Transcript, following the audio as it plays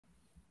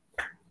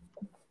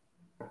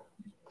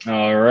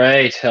All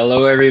right.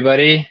 Hello,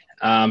 everybody.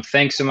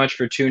 Thanks so much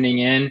for tuning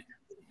in.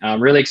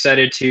 I'm really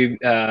excited to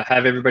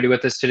have everybody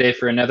with us today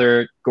for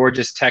another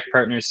Gorgias Tech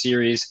Partners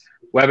Series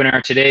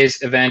webinar.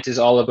 Today's event is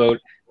all about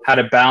how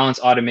to balance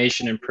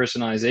automation and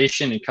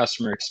personalization and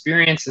customer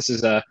experience. This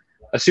is a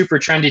super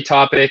trendy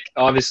topic.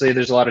 Obviously,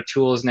 there's a lot of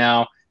tools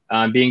now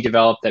being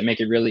developed that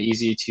make it really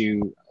easy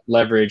to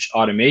leverage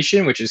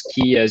automation, which is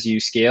key as you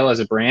scale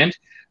as a brand.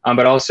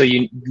 But also,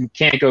 you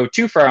can't go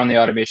too far on the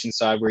automation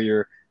side where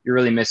you're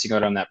really missing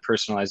out on that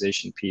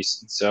personalization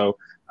piece. And so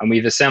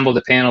we've assembled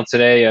a panel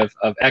today of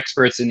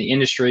experts in the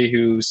industry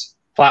whose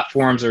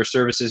platforms or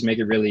services make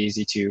it really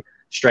easy to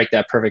strike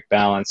that perfect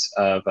balance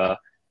of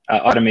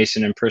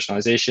automation and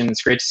personalization.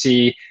 It's great to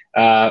see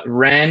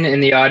Ren in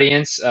the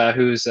audience,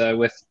 who's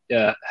with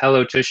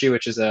Hello Tushy,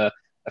 which is a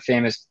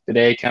famous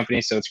bidet company.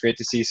 So it's great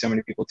to see so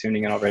many people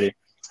tuning in already.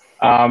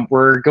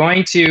 We're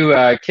going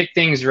to kick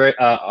things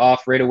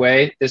off right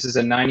away. This is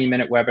a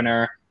 90-minute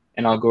webinar,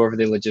 and I'll go over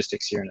the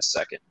logistics here in a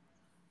second.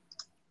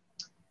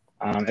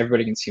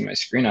 Everybody can see my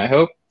screen, I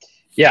hope.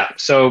 Yeah,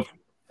 so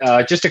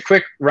just a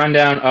quick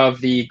rundown of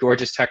the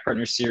Gorgias Tech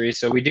Partners series.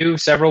 So we do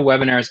several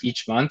webinars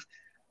each month,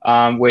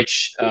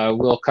 which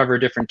will cover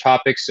different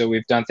topics. So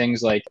we've done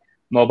things like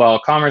mobile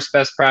commerce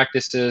best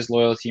practices,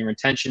 loyalty and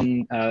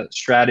retention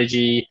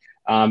strategy,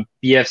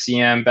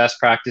 BFCM best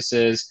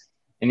practices.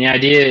 And the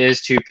idea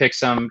is to pick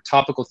some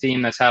topical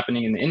theme that's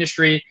happening in the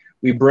industry.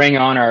 We bring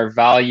on our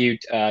valued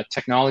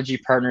technology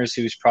partners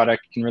whose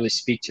product can really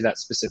speak to that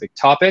specific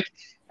topic.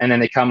 And then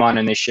they come on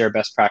and they share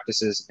best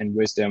practices and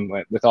wisdom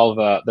with all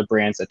of the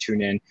brands that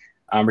tune in.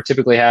 We're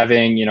typically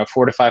having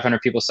 400 to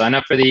 500 people sign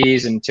up for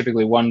these, and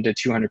typically 100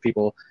 to 200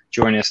 people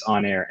join us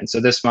on air. And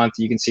so this month,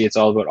 you can see it's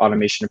all about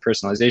automation and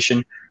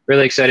personalization.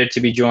 Really excited to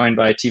be joined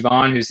by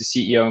Tivon, who's the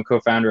CEO and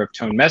co-founder of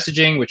Tone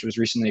Messaging, which was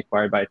recently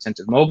acquired by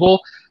Attentive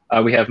Mobile.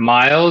 We have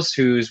Miles,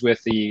 who's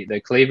with the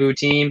Clayvu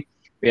team.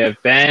 We have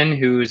Ben,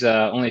 who's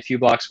only a few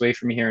blocks away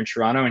from me here in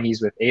Toronto, and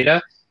he's with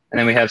Ada. And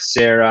then we have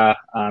Sarah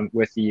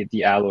with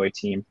the Alloy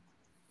team.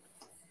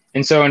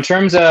 And so in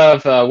terms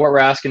of what we're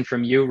asking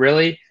from you,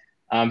 really,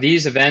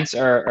 these events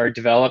are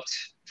developed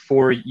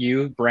for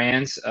you,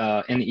 brands,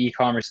 in the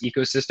e-commerce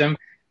ecosystem.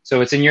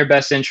 So it's in your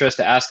best interest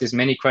to ask as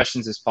many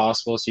questions as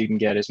possible so you can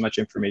get as much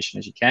information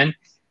as you can.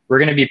 We're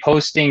going to be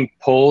posting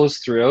polls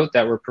throughout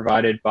that were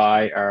provided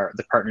by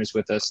the partners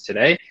with us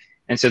today.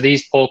 And so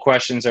these poll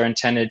questions are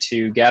intended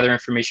to gather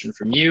information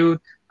from you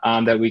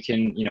that we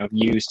can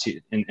use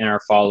in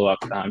our follow-up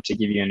to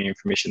give you any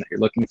information that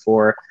you're looking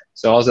for.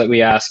 So all that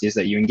we ask is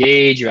that you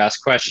engage, you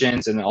ask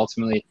questions, and then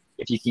ultimately,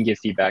 if you can give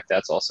feedback,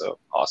 that's also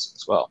awesome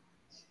as well.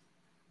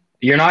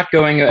 You're not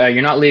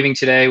leaving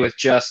today with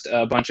just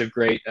a bunch of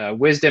great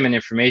wisdom and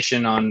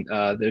information on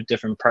the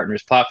different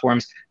partners'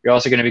 platforms. You're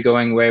also going to be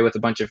going away with a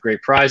bunch of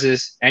great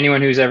prizes.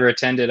 Anyone who's ever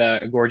attended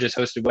a Gorgias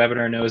hosted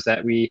webinar knows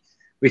that we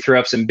throw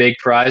up some big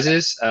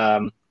prizes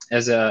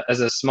as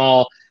a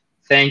small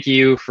thank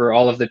you for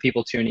all of the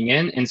people tuning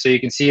in. And so you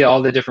can see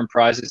all the different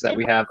prizes that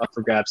we have up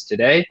for grabs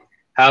today.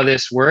 How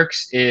this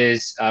works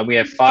is we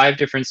have 5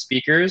 different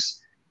speakers,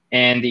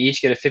 and they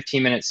each get a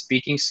 15-minute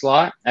speaking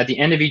slot. At the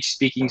end of each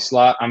speaking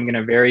slot, I'm going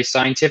to very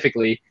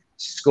scientifically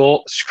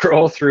scroll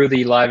through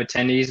the live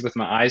attendees with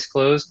my eyes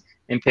closed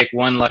and pick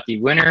one lucky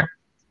winner.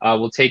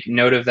 We'll take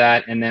note of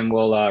that, and then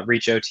we'll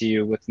reach out to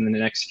you within the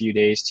next few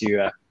days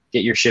to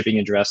get your shipping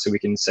address so we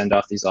can send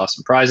off these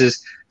awesome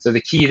prizes. So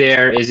the key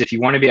there is if you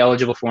want to be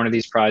eligible for one of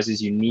these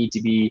prizes, you need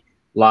to be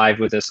live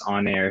with us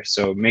on air.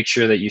 So make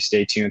sure that you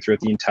stay tuned throughout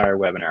the entire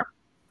webinar.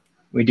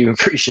 We do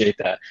appreciate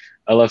that.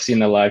 I love seeing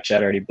the live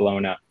chat already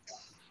blown up.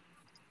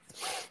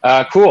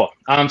 Cool.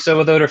 So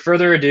without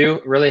further ado,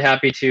 really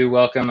happy to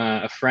welcome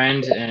a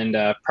friend and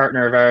a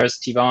partner of ours,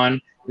 Tivon,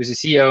 who's the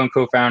CEO and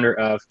co-founder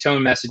of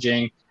Tone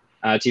Messaging.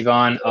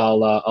 Tivon,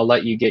 I'll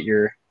let you get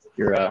your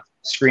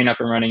screen up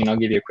and running, and I'll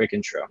give you a quick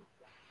intro.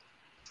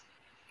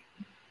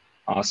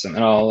 Awesome.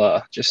 And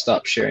I'll just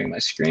stop sharing my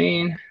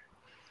screen.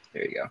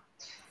 There you go.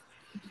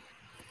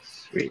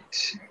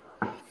 Sweet.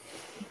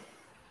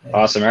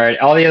 Awesome. All right.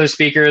 All the other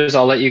speakers,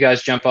 I'll let you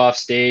guys jump off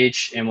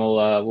stage, and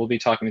we'll be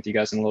talking with you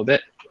guys in a little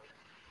bit.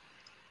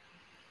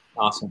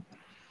 Awesome.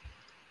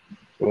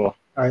 Cool. All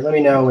right. Let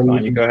me know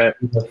when you go ahead.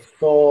 The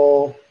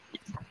full.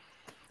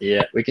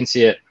 Yeah, we can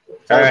see it.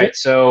 All right.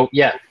 So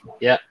yeah.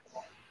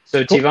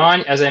 So cool.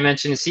 Tivon, as I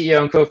mentioned, is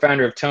CEO and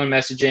co-founder of Tone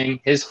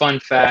Messaging. His fun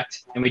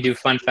fact, and we do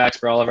fun facts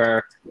for all of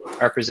our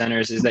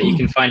presenters, is that you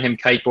can find him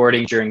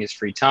kiteboarding during his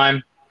free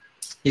time.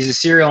 He's a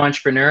serial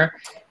entrepreneur,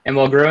 and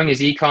while growing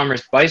his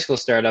e-commerce bicycle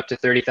startup to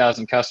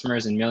 30,000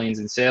 customers and millions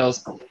in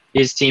sales,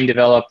 his team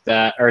discovered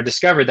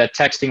that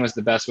texting was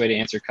the best way to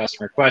answer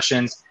customer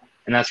questions,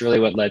 and that's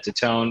really what led to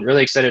Tone.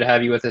 Really excited to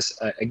have you with us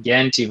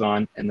again,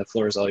 Tivon, and the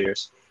floor is all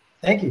yours.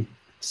 Thank you.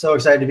 So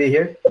excited to be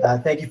here.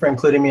 Thank you for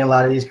including me in a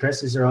lot of these,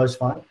 Chris. These are always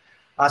fun.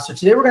 So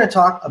today we're going to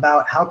talk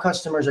about how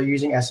customers are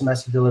using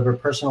SMS to deliver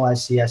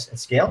personalized CS at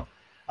scale.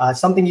 It's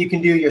something you can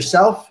do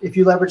yourself if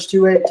you leverage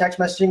two-way text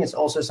messaging. It's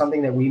also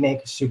something that we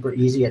make super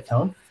easy at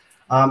Tone.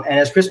 And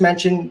as Chris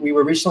mentioned, we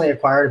were recently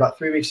acquired about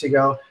 3 weeks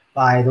ago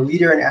by the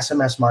leader in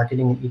SMS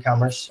marketing and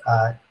e-commerce,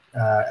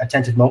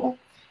 Attentive Mobile.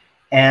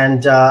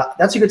 And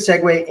that's a good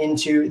segue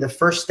into the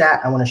first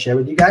stat I want to share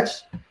with you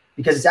guys,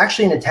 because it's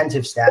actually an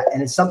Attentive stat,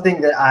 and it's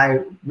something that I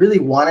really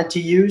wanted to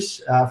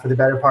use for the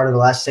better part of the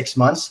last 6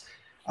 months.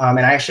 And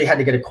I actually had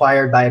to get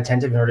acquired by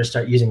Attentive in order to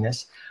start using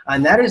this.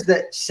 And that is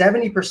that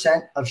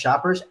 70% of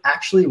shoppers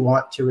actually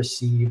want to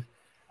receive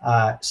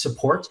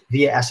support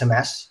via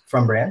SMS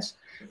from brands.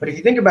 But if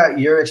you think about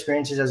your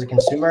experiences as a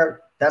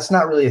consumer, that's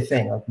not really a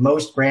thing. Like,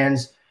 most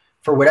brands,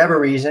 for whatever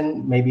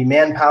reason, maybe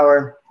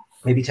manpower,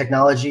 maybe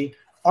technology,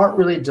 aren't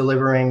really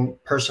delivering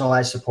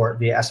personalized support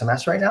via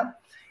SMS right now.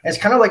 And it's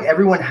kind of like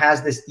everyone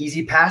has this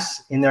easy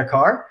pass in their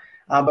car,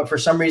 but for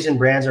some reason,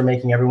 brands are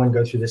making everyone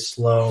go through this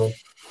slow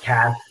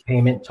cash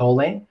payment toll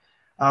lane.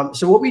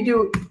 So what we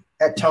do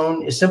at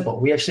Tone is simple.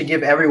 We actually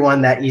give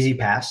everyone that easy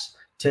pass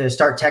to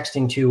start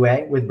texting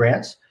two-way with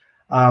brands.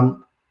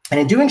 And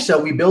in doing so,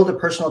 we build a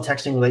personal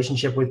texting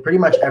relationship with pretty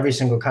much every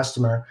single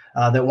customer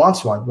that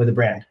wants one with a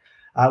brand.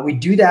 We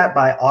do that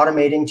by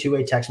automating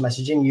two-way text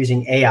messaging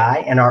using AI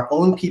and our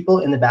own people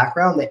in the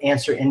background that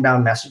answer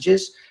inbound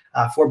messages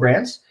for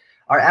brands.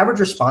 Our average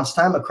response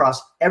time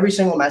across every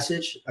single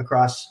message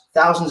across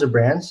thousands of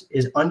brands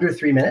is under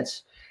 3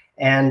 minutes.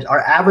 And our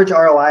average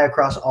ROI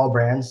across all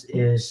brands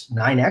is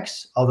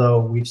 9x, although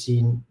we've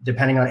seen,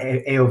 depending on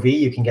AOV,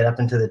 you can get up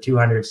into the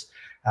 200s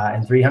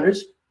and 300s.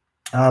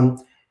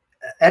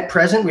 At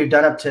present, we've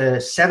done up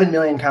to 7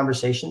 million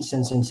conversations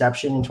since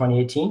inception in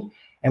 2018,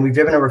 and we've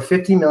driven over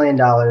 $50 million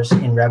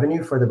in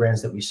revenue for the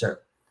brands that we serve.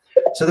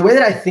 So the way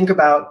that I think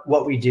about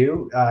what we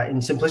do in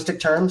simplistic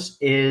terms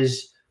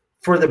is,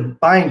 for the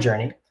buying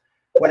journey,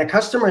 when a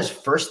customer is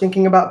first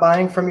thinking about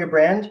buying from your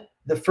brand,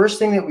 the first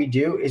thing that we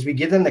do is we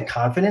give them the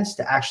confidence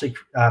to actually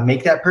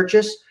make that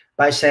purchase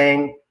by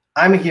saying,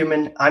 I'm a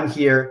human, I'm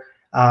here.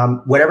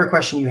 Whatever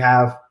question you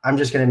have, I'm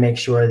just going to make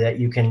sure that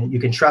you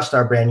can trust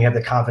our brand. You have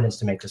the confidence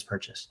to make this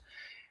purchase.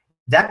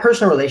 That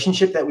personal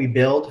relationship that we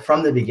build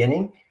from the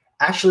beginning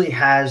actually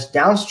has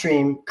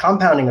downstream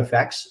compounding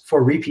effects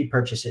for repeat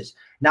purchases.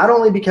 Not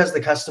only because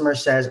the customer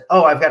says,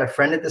 oh, I've got a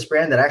friend at this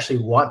brand that I actually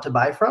want to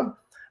buy from,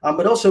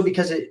 but also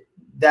because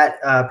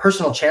that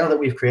personal channel that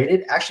we've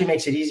created actually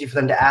makes it easy for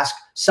them to ask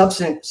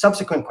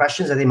subsequent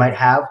questions that they might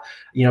have,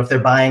 if they're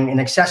buying an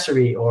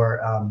accessory or,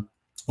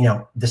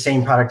 the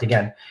same product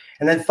again.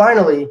 And then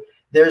finally,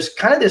 there's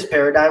kind of this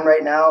paradigm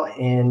right now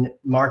in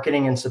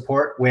marketing and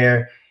support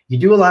where you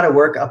do a lot of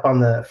work up on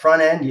the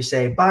front end. You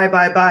say,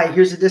 buy,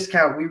 here's a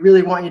discount. We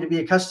really want you to be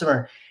a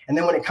customer. And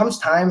then when it comes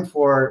time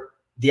for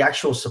the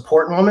actual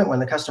support moment, when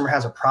the customer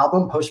has a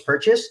problem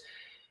post-purchase,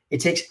 it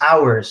takes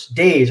hours,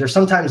 days, or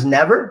sometimes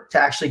never to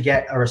actually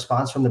get a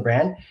response from the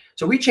brand.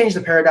 So we changed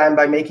the paradigm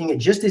by making it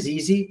just as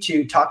easy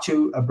to talk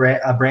to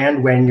a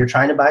brand when you're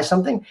trying to buy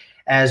something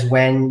as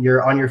when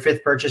you're on your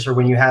 5th purchase or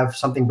when you have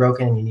something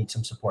broken and you need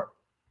some support.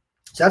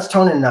 So that's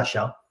Tone in a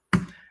nutshell.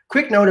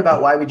 Quick note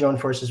about why we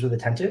joined forces with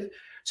Attentive.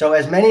 So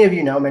as many of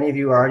you know, many of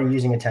you are already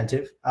using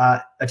Attentive.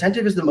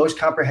 Attentive is the most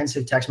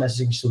comprehensive text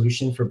messaging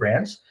solution for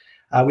brands.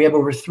 We have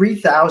over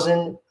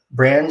 3,000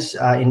 brands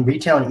in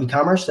retail and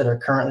e-commerce that are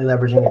currently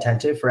leveraging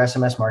Attentive for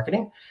SMS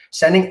marketing,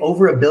 sending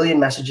over 1 billion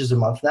messages a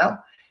month now,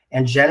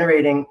 and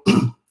generating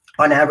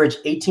on average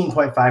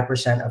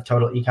 18.5% of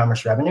total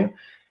e-commerce revenue.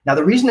 Now,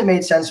 the reason it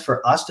made sense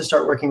for us to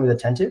start working with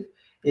Attentive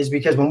is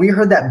because when we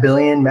heard that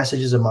billion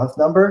messages a month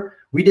number,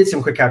 we did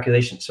some quick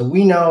calculations. So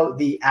we know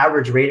the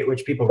average rate at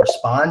which people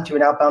respond to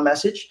an outbound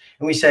message.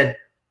 And we said,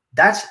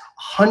 that's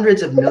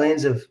hundreds of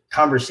millions of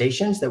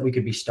conversations that we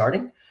could be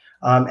starting.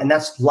 And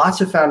that's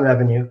lots of found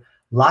revenue,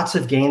 lots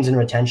of gains in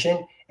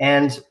retention,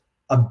 and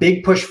a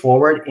big push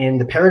forward in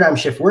the paradigm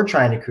shift we're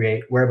trying to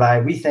create, whereby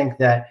we think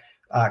that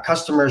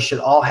customers should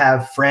all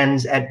have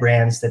friends at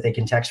brands that they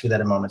can text with at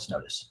a moment's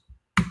notice.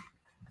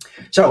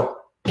 So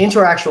into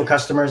our actual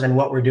customers and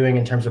what we're doing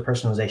in terms of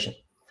personalization.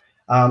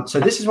 So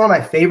this is one of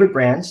my favorite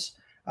brands.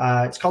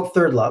 It's called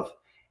Third Love,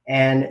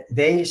 and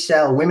they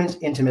sell women's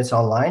intimates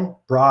online,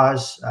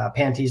 bras,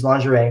 panties,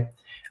 lingerie.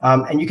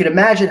 And you can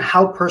imagine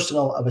how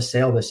personal of a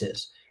sale this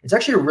is. It's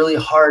actually a really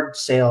hard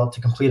sale to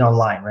complete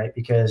online, right?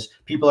 Because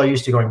people are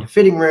used to going to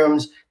fitting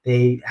rooms.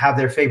 They have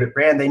their favorite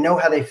brand. They know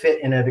how they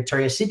fit in a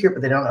Victoria's Secret,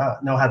 but they don't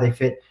know how they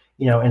fit,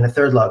 in a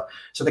Third Love.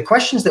 So the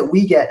questions that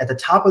we get at the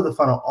top of the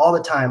funnel all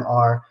the time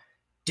are,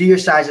 do your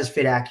sizes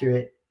fit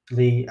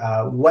accurately?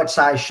 What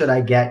size should I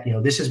get?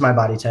 This is my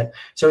body type.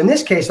 So in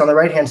this case, on the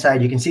right-hand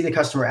side, you can see the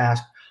customer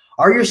ask,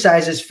 are your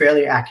sizes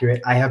fairly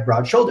accurate? I have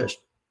broad shoulders.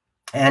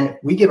 And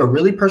we give a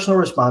really personal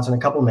response in a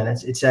couple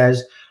minutes. It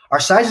says, our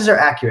sizes are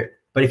accurate,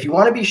 but if you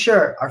want to be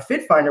sure, our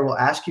Fit Finder will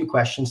ask you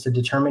questions to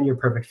determine your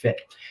perfect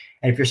fit.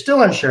 And if you're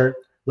still unsure,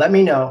 let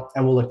me know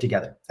and we'll look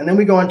together. And then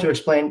we go on to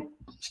explain,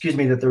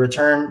 that the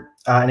return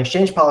and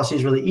exchange policy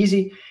is really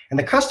easy. And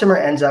the customer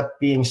ends up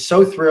being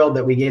so thrilled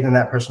that we gave them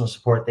that personal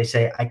support. They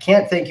say, I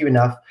can't thank you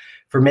enough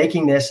for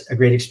making this a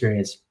great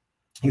experience.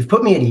 You've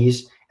put me at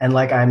ease and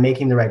like I'm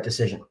making the right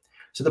decision.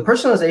 So the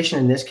personalization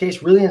in this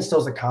case really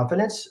instills the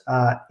confidence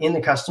in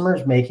the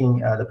customers making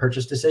the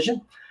purchase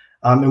decision.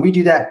 And we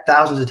do that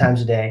thousands of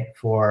times a day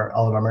for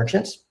all of our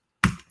merchants.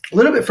 A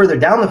little bit further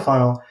down the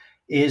funnel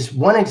is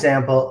one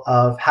example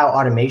of how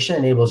automation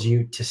enables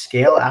you to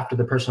scale after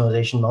the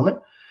personalization moment.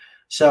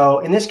 So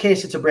in this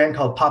case, it's a brand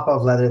called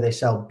Popov Leather. They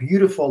sell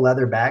beautiful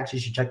leather bags. You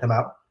should check them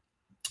out.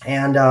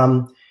 And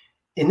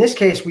in this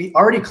case, we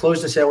already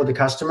closed the sale with the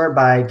customer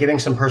by giving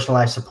some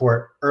personalized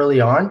support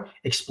early on,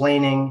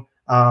 explaining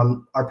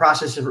our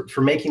process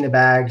for making the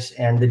bags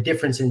and the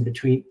differences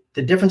between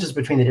the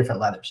different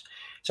leathers.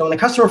 So when the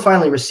customer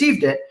finally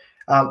received it,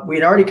 we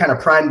had already kind of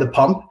primed the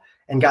pump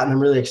and gotten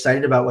them really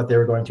excited about what they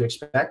were going to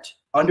expect,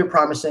 under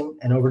promising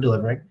and over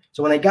delivering.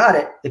 So when they got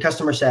it, the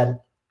customer said,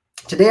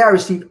 "Today I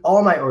received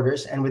all my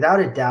orders, and without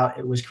a doubt,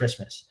 it was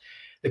Christmas.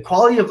 The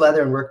quality of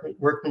leather and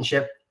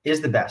workmanship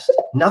is the best.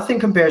 Nothing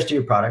compares to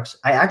your products.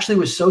 I actually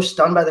was so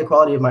stunned by the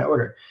quality of my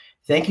order.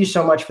 Thank you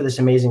so much for this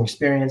amazing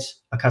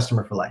experience. A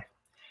customer for life."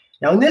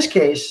 Now, in this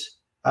case,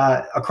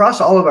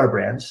 across all of our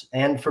brands,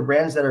 and for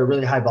brands that are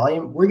really high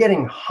volume, we're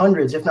getting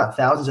hundreds, if not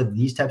thousands, of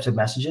these types of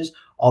messages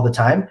all the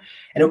time.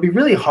 And it would be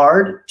really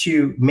hard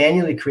to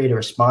manually create a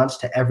response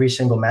to every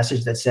single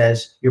message that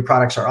says your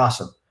products are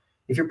awesome.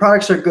 If your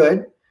products are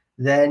good,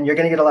 then you're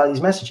going to get a lot of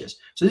these messages.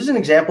 So this is an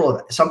example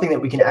of something that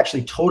we can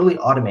actually totally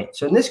automate.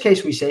 So in this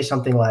case, we say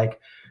something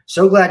like,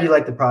 "So glad you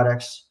like the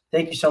products.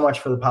 Thank you so much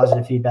for the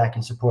positive feedback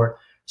and support,"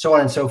 so on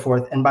and so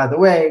forth. "And by the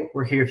way,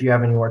 we're here if you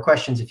have any more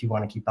questions, if you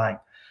want to keep buying."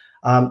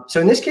 So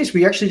in this case,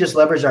 we actually just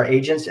leverage our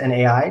agents and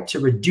AI to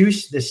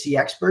reduce the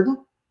CX burden.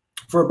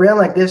 For a brand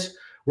like this,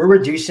 we're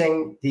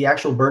reducing the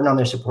actual burden on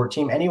their support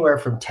team anywhere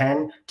from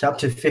 10 to up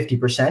to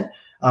 50%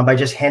 by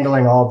just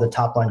handling all of the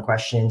top line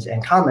questions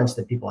and comments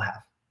that people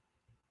have.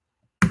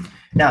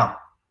 Now,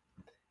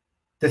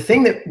 the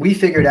thing that we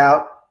figured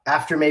out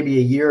after maybe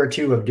a year or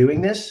two of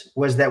doing this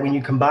was that when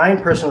you combine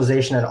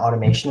personalization and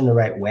automation in the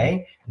right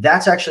way,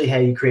 that's actually how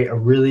you create a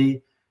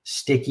really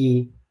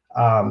sticky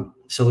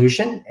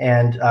solution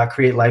and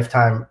create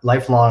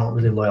lifelong,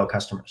 really loyal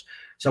customers.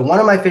 So one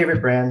of my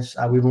favorite brands,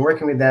 we've been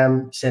working with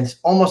them since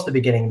almost the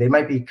beginning. They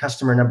might be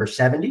customer number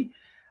 70.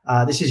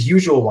 This is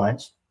Usual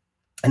Wines.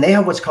 And they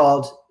have what's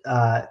called,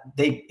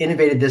 they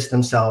innovated this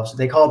themselves.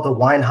 They call it the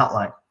Wine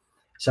Hotline.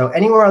 So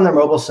anywhere on their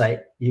mobile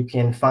site, you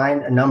can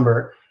find a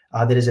number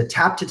that is a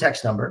tap to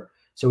text number.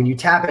 So when you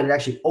tap it, it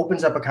actually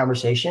opens up a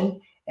conversation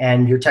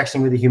and you're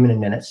texting with a human in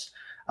minutes.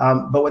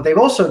 But what they've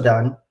also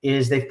done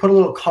is they've put a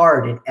little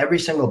card in every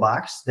single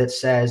box that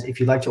says, if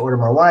you'd like to order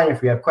more wine,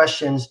 if you have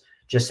questions,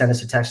 just send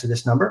us a text to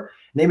this number.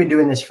 And they've been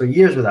doing this for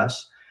years with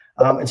us.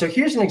 And so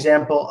here's an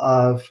example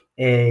of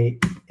an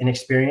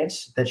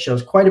experience that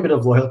shows quite a bit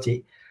of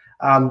loyalty.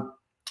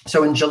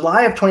 So in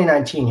July of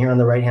 2019, here on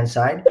the right-hand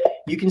side,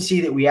 you can see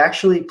that we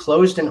actually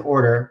closed an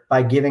order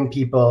by giving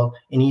people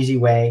an easy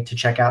way to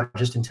check out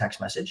just in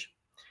text message.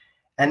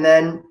 And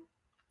then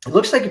it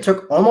looks like it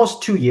took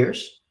almost 2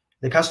 years.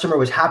 The customer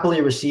was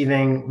happily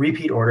receiving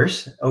repeat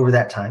orders over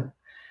that time.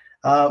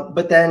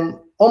 But then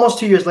almost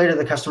 2 years later,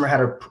 the customer had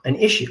an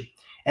issue.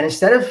 And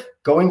instead of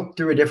going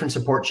through a different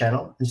support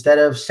channel, instead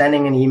of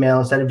sending an email,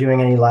 instead of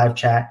doing any live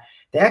chat,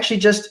 they actually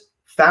just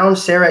found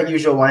Sarah at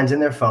Usual Wines in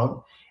their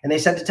phone. And they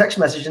sent a text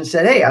message and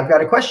said, "Hey, I've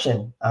got a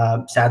question.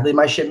 Sadly,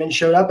 my shipment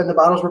showed up and the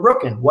bottles were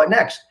broken. What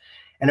next?"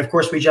 And of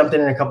course, we jumped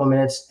in a couple of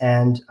minutes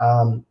and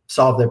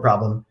solved their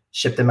problem,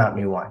 shipped them out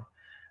new wine.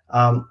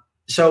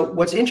 So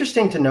what's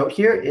interesting to note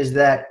here is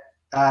that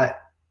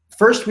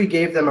first, we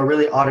gave them a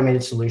really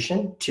automated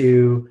solution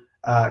to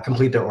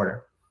complete their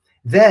order.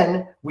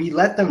 Then we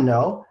let them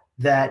know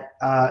that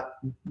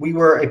we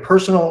were a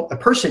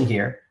person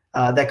here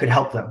that could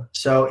help them.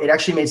 So it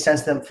actually made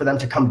sense for them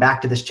to come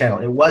back to this channel.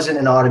 It wasn't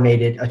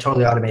a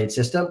totally automated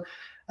system.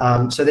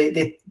 So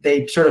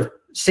they sort of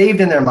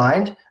saved in their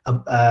mind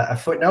a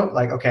footnote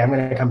like, okay, I'm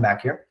going to come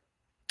back here.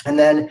 And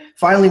then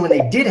finally, when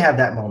they did have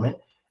that moment,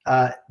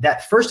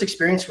 that first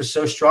experience was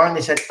so strong,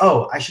 they said,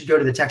 "Oh, I should go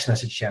to the text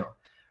message channel."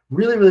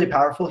 Really, really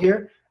powerful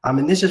here.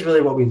 And this is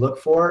really what we look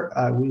for,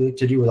 we look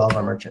to do with all of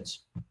our merchants.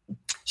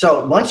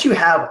 So once you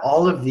have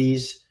all of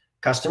these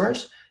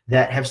customers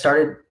that have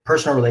started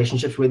personal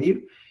relationships with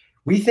you,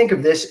 we think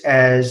of this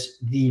as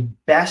the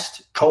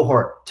best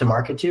cohort to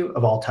market to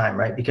of all time,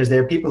 right? Because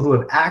they're people who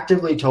have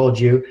actively told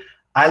you,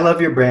 "I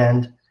love your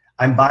brand.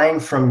 I'm buying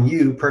from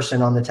you,"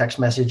 person on the text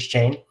message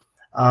chain.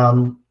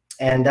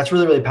 And that's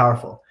really, really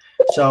powerful.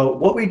 So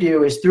what we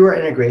do is through our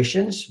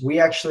integrations, we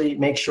actually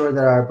make sure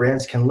that our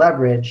brands can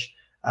leverage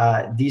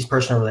these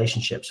personal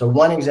relationships. So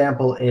one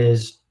example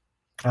is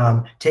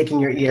taking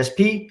your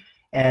ESP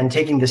and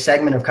taking the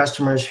segment of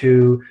customers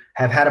who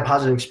have had a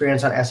positive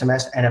experience on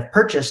SMS and have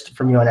purchased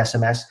from you on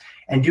SMS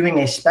and doing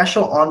a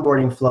special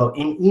onboarding flow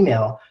in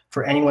email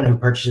for anyone who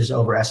purchases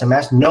over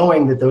SMS,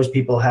 knowing that those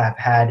people have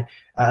had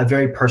a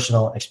very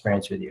personal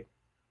experience with you.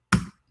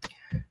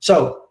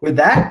 So with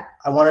that,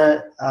 I want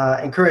to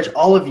encourage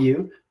all of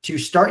you to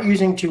start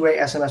using two-way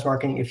SMS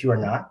marketing if you are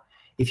not.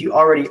 If you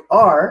already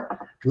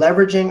are,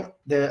 leveraging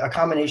a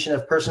combination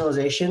of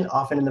personalization,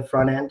 often in the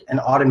front end, and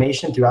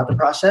automation throughout the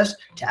process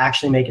to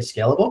actually make it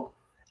scalable.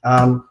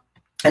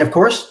 And of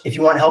course, if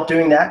you want help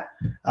doing that,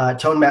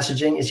 Tone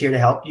Messaging is here to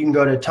help. You can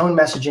go to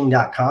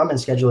tonemessaging.com and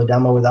schedule a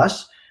demo with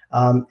us.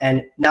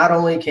 And not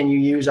only can you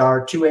use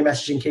our two-way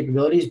messaging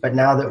capabilities, but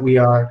now that we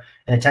are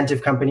an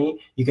attentive company,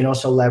 you can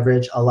also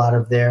leverage a lot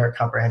of their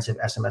comprehensive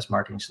SMS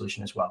marketing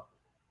solution as well.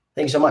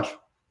 Thank you so much.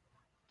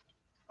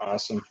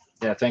 Awesome.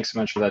 Yeah, thanks so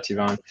much for that,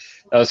 Tivon.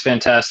 That was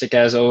fantastic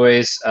as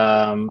always.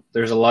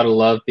 There's a lot of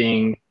love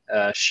being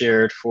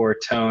shared for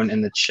Tone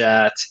in the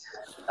chat.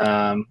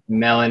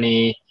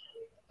 Melanie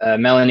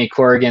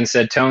Corrigan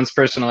said Tone's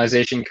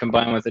personalization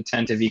combined with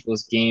attentive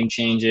equals game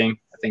changing.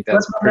 I think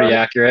that's pretty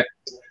accurate,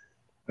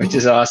 which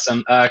is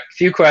awesome. A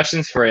few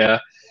questions for you.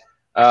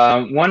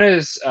 One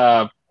is,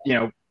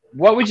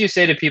 what would you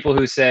say to people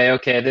who say,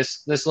 okay,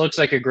 this looks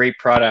like a great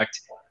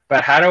product,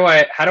 but how do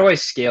I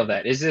scale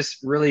that? Is this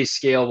really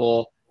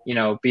scalable,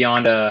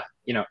 beyond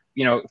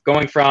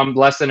going from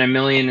less than $1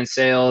 million in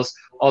sales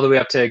all the way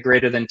up to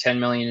greater than 10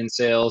 million in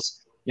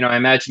sales? I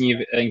imagine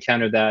you've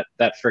encountered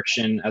that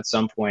friction at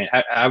some point.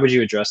 How would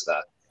you address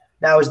that?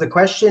 Now, is the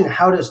question,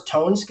 how does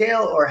Tone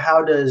scale, or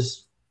how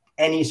does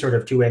any sort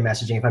of two-way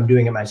messaging, if I'm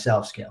doing it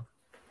myself, scale?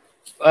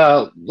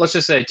 Let's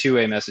just say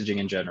two-way messaging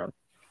in general.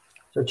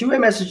 So two-way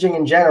messaging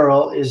in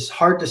general is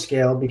hard to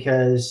scale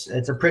because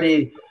it's a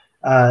pretty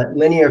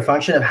linear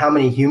function of how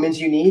many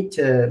humans you need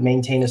to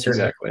maintain a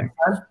certain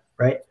time,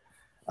 right?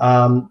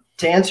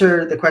 To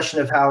answer the question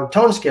of how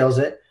Tone scales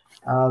it,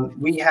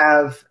 we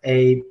have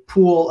a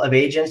pool of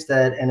agents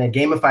and a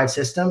gamified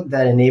system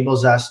that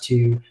enables us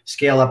to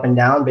scale up and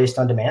down based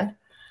on demand.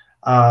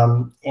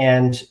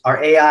 And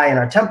our AI and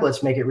our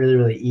templates make it really,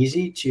 really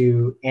easy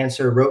to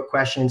answer rote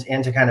questions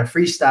and to kind of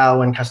freestyle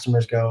when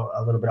customers go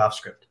a little bit off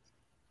script.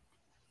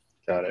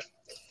 Got it.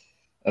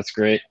 That's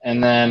great.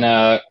 And then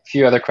a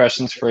few other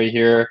questions for you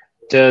here.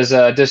 Does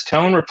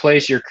Tone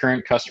replace your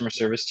current customer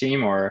service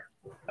team, or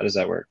how does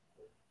that work?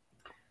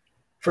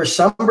 For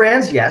some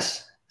brands,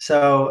 yes.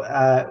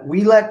 So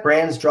we let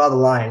brands draw the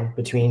line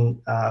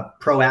between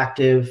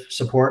proactive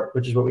support,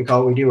 which is what we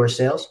do, or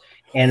sales,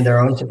 and their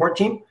own support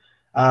team.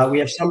 We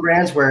have some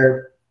brands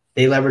where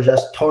they leverage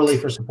us totally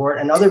for support,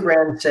 and other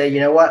brands say, you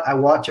know what, I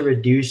want to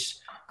reduce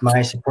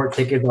my support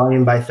ticket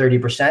volume by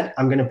 30%.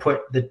 I'm going to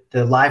put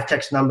the live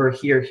text number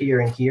here,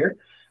 here, and here.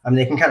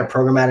 They can kind of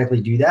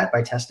programmatically do that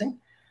by testing.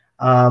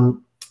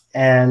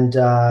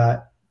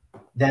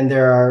 Then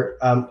there are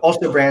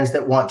also brands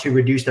that want to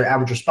reduce their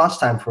average response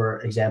time,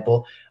 for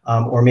example,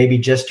 or maybe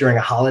just during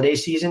a holiday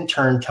season,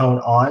 turn Tone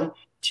on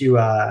to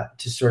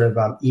sort of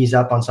ease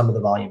up on some of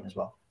the volume as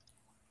well.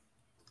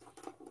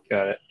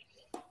 Got it.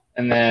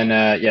 And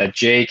then,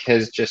 Jake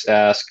has just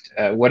asked,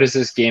 what is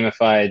this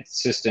gamified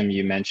system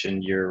you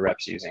mentioned your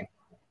reps using?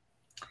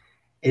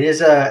 It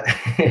is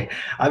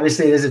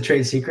obviously it is a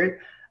trade secret.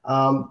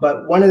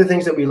 But one of the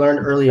things that we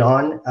learned early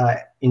on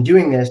in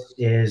doing this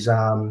is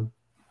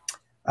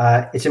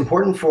it's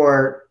important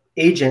for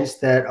agents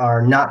that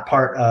are not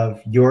part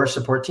of your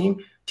support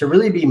team to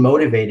really be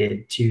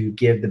motivated to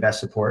give the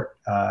best support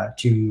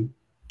to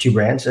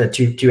brands,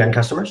 to end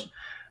customers.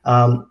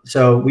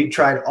 So we've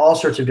tried all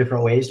sorts of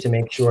different ways to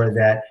make sure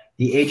that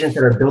the agents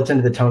that are built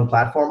into the Tone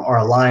platform are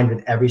aligned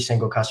with every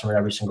single customer,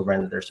 every single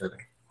brand that they're serving.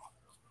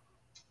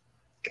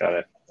 Got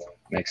it.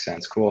 Makes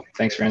sense. Cool.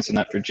 Thanks for answering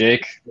that for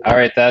Jake. All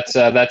right, that's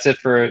it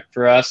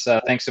for us.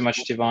 Thanks so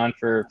much, Tivon,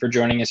 for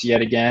joining us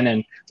yet again,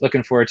 and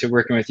looking forward to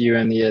working with you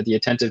and the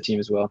attentive team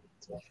as well.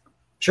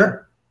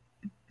 Sure.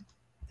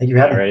 Thank you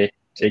for having me. All righty.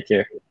 Take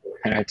care.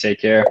 All right, take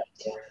care.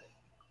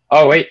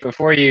 Oh, wait,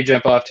 before you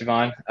jump off,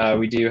 Tivon,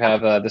 we do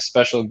have the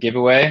special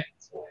giveaway.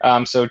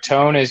 So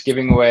Tone is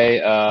giving away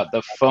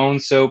the Phone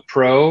Soap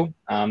Pro,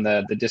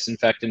 the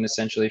disinfectant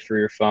essentially for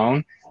your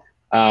phone,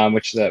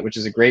 which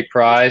is a great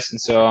prize. And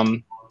so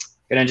I'm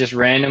gonna just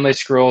randomly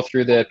scroll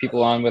through the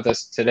people on with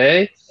us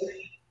today,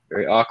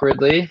 very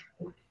awkwardly.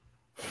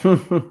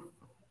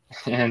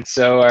 And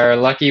so our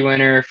lucky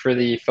winner for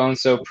the Phone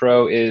Soap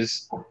Pro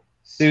is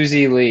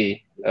Susie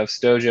Lee of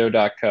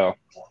Stojo.co.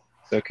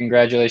 So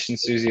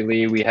congratulations, Susie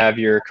Lee. We have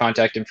your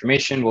contact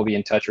information. We'll be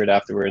in touch right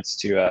afterwards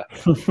to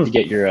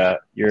get your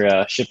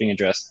shipping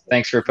address.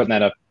 Thanks for putting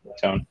that up,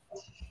 Tone.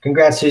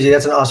 Congrats, Susie.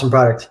 That's an awesome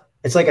product.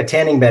 It's like a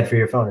tanning bed for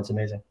your phone. It's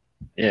amazing.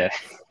 Yeah,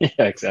 yeah,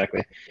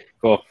 exactly.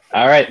 Cool.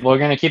 All right, we're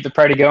gonna keep the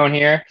party going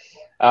here.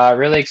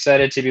 Really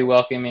excited to be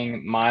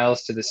welcoming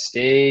Miles to the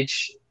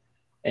stage.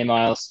 Hey,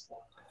 Miles.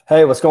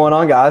 Hey, what's going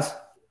on, guys?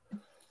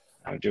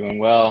 I'm doing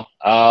well.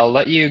 I'll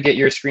let you get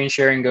your screen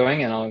sharing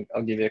going, and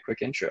I'll give you a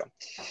quick intro.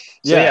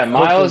 So yeah,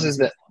 Miles is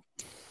the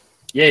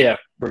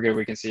we're good.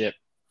 We can see it.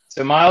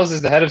 So Miles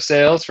is the head of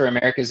sales for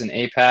Americas and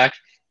APAC.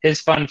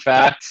 His fun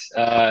fact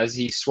is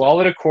he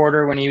swallowed a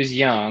quarter when he was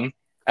young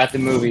at the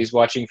movies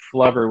watching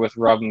Flubber with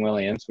Robin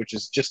Williams, which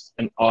is just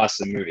an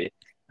awesome movie.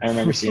 I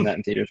remember seeing that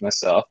in theaters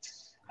myself.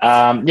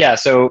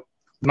 So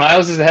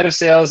Miles is the head of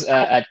sales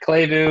at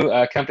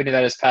Clayvu, a company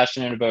that is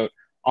passionate about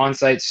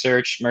on-site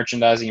search,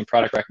 merchandising, and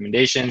product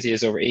recommendations. He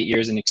has over 8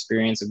 years in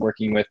experience of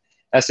working with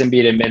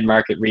SMB to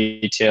mid-market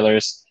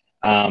retailers.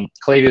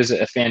 Clayvu is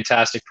a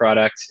fantastic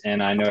product,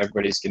 and I know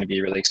everybody's going to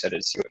be really excited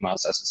to see what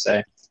Miles has to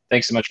say.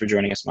 Thanks so much for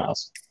joining us,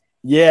 Miles.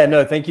 Yeah,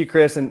 no, thank you,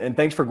 Chris. And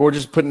thanks for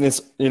Gorgias putting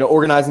this,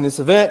 organizing this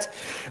event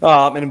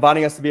and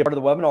inviting us to be a part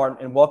of the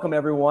webinar, and welcome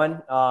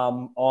everyone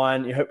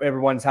I hope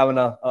everyone's having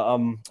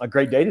a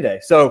great day today.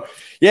 So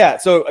yeah,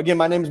 so again,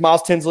 my name is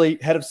Miles Tinsley,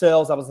 head of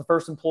sales. I was the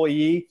first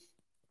employee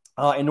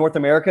in North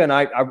America, and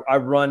I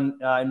run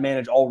and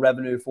manage all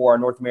revenue for our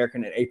North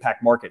American and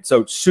APAC market.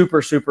 So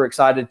super, super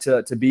excited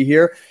to be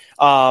here.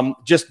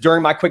 Just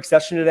during my quick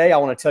session today, I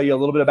want to tell you a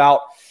little bit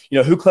about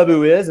who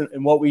Klevu is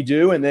and what we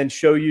do, and then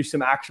show you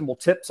some actionable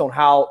tips on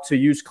how to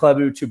use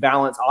Klevu to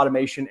balance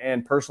automation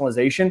and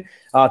personalization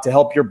to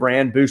help your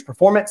brand boost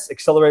performance,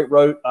 accelerate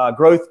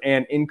growth,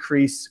 and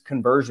increase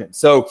conversion.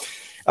 So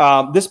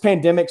this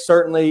pandemic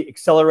certainly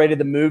accelerated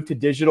the move to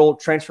digital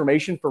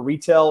transformation for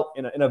retail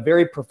in a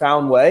very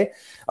profound way.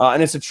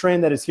 And it's a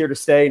trend that is here to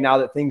stay now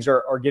that things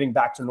are getting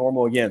back to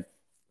normal again.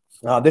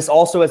 This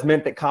also has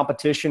meant that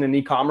competition in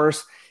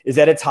e-commerce is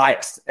at its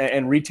highest,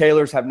 and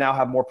retailers now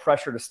have more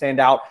pressure to stand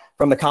out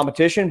from the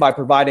competition by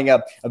providing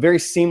a very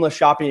seamless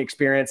shopping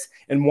experience,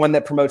 and one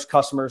that promotes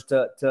customers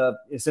to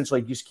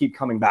essentially just keep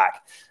coming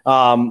back.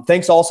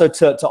 Thanks also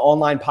to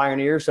online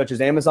pioneers such as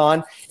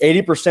Amazon.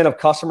 80% of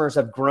customers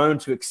have grown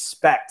to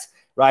expect,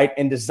 right,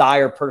 and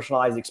desire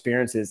personalized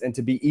experiences and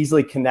to be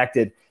easily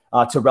connected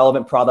to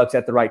relevant products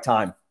at the right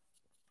time.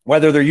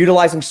 Whether they're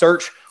utilizing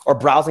search or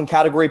browsing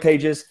category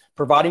pages,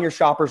 providing your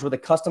shoppers with a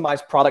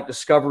customized product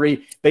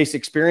discovery-based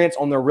experience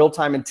on their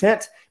real-time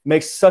intent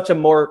makes such a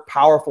more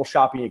powerful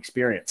shopping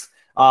experience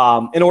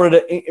in order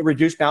to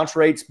reduce bounce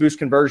rates, boost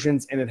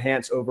conversions, and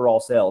enhance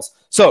overall sales.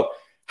 So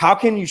how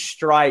can you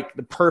strike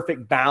the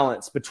perfect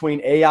balance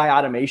between AI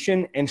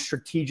automation and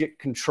strategic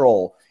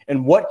control?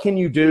 And what can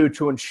you do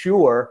to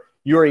ensure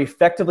you're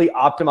effectively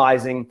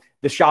optimizing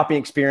the shopping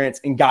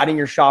experience and guiding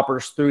your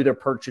shoppers through their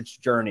purchase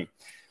journey?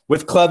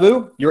 With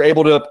Klevu, you're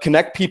able to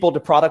connect people to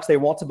products they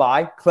want to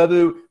buy.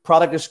 Klevu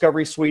Product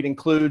Discovery Suite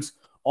includes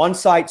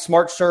on-site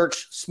smart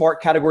search,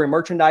 smart category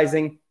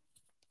merchandising,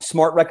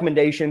 smart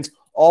recommendations,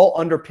 all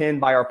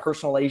underpinned by our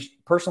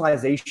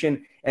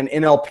personalization and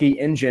NLP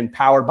engine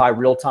powered by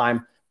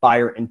real-time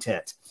buyer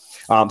intent.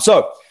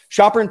 So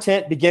shopper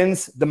intent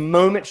begins the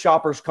moment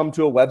shoppers come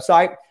to a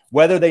website.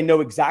 Whether they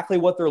know exactly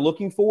what they're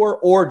looking for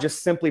or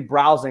just simply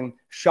browsing,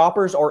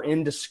 shoppers are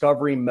in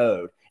discovery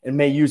mode and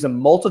may use a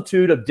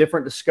multitude of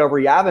different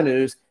discovery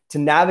avenues to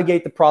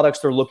navigate the products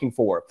they're looking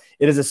for.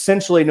 It is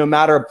essential no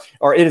matter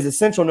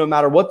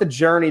what the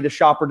journey the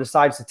shopper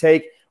decides to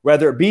take,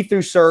 whether it be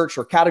through search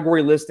or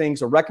category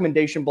listings or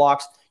recommendation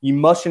blocks, you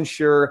must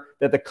ensure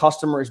that the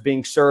customer is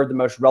being served the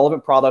most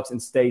relevant products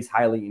and stays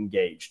highly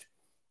engaged.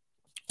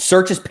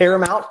 Search is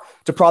paramount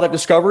to product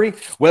discovery.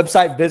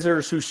 Website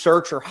visitors who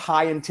search are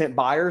high intent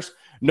buyers,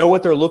 know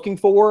what they're looking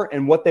for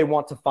and what they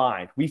want to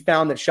find. We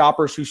found that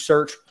shoppers who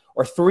search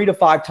are 3 to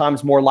 5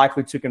 times more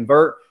likely to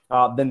convert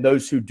than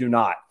those who do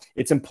not.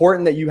 It's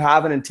important that you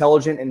have an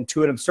intelligent and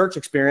intuitive search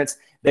experience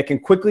that can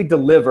quickly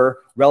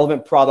deliver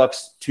relevant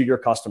products to your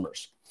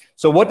customers.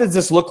 So what does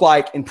this look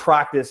like in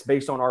practice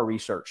based on our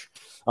research?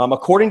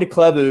 According to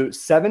Klevu,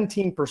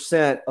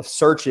 17% of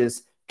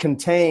searches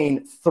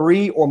contain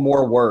 3 or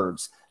more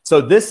words.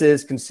 So this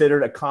is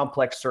considered a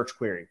complex search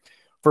query.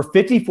 For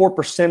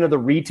 54% of the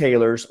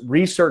retailers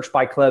researched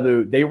by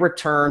Klevu, they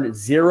returned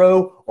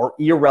 0 or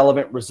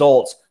irrelevant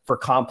results for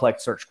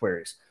complex search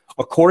queries.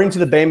 According to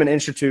the Bateman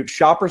Institute,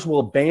 shoppers will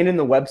abandon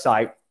the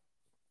website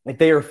if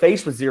they are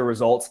faced with 0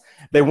 results.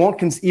 They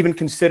won't even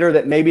consider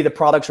that maybe the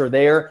products are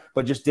there,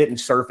 but just didn't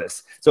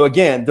surface. So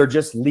again, they're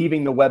just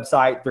leaving the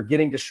website. They're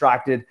getting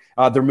distracted.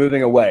 They're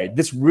moving away.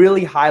 This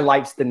really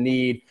highlights the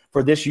need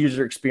for this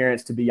user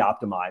experience to be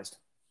optimized.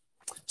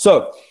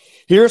 So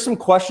here are some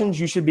questions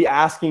you should be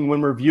asking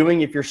when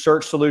reviewing if your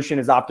search solution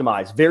is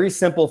optimized. Very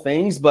simple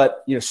things,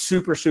 but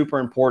super, super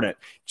important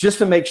just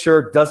to make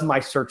sure, does my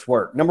search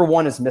work? Number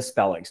 1 is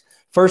misspellings.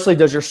 Firstly,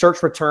 does your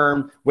search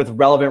return with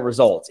relevant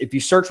results? If you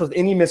search with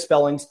any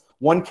misspellings,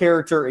 1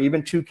 character or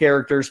even 2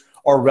 characters,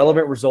 are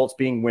relevant results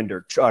being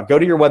rendered? Go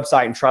to your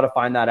website and try to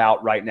find that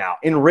out right now.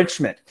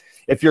 Enrichment.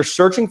 If you're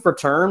searching for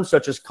terms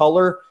such as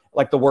color,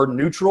 like the word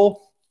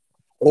neutral,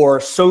 or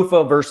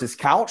sofa versus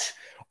couch,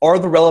 are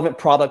the relevant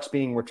products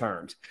being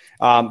returned?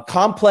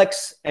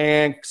 Complex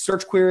and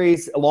search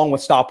queries along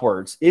with stop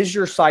words. Is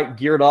your site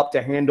geared up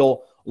to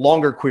handle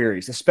longer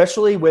queries,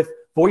 especially with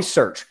voice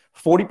search?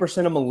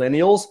 40% of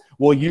millennials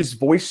will use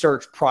voice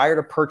search prior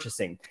to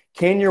purchasing.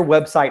 Can your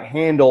website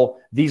handle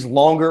these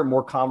longer,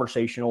 more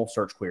conversational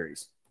search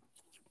queries?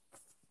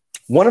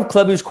 One of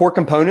Klevu's core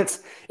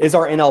components is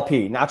our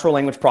NLP, natural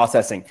language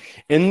processing.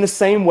 In the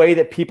same way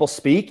that people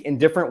speak in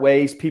different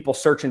ways, people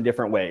search in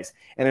different ways.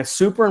 And it's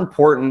super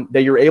important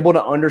that you're able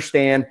to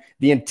understand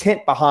the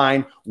intent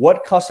behind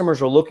what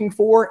customers are looking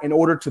for in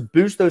order to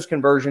boost those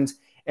conversions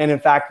and, in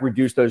fact,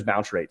 reduce those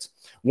bounce rates.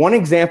 One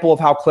example of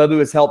how Klevu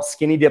has helped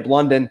Skinny Dip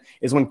London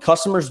is when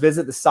customers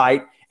visit the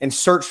site and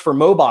search for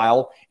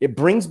mobile, it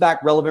brings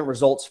back relevant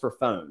results for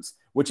phones,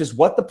 which is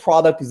what the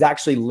product is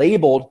actually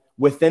labeled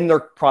within their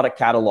product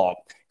catalog.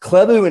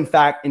 Clevu, in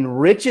fact,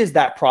 enriches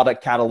that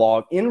product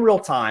catalog in real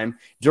time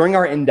during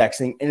our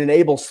indexing and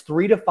enables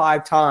 3 to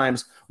 5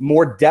 times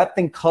more depth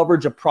and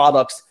coverage of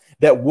products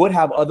that would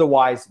have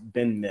otherwise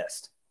been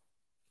missed.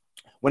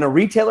 When a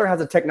retailer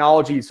has a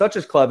technology such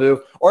as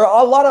Clevu or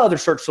a lot of other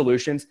search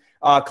solutions,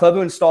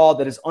 Clevu installed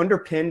that is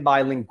underpinned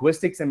by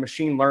linguistics and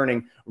machine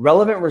learning,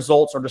 relevant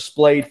results are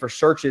displayed for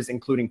searches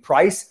including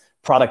price,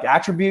 product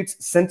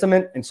attributes,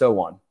 sentiment, and so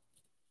on.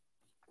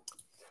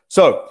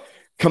 So,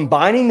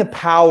 combining the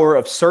power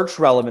of search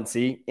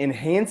relevancy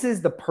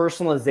enhances the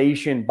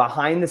personalization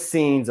behind the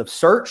scenes of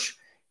search,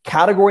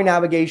 category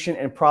navigation,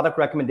 and product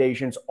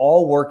recommendations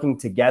all working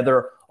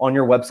together on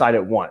your website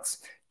at once.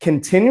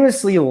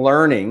 Continuously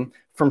learning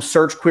from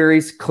search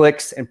queries,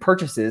 clicks, and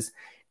purchases,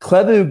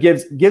 Clevu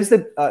gives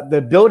the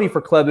ability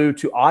for Clevu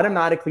to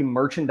automatically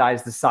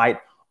merchandise the site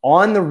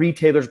on the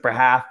retailer's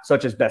behalf,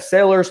 such as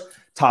bestsellers,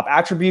 top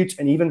attributes,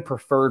 and even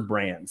preferred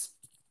brands.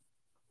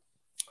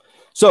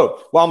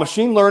 So while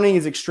machine learning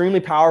is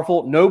extremely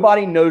powerful,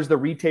 nobody knows the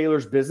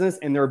retailer's business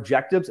and their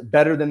objectives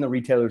better than the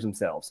retailers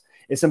themselves.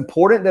 It's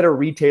important that a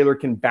retailer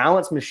can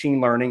balance machine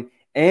learning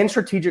and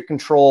strategic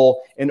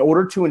control in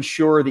order to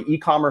ensure the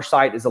e-commerce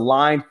site is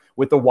aligned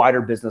with the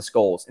wider business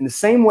goals. In the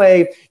same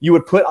way you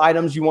would put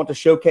items you want to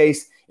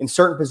showcase in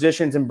certain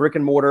positions in brick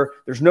and mortar,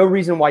 there's no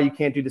reason why you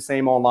can't do the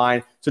same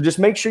online. So just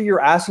make sure you're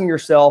asking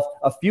yourself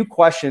a few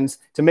questions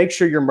to make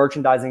sure your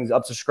merchandising is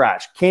up to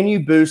scratch. Can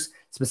you boost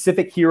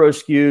specific hero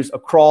SKUs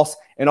across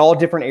in all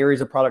different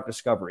areas of product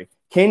discovery?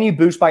 Can you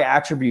boost by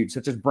attributes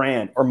such as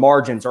brand or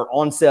margins or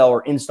on sale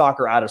or in stock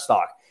or out of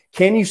stock?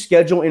 Can you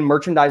schedule in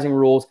merchandising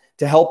rules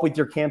to help with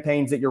your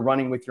campaigns that you're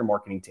running with your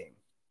marketing team?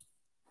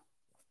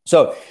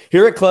 So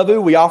here at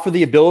Clevu, we offer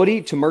the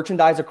ability to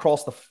merchandise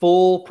across the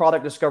full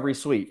product discovery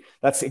suite.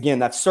 That's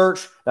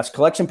search, that's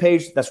collection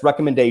page, that's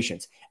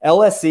recommendations.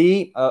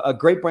 LSE, a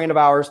great brand of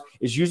ours,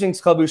 is using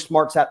Clevu's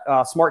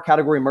smart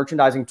category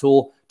merchandising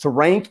tool to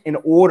rank and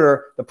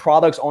order the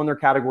products on their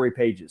category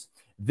pages.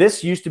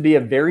 This used to be a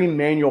very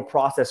manual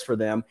process for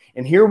them.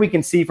 And here we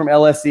can see from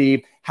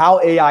LSE how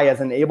AI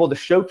has enabled the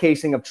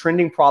showcasing of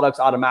trending products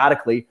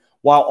automatically,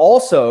 while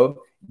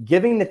also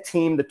giving the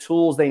team the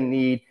tools they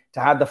need to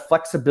have the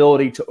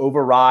flexibility to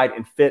override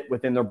and fit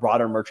within their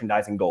broader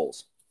merchandising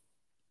goals.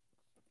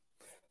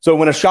 So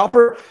when a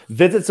shopper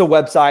visits a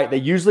website, they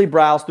usually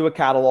browse through a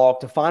catalog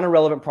to find a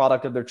relevant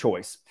product of their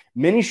choice.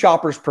 Many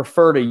shoppers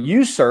prefer to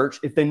use search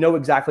if they know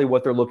exactly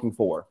what they're looking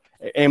for.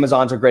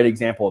 Amazon's a great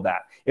example of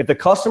that. If the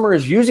customer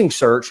is using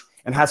search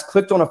and has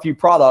clicked on a few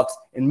products,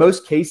 in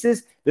most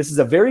cases, this is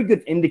a very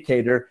good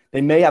indicator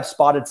they may have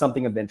spotted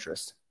something of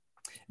interest.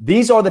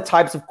 These are the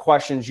types of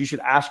questions you should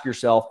ask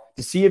yourself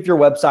to see if your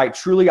website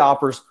truly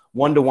offers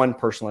one-to-one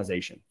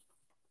personalization.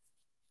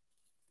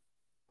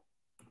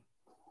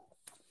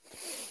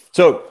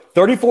 So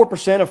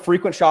 34% of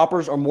frequent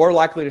shoppers are more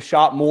likely to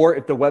shop more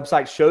if the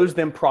website shows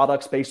them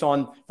products based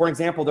on, for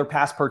example, their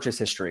past purchase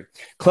history.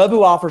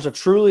 Clevu offers a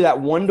truly that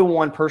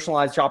one-to-one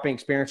personalized shopping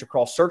experience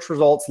across search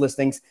results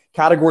listings,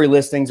 category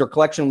listings, or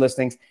collection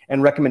listings,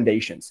 and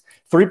recommendations.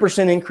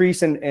 3%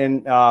 increase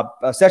in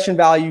session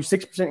value,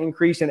 6%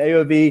 increase in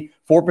AOV,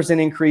 4%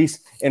 increase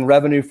in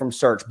revenue from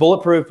search.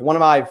 Bulletproof, one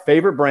of my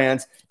favorite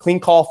brands, clean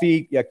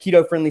coffee,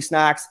 keto-friendly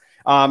snacks,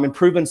 and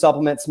proven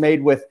supplements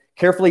made with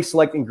carefully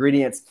select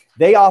ingredients.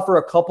 They offer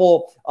a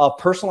couple of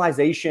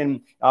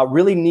personalization,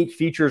 really neat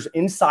features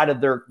inside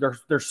of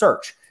their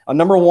search.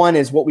 Number one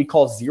is what we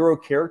call zero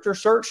character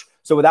search.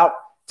 So without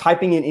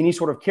typing in any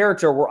sort of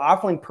character, we're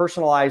offering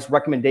personalized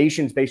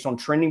recommendations based on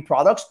trending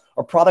products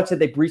or products that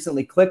they've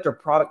recently clicked or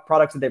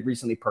products that they've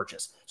recently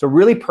purchased. So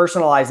really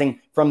personalizing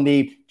from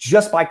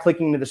just by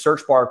clicking into the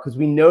search bar, because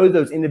we know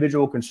those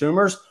individual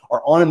consumers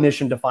are on a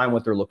mission to find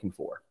what they're looking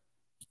for.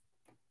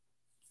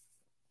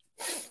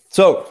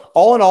 So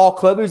all in all,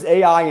 Clevu's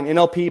AI and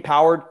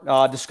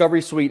NLP-powered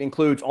discovery suite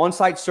includes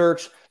on-site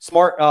search,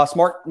 smart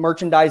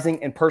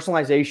merchandising, and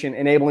personalization,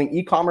 enabling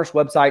e-commerce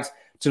websites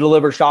to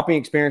deliver shopping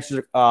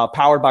experiences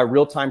powered by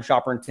real-time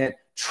shopper intent,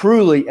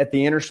 truly at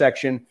the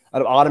intersection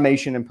of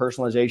automation and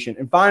personalization.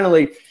 And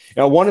finally,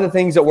 one of the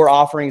things that we're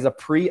offering is a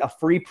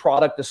free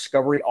product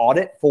discovery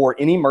audit for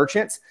any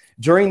merchants.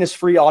 During this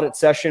free audit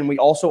session, we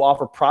also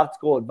offer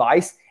practical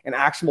advice and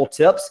actionable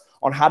tips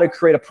on how to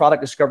create a product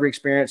discovery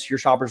experience your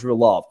shoppers will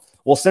love.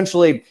 We'll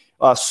essentially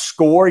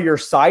score your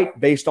site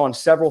based on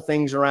several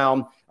things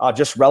around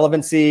just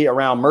relevancy,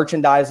 around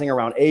merchandising,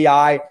 around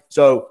AI.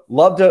 So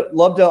love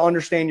to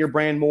understand your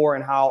brand more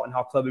and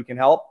how Clevu can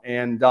help.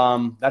 And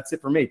that's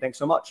it for me. Thanks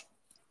so much.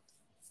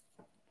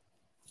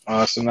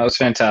 Awesome. That was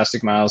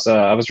fantastic, Miles.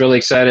 I was really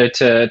excited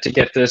to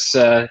get this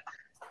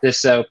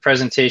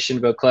presentation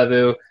about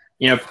Clevu.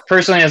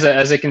 Personally,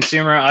 as a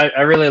consumer,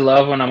 I really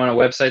love when I'm on a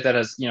website that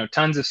has,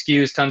 tons of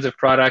SKUs, tons of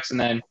products, and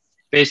then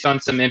based on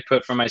some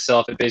input from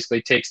myself, it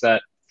basically takes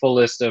that full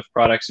list of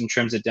products and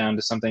trims it down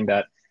to something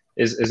that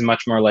is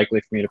much more likely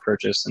for me to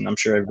purchase. And I'm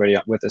sure everybody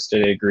with us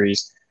today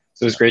agrees.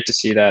 So it was great to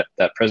see that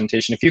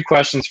presentation. A few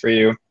questions for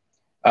you.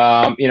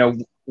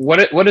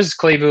 what does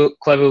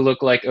Klebu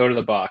look like out of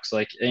the box?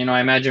 Like, you know,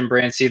 I imagine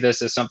brands see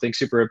this as something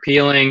super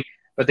appealing,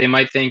 but they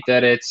might think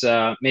that it's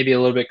maybe a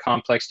little bit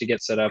complex to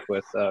get set up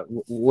with.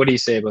 What do you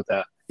say about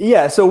that?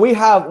 Yeah, so we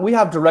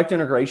have direct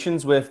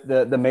integrations with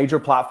the major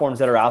platforms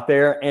that are out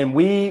there, and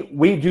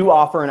we do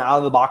offer an out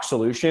of the box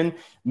solution.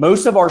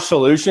 Most of our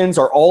solutions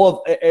are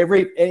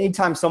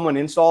anytime someone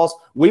installs,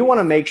 we want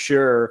to make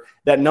sure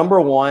that number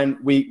one,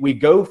 we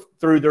go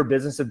through their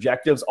business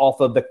objectives off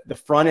of the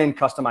front end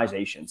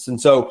customizations. And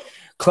so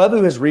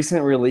Klebu has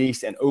recently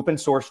released an open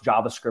source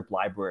JavaScript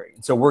library.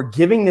 And so we're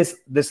giving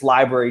this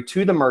library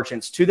to the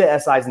merchants, to the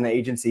SIs and the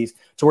agencies,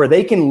 to where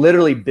they can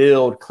literally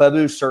build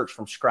Klebu search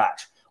from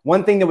scratch.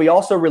 One thing that we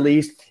also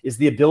released is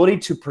the ability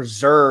to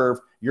preserve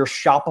your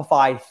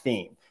Shopify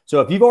theme.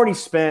 So if you've already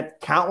spent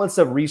countless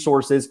of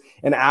resources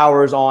and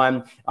hours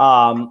on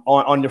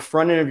the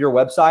front end of your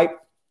website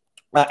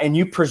and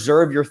you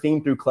preserve your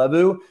theme through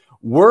Klebu,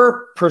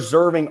 we're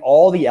preserving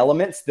all the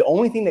elements. The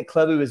only thing that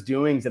Klebu is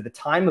doing is at the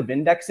time of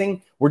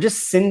indexing, we're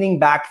just sending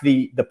back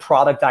the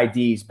product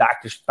IDs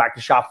back to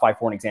Shopify,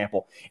 for an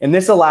example. And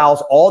this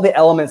allows all the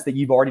elements that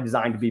you've already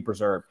designed to be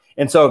preserved.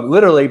 And so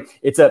literally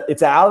it's an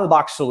out of the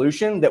box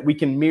solution that we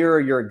can mirror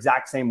your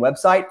exact same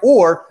website.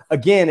 Or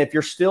again, if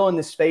you're still in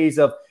this phase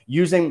of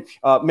using,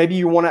 maybe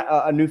you want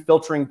a new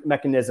filtering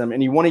mechanism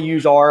and you want to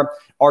use our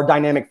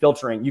dynamic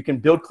filtering, you can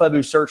build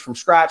Klebu search from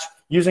scratch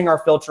using our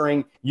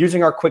filtering,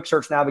 using our quick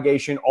search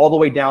navigation, all the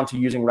way down to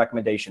using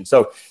recommendations.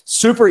 So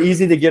super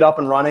easy to get up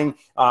and running.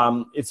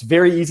 It's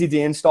very easy to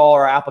install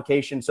our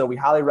application, so we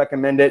highly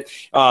recommend it.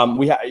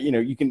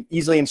 You can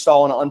easily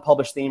install an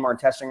unpublished theme or a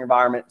testing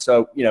environment.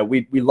 So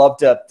we love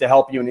to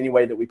help you in any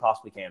way that we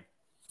possibly can.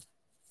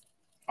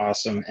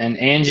 Awesome. And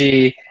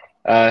Angie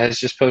has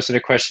just posted a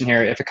question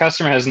here. If a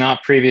customer has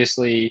not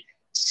previously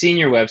seen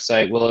your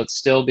website, will it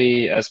still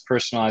be as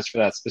personalized for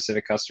that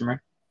specific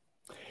customer?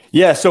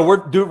 Yeah, so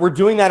we're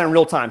doing that in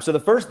real time. So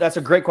that's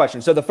a great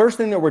question. So the first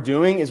thing that we're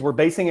doing is we're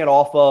basing it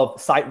off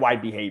of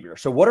site-wide behavior.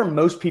 So what are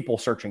most people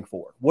searching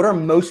for? What are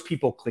most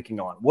people clicking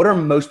on? What are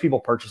most people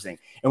purchasing?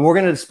 And we're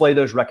going to display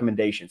those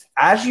recommendations.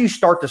 As you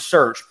start to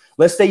search,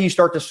 let's say you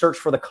start to search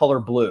for the color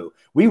blue.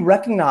 We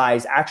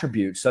recognize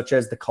attributes such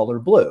as the color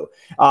blue.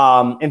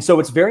 And so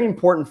it's very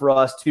important for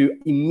us to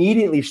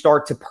immediately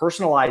start to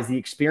personalize the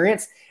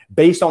experience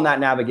based on that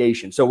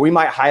navigation. So we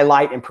might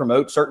highlight and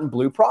promote certain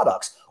blue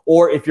products.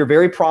 Or if you're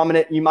very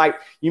prominent, you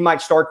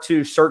might start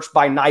to search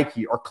by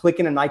Nike or click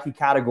in a Nike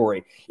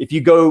category. If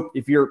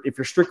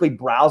you're strictly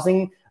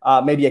browsing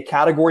maybe a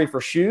category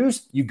for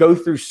shoes, you go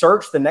through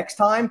search the next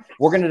time,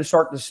 we're going to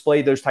start to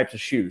display those types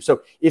of shoes.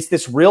 So it's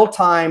this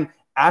real-time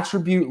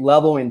attribute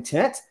level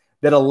intent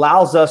that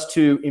allows us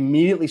to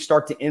immediately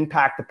start to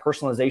impact the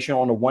personalization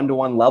on a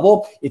one-to-one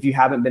level if you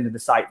haven't been to the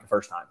site the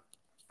first time.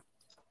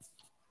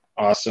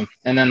 Awesome.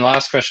 And then the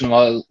last question,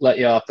 I'll let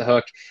you off the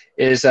hook,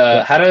 is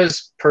how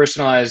does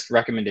personalized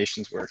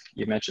recommendations work?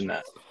 You mentioned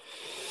that.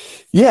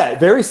 Yeah,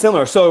 very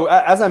similar. So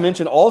as I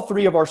mentioned, all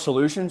three of our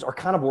solutions are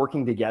kind of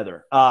working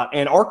together.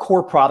 And our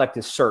core product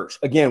is search.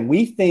 Again,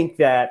 we think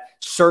that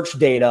search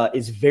data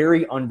is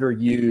very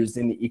underused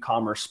in the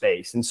e-commerce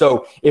space. And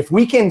so if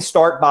we can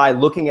start by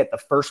looking at the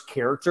first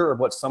character of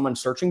what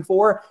someone's searching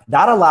for,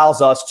 that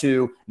allows us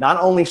to not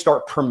only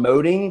start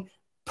promoting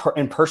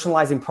and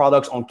personalizing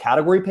products on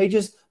category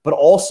pages, but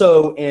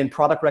also in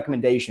product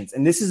recommendations.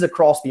 And this is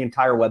across the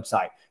entire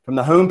website, from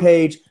the home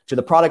page to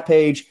the product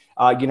page.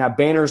 You can have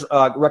banners,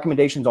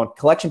 recommendations on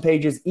collection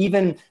pages,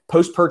 even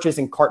post-purchase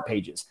and cart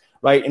pages,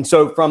 right? And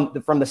so from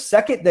the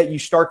second that you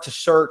start to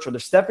search, or the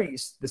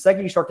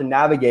second you start to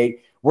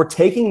navigate, we're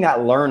taking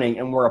that learning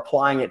and we're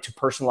applying it to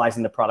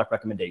personalizing the product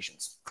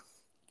recommendations.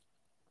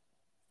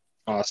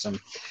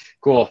 Awesome.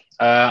 Cool.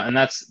 And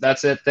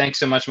that's it. Thanks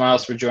so much,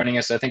 Miles, for joining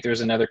us. I think there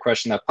was another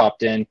question that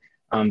popped in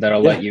that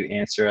I'll let you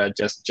answer.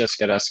 Just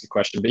got asked a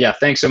question. But yeah,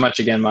 thanks so much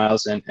again,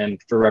 Miles,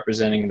 and for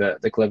representing the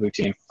Klebu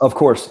team. Of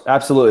course.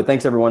 Absolutely.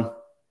 Thanks, everyone.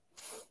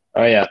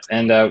 Oh, yeah.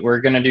 And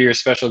we're going to do your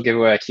special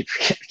giveaway. I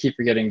keep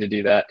forgetting to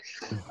do that.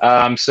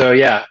 So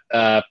yeah,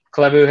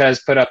 Klebu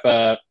has put up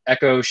a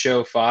Echo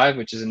Show 5,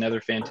 which is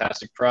another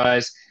fantastic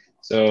prize.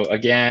 So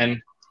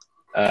again,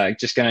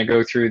 just going to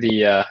go through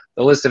the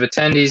list of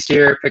attendees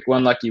here, pick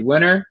one lucky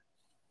winner.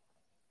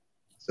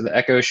 So the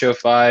Echo Show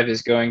 5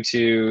 is going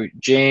to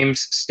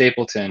James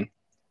Stapleton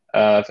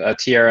of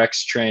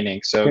TRX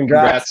Training. So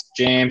congrats,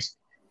 James.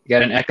 You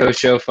got an Echo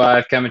Show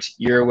 5 coming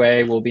your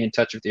way. We'll be in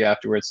touch with you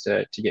afterwards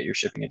to get your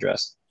shipping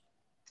address.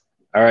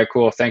 All right,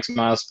 cool. Thanks,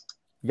 Miles.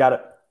 You got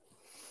it.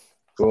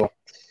 Cool.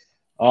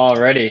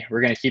 Alrighty,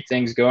 we're going to keep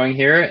things going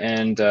here.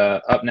 And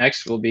up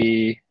next will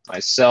be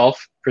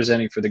myself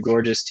presenting for the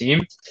Gorgias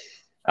team.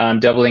 I'm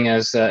doubling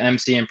as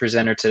MC and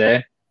presenter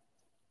today.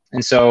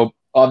 And so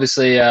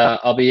obviously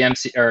I'll be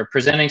MC or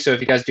presenting. So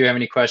if you guys do have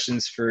any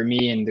questions for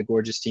me and the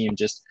Gorgias team,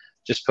 just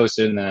post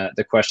it in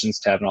the questions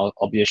tab, and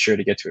I'll be sure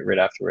to get to it right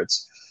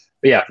afterwards.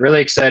 But yeah, really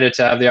excited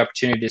to have the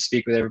opportunity to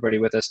speak with everybody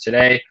with us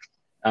today.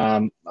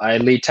 I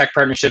lead tech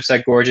partnerships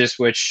at Gorgias,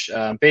 which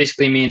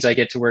basically means I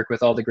get to work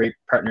with all the great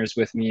partners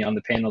with me on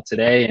the panel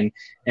today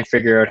and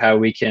figure out how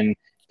we can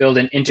build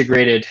an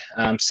integrated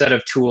set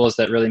of tools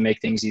that really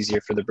make things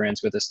easier for the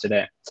brands with us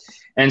today.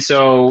 And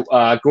so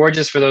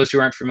Gorgias, for those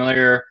who aren't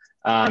familiar,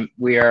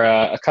 we are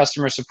a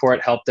customer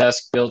support help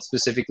desk built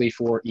specifically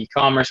for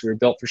e-commerce. We were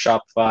built for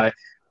Shopify.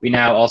 We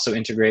now also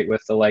integrate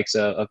with the likes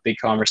of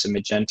BigCommerce and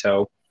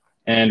Magento.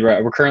 And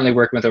we're currently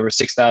working with over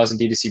 6,000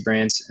 D2C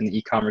brands in the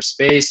e-commerce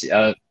space,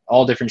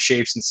 all different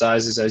shapes and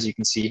sizes, as you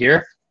can see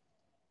here.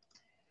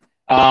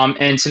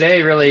 And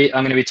today, really,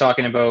 I'm going to be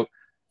talking about,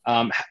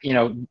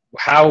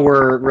 how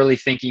we're really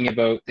thinking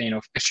about,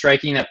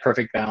 striking that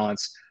perfect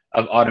balance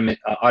of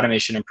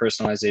automation and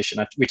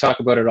personalization. We talk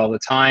about it all the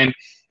time.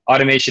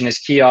 Automation is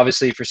key,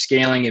 obviously, for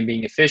scaling and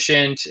being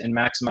efficient and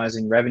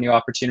maximizing revenue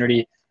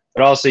opportunity.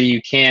 But also,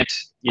 you can't,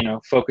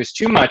 focus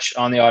too much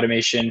on the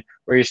automation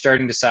where you're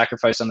starting to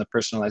sacrifice on the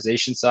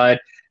personalization side.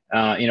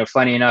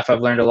 Funny enough,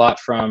 I've learned a lot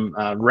from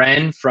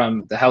Ren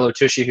from the Hello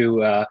Tushy,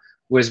 who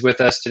was with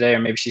us today, or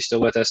maybe she's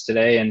still with us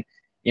today. And,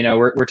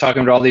 we're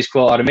talking about all these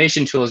cool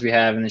automation tools we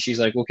have. And then she's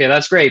like, okay,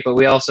 that's great, but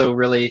we also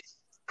really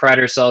pride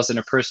ourselves in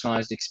a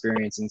personalized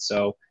experience. And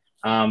so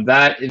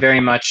that very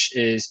much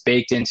is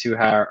baked into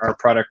our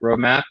product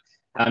roadmap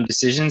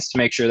decisions to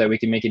make sure that we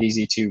can make it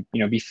easy to,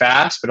 be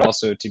fast, but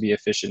also to be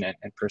efficient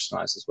and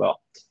personalized as well.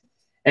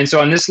 And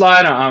so on this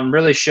slide, I'm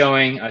really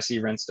showing, I see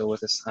Ren still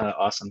with us,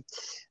 awesome.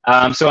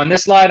 So on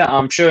this slide,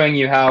 I'm showing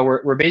you how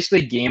we're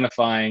basically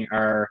gamifying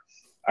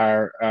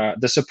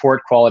the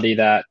support quality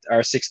that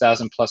our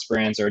 6,000 plus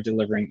brands are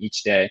delivering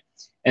each day.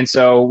 And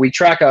so we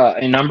track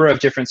a number of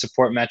different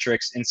support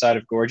metrics inside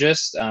of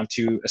Gorgias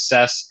to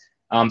assess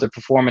the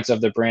performance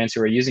of the brands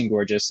who are using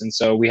Gorgias. And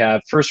so we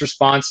have first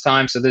response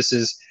time. So this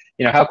is,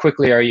 how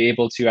quickly are you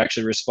able to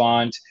actually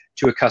respond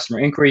to a customer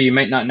inquiry? You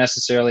might not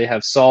necessarily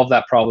have solved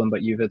that problem,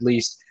 but you've at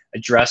least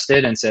addressed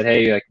it and said,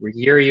 hey, like, we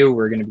hear you,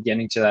 we're going to be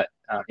getting to that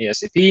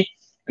ASAP.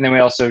 And then we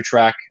also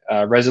track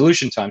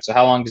resolution time. So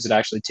how long does it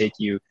actually take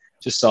you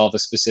to solve a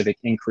specific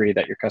inquiry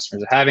that your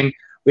customers are having?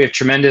 We have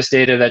tremendous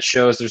data that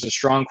shows there's a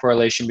strong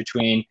correlation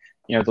between,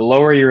 the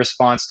lower your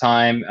response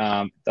time,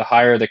 the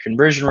higher the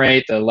conversion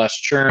rate, the less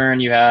churn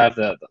you have,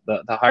 the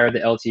higher the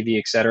LTV,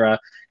 et cetera.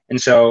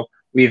 And so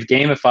we've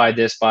gamified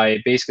this by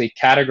basically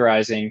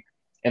categorizing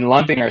and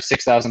lumping our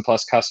 6,000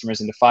 plus customers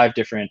into 5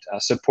 different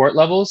support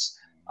levels.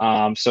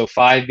 So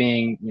 5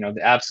 being,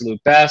 the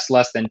absolute best,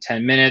 less than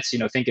 10 minutes.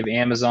 Think of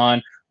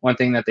Amazon. One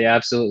thing that they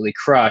absolutely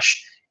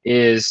crush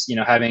is,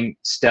 having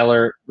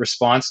stellar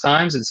response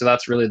times. And so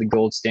that's really the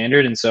gold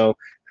standard. And so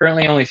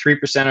currently only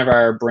 3% of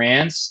our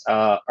brands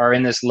are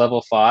in this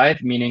level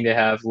 5, meaning they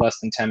have less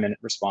than 10-minute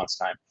response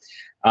time.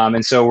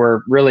 And so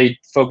we're really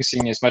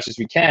focusing as much as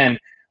we can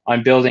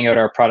on building out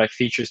our product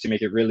features to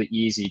make it really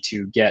easy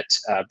to get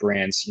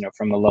brands,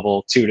 from the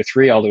level 2 to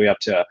 3 all the way up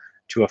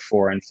to a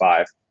 4 and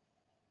 5.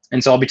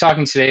 And so I'll be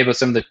talking today about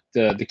some of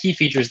the key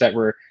features that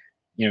we're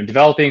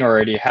developing or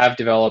already have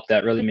developed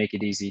that really make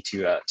it easy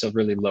to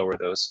really lower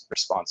those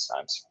response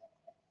times.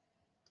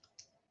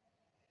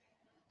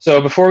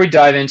 So before we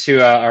dive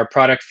into our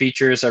product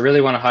features, I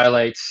really want to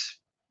highlight,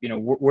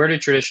 where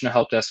did traditional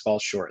help desk fall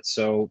short?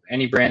 So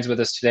any brands with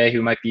us today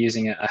who might be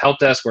using a help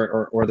desk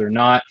or they're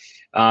not,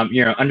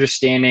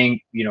 understanding,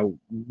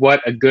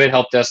 what a good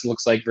help desk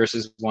looks like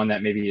versus one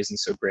that maybe isn't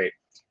so great.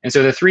 And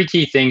so the 3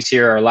 key things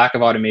here are lack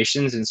of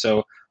automations. And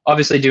so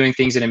obviously doing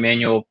things in a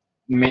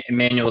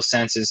manual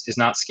sense is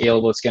not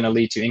scalable. It's going to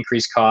lead to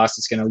increased costs.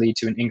 It's going to lead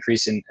to an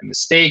increase in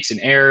mistakes and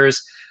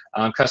errors.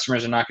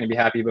 Customers are not going to be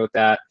happy about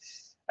that.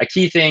 A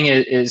key thing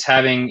is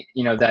having,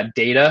 that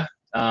data,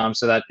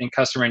 so that in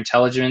customer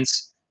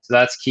intelligence, so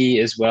that's key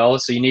as well.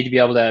 So you need to be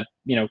able to,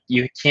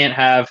 you can't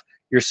have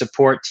your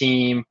support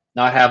team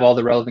not have all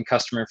the relevant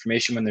customer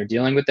information when they're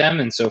dealing with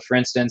them. And so, for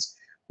instance,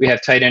 we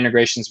have tight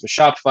integrations with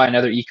Shopify and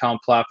other e-com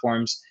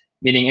platforms,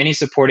 meaning any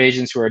support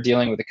agents who are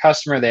dealing with a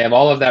customer, they have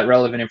all of that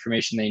relevant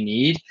information they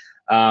need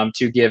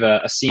to give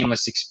a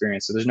seamless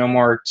experience. So there's no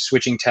more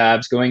switching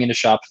tabs, going into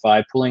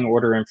Shopify, pulling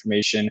order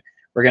information.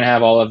 We're going to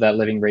have all of that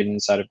living right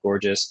inside of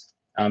Gorgias,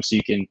 so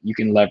you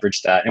can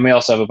leverage that. And we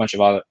also have a bunch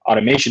of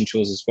automation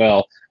tools as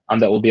well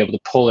that will be able to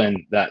pull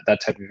in that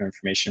type of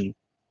information.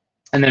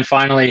 And then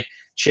finally,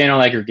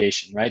 channel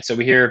aggregation, right? So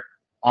we hear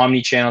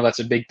omni-channel, that's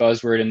a big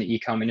buzzword in the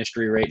e-com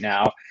industry right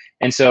now.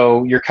 And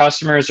so your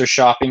customers are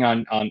shopping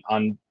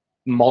on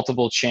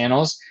multiple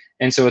channels.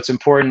 And so it's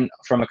important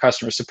from a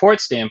customer support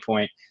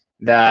standpoint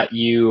that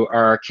you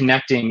are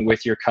connecting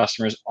with your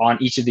customers on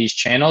each of these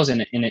channels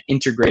in an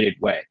integrated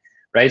way,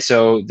 right?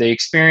 So the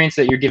experience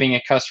that you're giving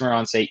a customer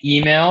on, say,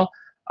 email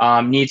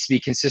needs to be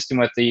consistent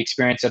with the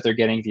experience that they're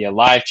getting via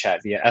live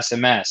chat, via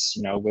SMS,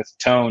 with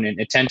tone and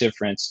attentive,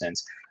 for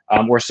instance,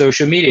 or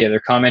social media.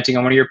 They're commenting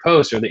on one of your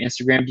posts or the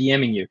Instagram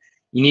DMing you.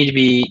 You need to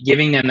be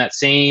giving them that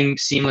same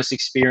seamless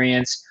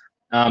experience,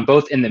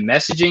 both in the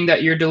messaging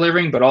that you're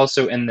delivering, but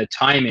also in the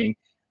timing,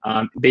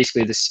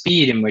 basically the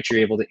speed in which you're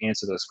able to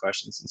answer those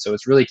questions. And so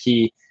it's really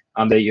key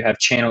that you have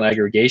channel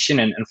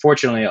aggregation. And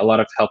unfortunately, a lot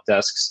of help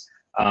desks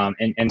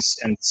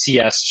and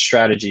CS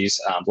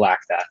strategies lack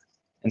that.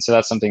 And so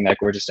that's something that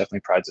Gorgias definitely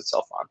prides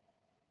itself on.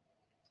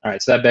 All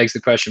right, so that begs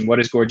the question, what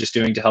is Gorgias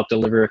doing to help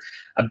deliver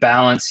a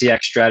balanced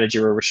CX strategy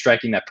where we're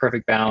striking that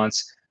perfect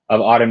balance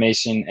of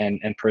automation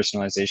and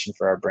personalization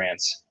for our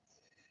brands?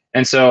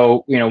 And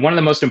so, one of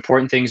the most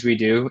important things we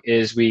do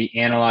is we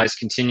analyze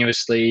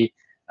continuously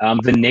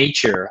the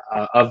nature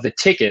of the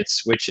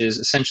tickets, which is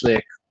essentially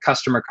a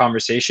customer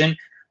conversation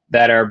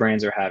that our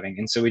brands are having.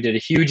 And so we did a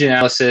huge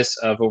analysis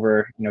of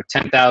over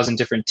 10,000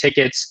 different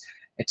tickets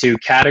to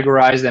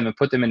categorize them and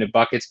put them into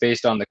buckets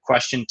based on the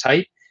question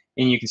type.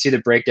 And you can see the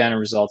breakdown of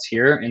results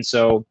here. And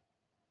so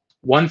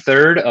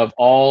 1/3 of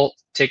all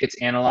tickets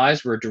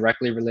analyzed were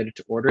directly related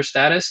to order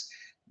status.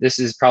 This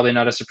is probably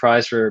not a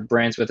surprise for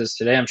brands with us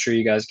today. I'm sure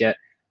you guys get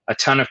a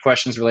ton of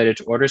questions related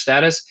to order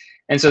status.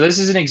 And so this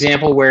is an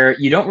example where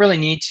you don't really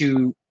need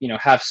to,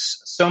 have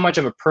so much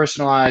of a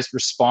personalized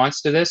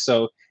response to this.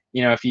 So,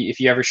 if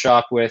you ever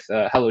shop with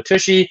Hello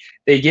Tushy,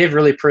 they give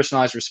really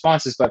personalized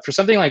responses. But for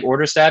something like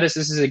order status,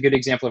 this is a good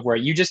example of where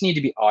you just need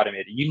to be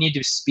automated. You need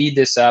to speed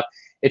this up.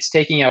 It's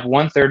taking up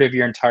 1/3 of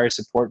your entire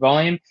support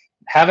volume.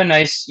 Have a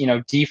nice,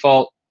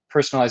 default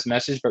personalized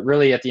message, but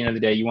really at the end of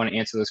the day, you want to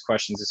answer those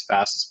questions as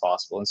fast as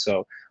possible. And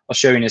so I'll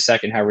show you in a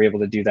second how we're able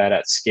to do that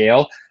at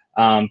scale.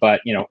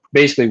 But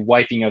basically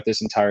wiping out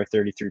this entire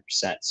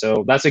 33%.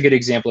 So that's a good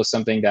example of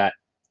something that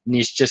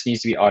just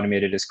needs to be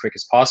automated as quick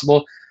as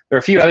possible. There are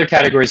a few other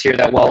categories here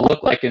that, while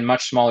look like in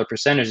much smaller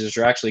percentages,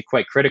 are actually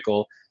quite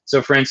critical. So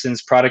for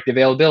instance, product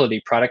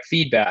availability, product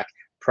feedback,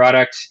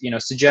 product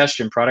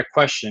suggestion, product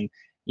question.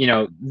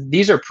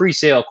 These are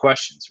pre-sale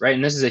questions, right?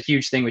 And this is a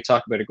huge thing we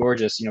talk about at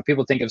Gorgias.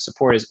 People think of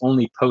support as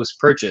only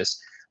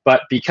post-purchase,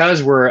 but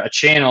because we're a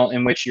channel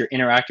in which you're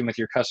interacting with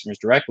your customers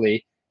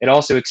directly, it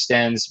also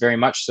extends very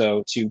much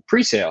so to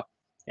pre-sale.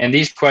 And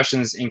these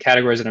questions in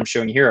categories that I'm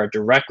showing you here are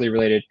directly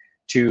related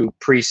to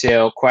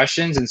pre-sale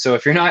questions. And so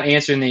if you're not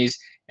answering these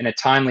in a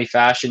timely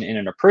fashion and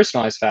in a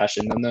personalized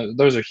fashion, then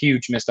those are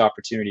huge missed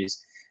opportunities.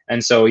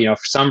 And so,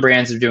 some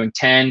brands are doing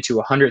 10 to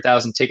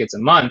 100,000 tickets a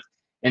month.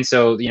 And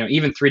so,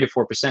 even 3 to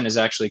 4% is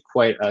actually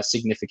quite a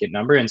significant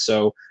number. And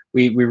so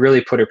we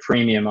really put a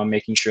premium on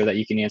making sure that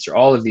you can answer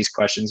all of these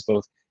questions,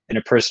 both in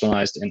a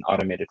personalized and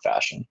automated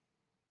fashion.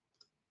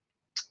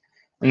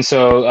 And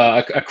so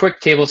a quick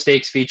table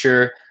stakes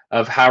feature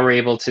of how we're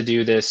able to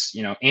do this,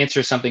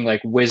 answer something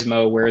like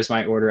Wizmo, where is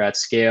my order at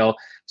scale?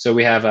 So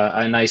we have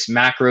a nice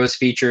macros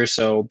feature.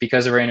 So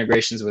because of our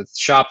integrations with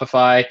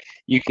Shopify,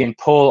 you can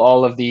pull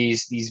all of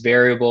these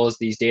variables,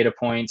 these data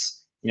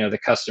points, the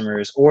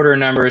customer's order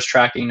numbers,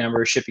 tracking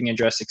numbers, shipping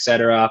address,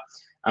 etc.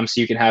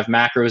 So you can have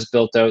macros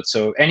built out.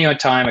 So any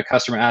time a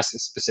customer asks a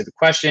specific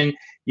question,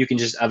 you can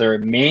just either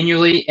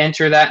manually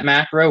enter that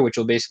macro, which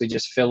will basically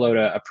just fill out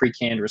a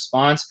pre-canned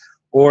response,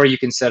 or you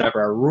can set up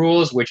our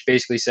rules, which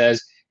basically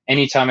says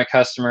anytime a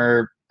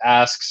customer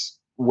asks,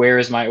 where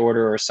is my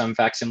order, or some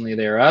facsimile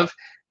thereof,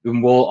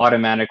 we'll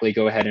automatically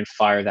go ahead and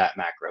fire that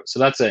macro. So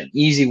that's an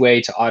easy way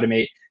to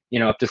automate,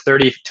 up to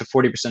 30 to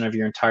 40% of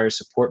your entire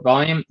support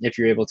volume if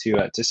you're able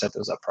to set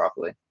those up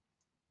properly.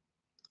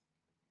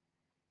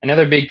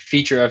 Another big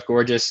feature of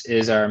Gorgias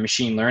is our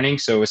machine learning.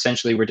 So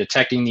essentially, we're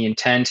detecting the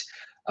intent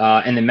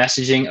and the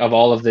messaging of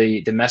all of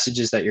the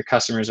messages that your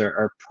customers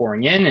are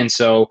pouring in. And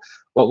so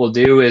what we'll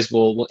do is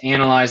we'll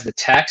analyze the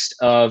text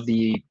of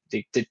the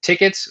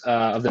tickets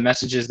of the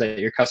messages that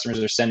your customers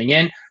are sending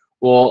in.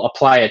 We'll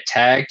apply a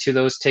tag to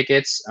those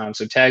tickets.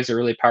 So tags are a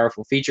really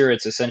powerful feature.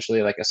 It's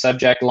essentially like a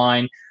subject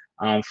line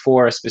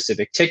for a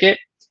specific ticket.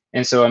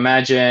 And so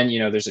imagine,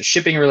 there's a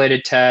shipping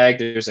related tag,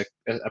 there's a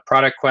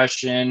product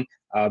question,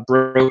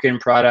 broken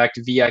product,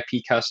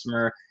 VIP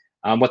customer.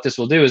 What this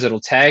will do is it'll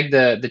tag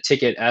the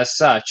ticket as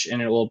such,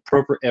 and it'll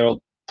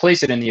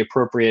place it in the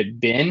appropriate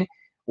bin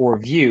or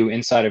view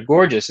inside of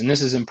Gorgias. And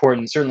this is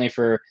important certainly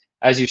for,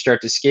 as you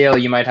start to scale,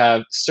 you might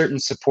have certain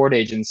support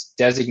agents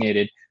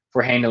designated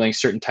for handling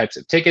certain types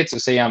of tickets. So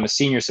say I'm a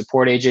senior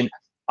support agent,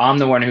 I'm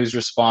the one who's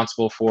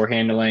responsible for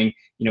handling,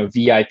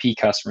 VIP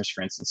customers,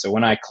 for instance. So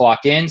when I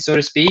clock in, so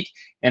to speak,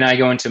 and I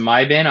go into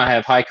my bin, I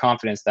have high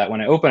confidence that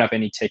when I open up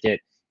any ticket,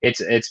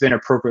 it's been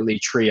appropriately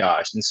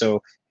triaged. And so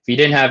if you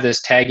didn't have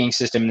this tagging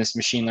system and this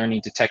machine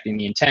learning detecting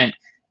the intent,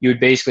 you would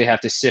basically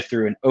have to sift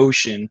through an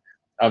ocean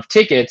of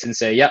tickets and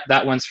say, yep,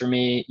 that one's for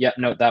me. Yep,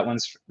 no, that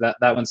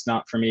one's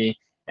not for me.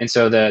 And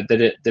so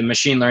the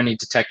machine learning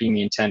detecting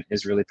the intent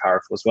is really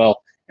powerful as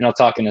well. And I'll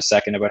talk in a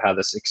second about how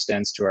this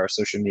extends to our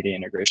social media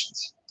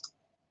integrations.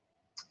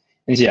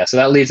 And yeah, so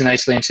that leads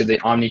nicely into the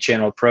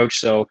omni-channel approach.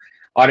 So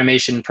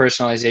automation,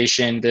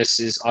 personalization, this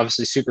is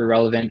obviously super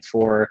relevant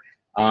for,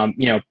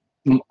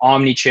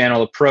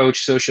 omni-channel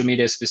approach, social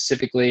media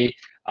specifically.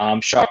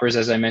 Shoppers,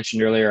 as I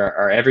mentioned earlier,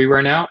 are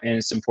everywhere now, and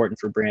it's important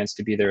for brands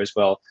to be there as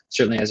well,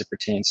 certainly as it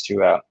pertains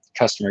to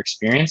customer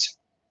experience.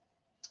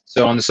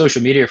 So on the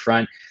social media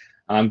front,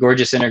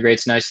 Gorgias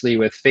integrates nicely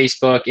with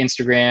Facebook,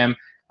 Instagram,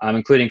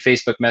 including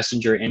Facebook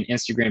Messenger and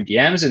Instagram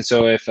DMs. And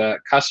so if a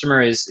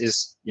customer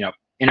is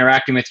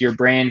interacting with your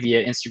brand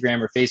via Instagram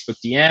or Facebook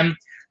DM,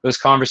 those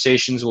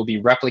conversations will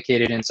be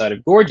replicated inside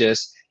of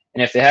Gorgias.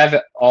 And if they have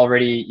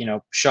already,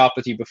 shopped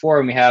with you before,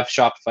 and we have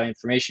Shopify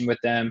information with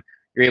them,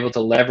 you're able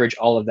to leverage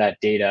all of that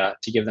data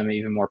to give them an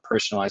even more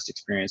personalized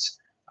experience,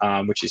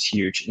 which is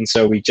huge. And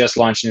so we just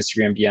launched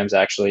Instagram DMs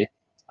actually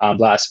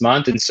last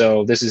month, and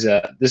so this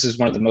is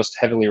one of the most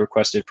heavily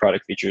requested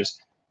product features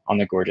on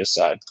the Gorgias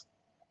side.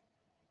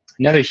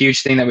 Another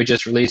huge thing that we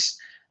just released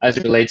as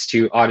it relates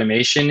to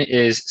automation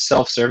is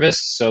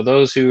self-service. So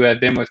those who have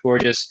been with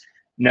Gorgias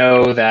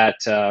know that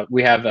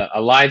we have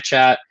a live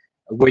chat,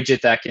 a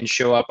widget that can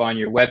show up on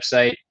your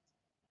website,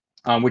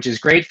 which is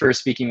great for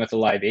speaking with a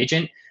live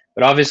agent.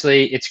 But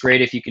obviously, it's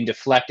great if you can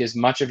deflect as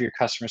much of your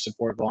customer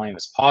support volume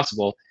as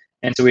possible.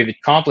 And so we've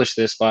accomplished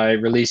this by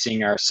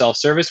releasing our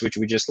self-service, which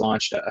we just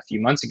launched a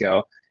few months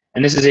ago.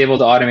 And this is able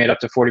to automate up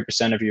to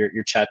 40% of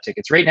your chat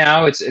tickets. Right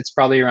now, it's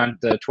probably around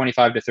the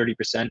 25 to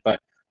 30%, but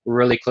we're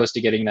really close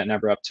to getting that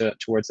number up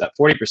towards that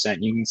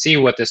 40%. You can see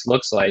what this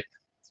looks like.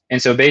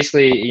 And so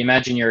basically,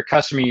 imagine you're a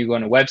customer, you go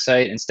on a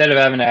website, instead of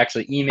having to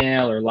actually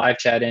email or live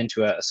chat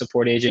into a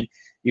support agent,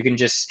 you can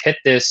just hit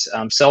this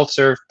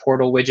self-serve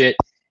portal widget.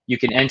 You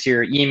can enter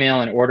your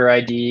email and order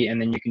ID,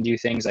 and then you can do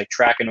things like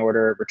track an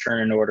order, return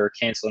an order,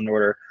 cancel an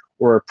order,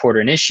 or report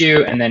an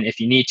issue. And then if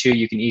you need to,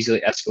 you can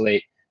easily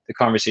escalate the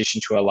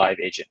conversation to a live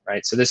agent,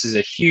 right? So this is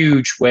a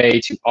huge way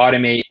to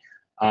automate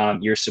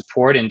your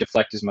support and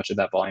deflect as much of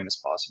that volume as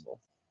possible.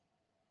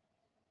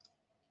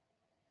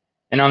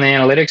 And on the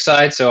analytics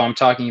side, so I'm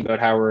talking about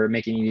how we're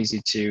making it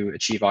easy to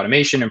achieve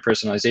automation and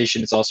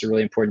personalization. It's also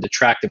really important to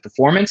track the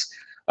performance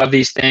of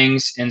these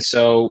things. And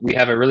so we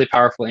have a really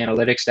powerful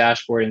analytics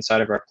dashboard inside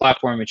of our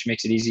platform, which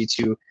makes it easy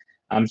to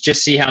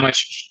just see how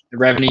much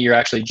revenue you're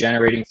actually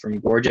generating from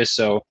Gorgias.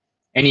 So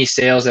any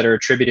sales that are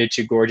attributed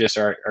to Gorgias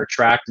are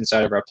tracked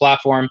inside of our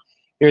platform.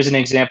 Here's an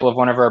example of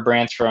one of our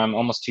brands from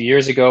almost 2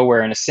 years ago,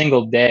 where in a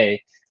single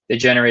day, they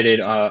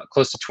generated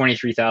close to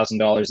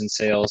 $23,000 in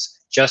sales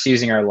just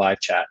using our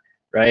live chat,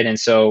 right? And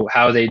so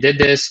how they did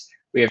this,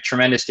 we have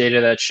tremendous data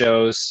that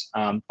shows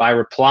by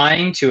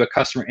replying to a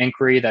customer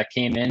inquiry that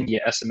came in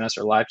via SMS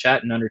or live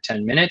chat in under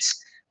 10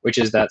 minutes, which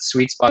is that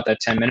sweet spot, that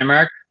 10-minute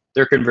mark,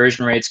 their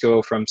conversion rates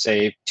go from,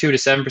 say, 2 to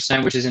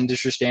 7%, which is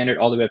industry standard,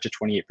 all the way up to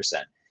 28%.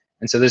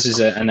 And so this is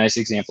a nice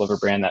example of a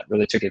brand that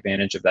really took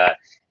advantage of that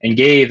and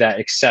gave that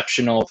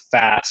exceptional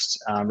fast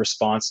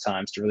response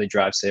times to really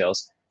drive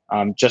sales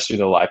just through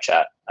the live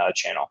chat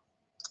channel.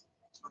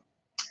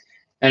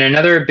 And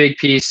another big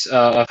piece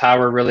of how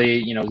we're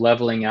really,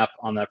 leveling up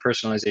on the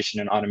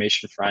personalization and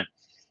automation front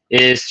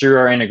is through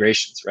our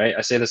integrations, right?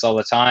 I say this all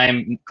the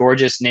time.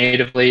 Gorgias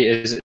natively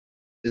is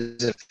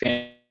a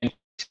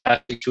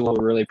fantastic tool.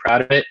 We're really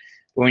proud of it.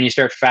 But when you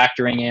start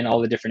factoring in all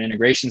the different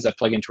integrations that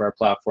plug into our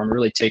platform, it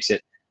really takes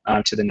it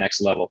to the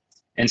next level.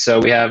 And so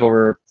we have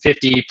over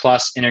 50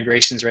 plus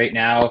integrations right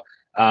now.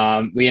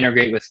 We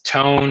integrate with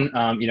Tone,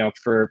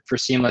 for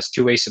seamless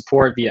two-way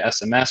support via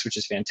SMS, which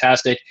is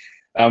fantastic.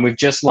 We've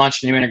just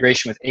launched a new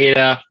integration with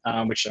Ada,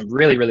 which I'm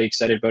really, really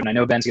excited about. And I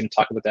know Ben's going to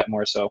talk about that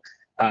more, so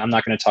I'm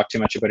not going to talk too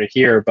much about it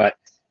here. But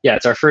yeah,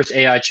 it's our first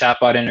AI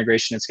chatbot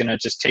integration. It's going to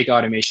just take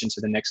automation to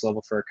the next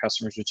level for our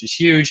customers, which is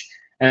huge.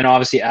 And then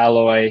obviously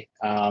Alloy,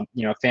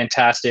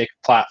 fantastic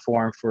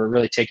platform for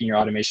really taking your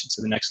automation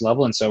to the next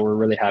level. And so we're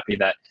really happy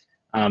that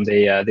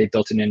they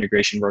built an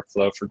integration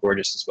workflow for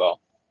Gorgias as well.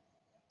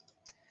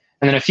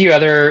 And then a few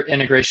other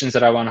integrations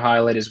that I want to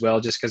highlight as well,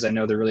 just because I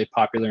know they're really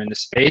popular in the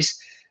space.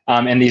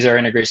 And these are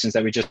integrations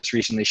that we just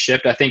recently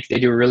shipped. I think they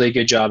do a really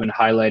good job in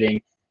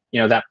highlighting,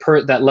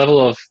 that level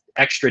of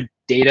extra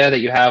data that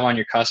you have on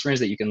your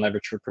customers that you can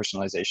leverage for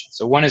personalization.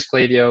 So one is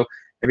Klaviyo.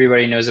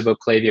 Everybody knows about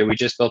Klaviyo. We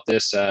just built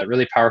this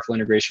really powerful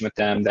integration with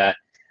them that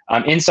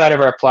inside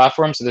of our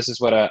platform, so this is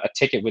what a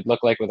ticket would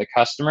look like with a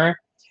customer.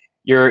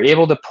 You're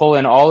able to pull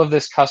in all of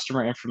this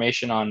customer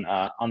information on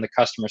the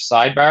customer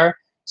sidebar.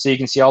 So you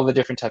can see all the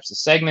different types of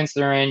segments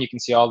they're in. You can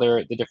see all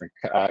the different,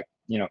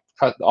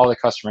 all the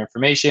customer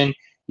information.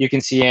 You can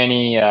see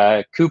any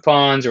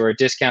coupons or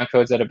discount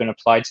codes that have been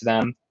applied to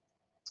them.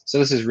 So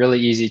this is really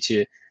easy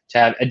to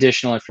have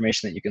additional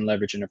information that you can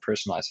leverage in a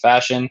personalized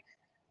fashion.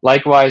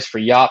 Likewise for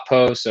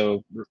Yotpo,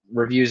 so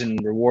reviews and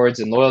rewards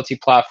and loyalty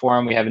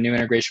platform, we have a new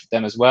integration with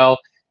them as well.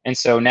 And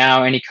so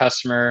now any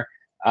customer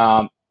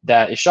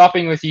that is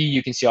shopping with you,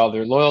 you can see all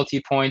their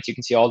loyalty points. You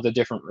can see all the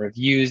different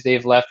reviews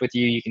they've left with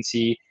you. You can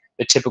see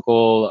the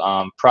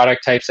typical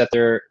product types that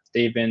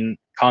they've been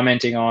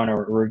commenting on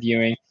or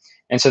reviewing.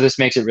 And so this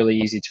makes it really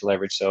easy to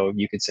leverage. So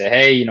you could say,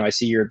 hey, I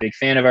see you're a big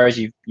fan of ours.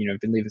 You've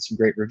been leaving some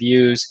great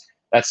reviews.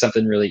 That's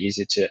something really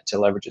easy to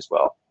leverage as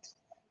well.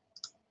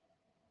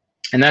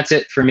 And that's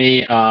it for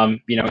me.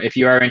 If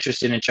you are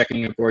interested in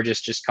checking out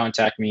Gorgias, just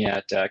contact me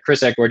at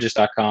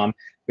chris@gorgias.com.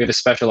 We have a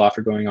special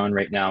offer going on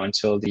right now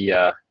until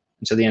the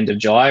end of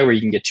July, where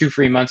you can get 2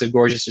 free months of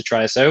Gorgias to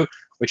try us out,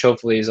 which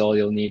hopefully is all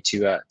you'll need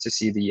to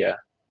see the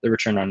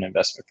return on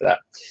investment for that.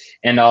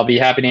 And I'll be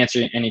happy to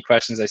answer any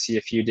questions. I see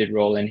a few did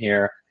roll in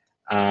here.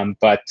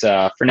 But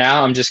for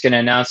now, I'm just going to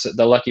announce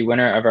the lucky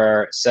winner of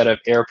our set of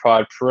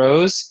AirPod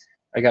Pros.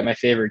 I got my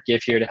favorite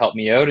gift here to help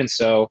me out. And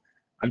so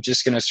I'm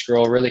just going to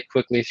scroll really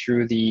quickly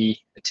through the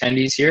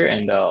attendees here,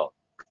 and I'll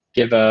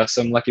give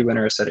some lucky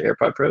winner a set of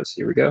AirPod Pros.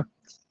 Here we go.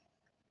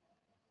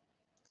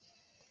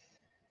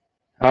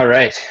 All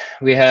right,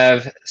 we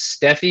have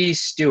Steffi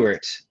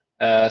Stewart.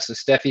 So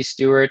Steffi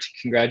Stewart,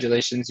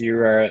 congratulations. You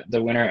are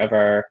the winner of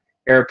our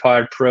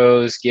AirPod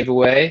Pros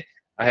giveaway.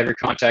 I have your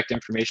contact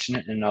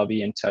information and I'll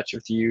be in touch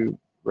with you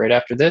right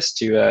after this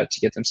to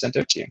get them sent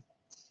out to you.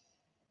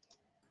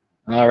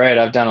 All right,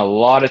 I've done a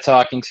lot of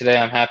talking today.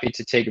 I'm happy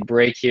to take a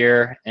break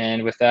here.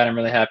 And with that, I'm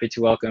really happy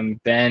to welcome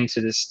Ben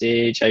to the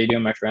stage. How you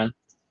doing, my friend?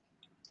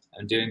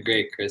 I'm doing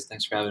great, Chris.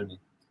 Thanks for having me.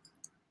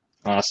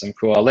 Awesome,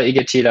 cool. I'll let you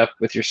get teed up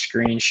with your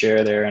screen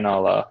share there and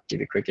I'll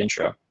give you a quick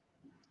intro.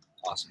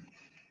 Awesome.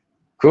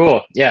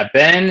 Cool. Yeah,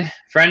 Ben,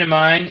 friend of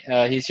mine.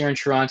 He's here in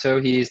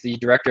Toronto. He's the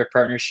director of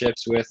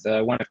partnerships with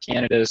one of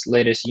Canada's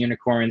latest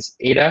unicorns,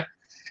 Ada.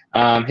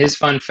 His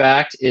fun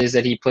fact is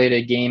that he played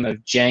a game of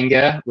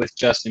Jenga with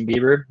Justin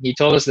Bieber. He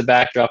told us the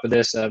backdrop of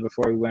this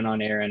before we went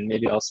on air, and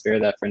maybe I'll spare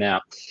that for now.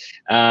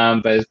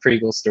 But it's a pretty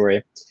cool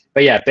story.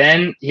 But yeah,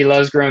 Ben, he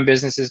loves growing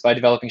businesses by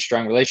developing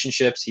strong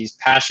relationships. He's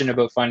passionate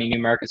about finding new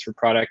markets for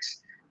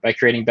products by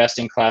creating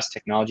best-in-class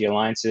technology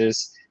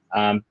alliances.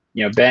 You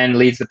know, Ben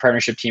leads the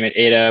partnership team at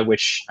Ada,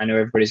 which I know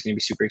everybody's going to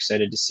be super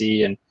excited to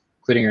see, and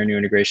including our new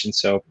integration.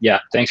 So yeah,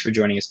 thanks for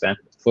joining us, Ben.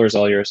 The floor is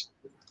all yours.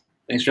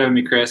 Thanks for having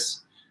me,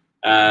 Chris.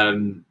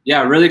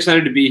 Yeah, really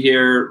excited to be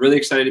here. Really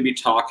excited to be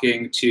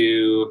talking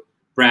to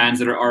brands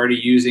that are already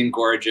using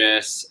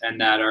Gorgias and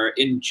that are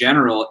in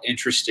general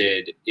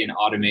interested in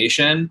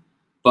automation.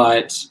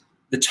 But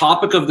the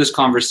topic of this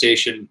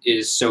conversation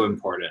is so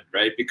important,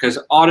 right? Because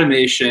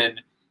automation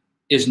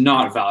is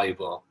not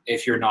valuable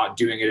if you're not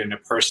doing it in a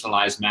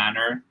personalized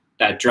manner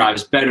that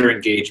drives better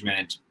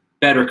engagement,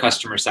 better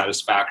customer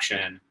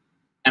satisfaction,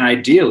 and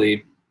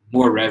ideally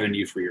more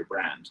revenue for your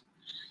brand.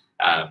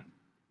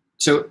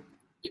 So,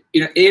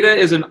 you know, Ada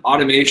is an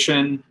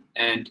automation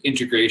and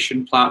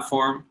integration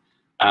platform,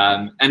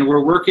 and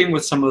we're working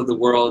with some of the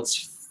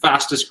world's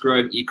fastest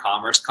growing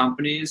e-commerce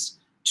companies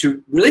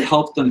to really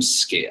help them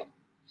scale.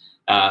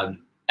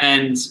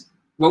 And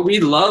what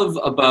we love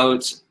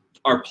about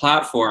our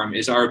platform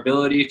is our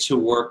ability to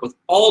work with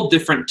all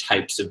different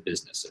types of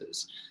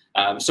businesses.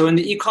 So in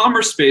the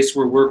e-commerce space,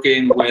 we're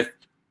working with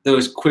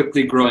those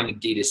quickly growing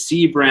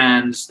D2C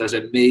brands, those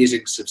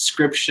amazing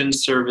subscription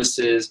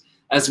services,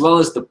 as well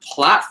as the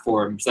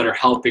platforms that are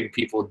helping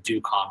people do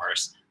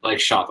commerce, like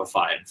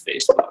Shopify and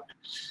Facebook.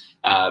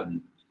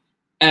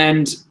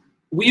 And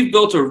we've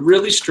built a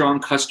really strong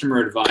customer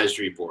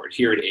advisory board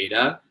here at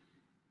Ada,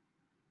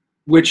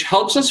 which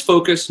helps us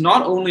focus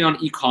not only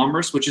on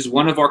e-commerce, which is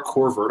one of our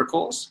core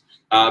verticals,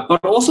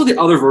 but also the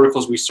other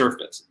verticals we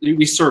service,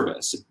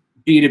 B2B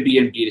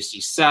and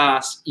B2C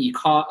SaaS,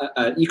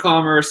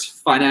 e-commerce,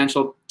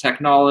 financial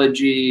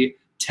technology,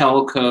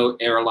 telco,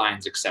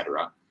 airlines,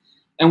 etc.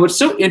 And what's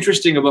so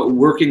interesting about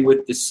working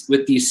with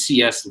these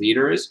CS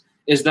leaders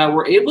is that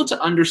we're able to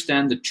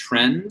understand the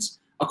trends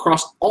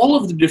across all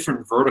of the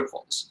different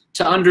verticals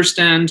to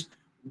understand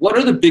what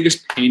are the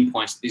biggest pain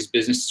points that these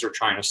businesses are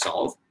trying to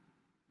solve.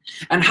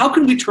 And how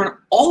can we turn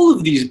all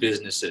of these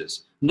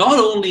businesses not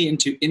only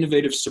into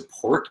innovative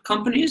support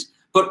companies,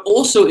 but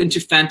also into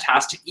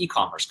fantastic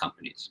e-commerce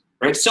companies,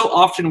 right? So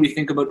often we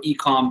think about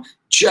e-com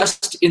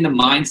just in the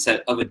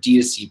mindset of a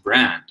D2C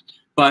brand,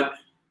 but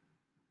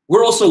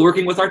we're also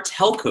working with our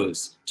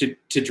telcos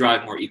to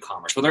drive more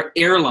e-commerce, with our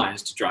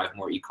airlines to drive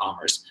more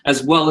e-commerce,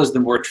 as well as the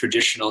more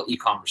traditional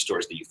e-commerce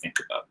stores that you think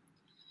about.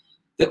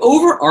 The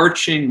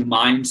overarching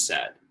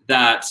mindset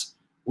that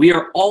we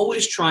are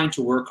always trying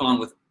to work on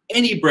with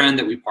any brand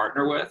that we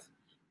partner with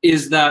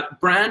is that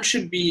brands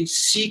should be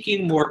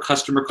seeking more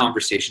customer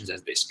conversations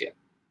as they scale.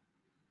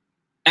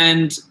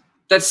 And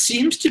that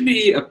seems to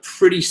be a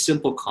pretty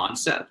simple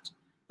concept,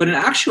 but in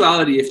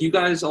actuality, if you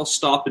guys all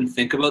stop and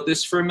think about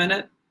this for a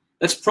minute,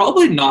 that's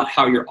probably not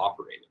how you're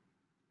operating,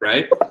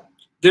 right?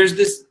 There's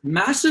this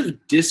massive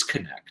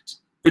disconnect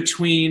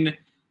between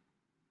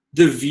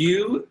the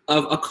view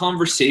of a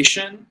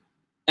conversation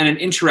and an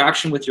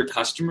interaction with your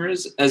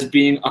customers as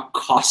being a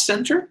cost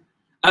center,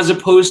 as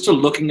opposed to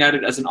looking at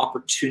it as an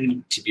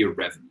opportunity to be a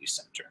revenue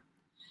center.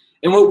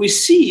 And what we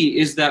see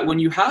is that when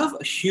you have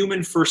a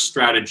human-first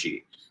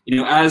strategy, you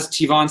know, as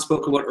Tivan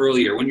spoke about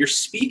earlier, when you're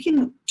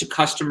speaking to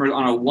customers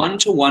on a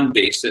one-to-one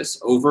basis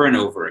over and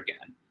over again,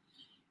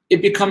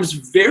 it becomes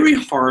very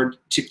hard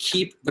to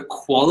keep the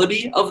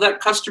quality of that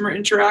customer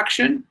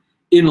interaction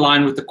in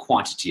line with the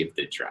quantity of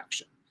the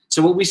interaction.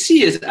 So what we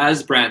see is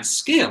as brands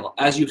scale,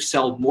 as you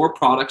sell more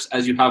products,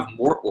 as you have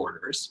more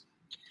orders,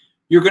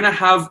 you're going to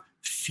have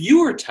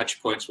fewer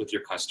touch points with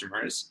your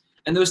customers,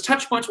 and those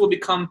touch points will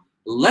become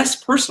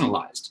less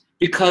personalized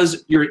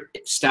because your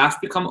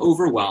staff become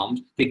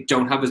overwhelmed. They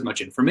don't have as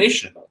much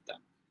information about them.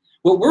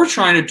 What we're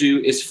trying to do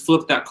is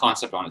flip that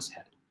concept on its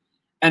head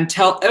and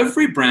tell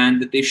every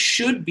brand that they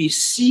should be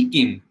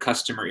seeking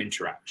customer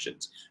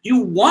interactions. You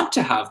want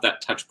to have that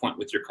touch point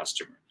with your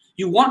customer.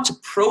 You want to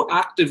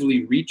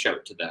proactively reach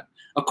out to them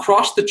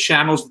across the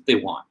channels that they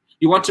want.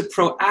 You want to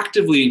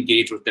proactively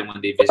engage with them when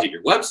they visit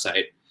your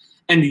website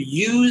and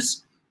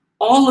use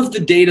all of the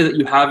data that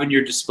you have in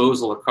your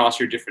disposal across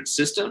your different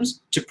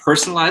systems to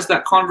personalize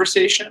that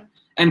conversation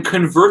and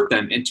convert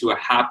them into a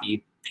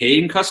happy,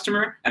 paying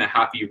customer and a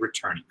happy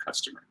returning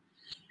customer.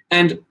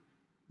 And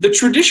the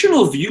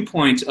traditional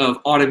viewpoint of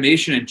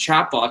automation and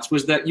chatbots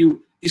was that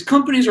these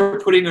companies are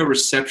putting a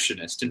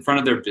receptionist in front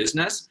of their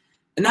business,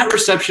 and that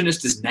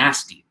receptionist is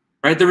nasty,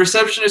 right? The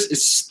receptionist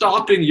is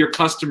stopping your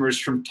customers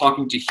from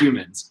talking to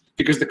humans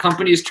because the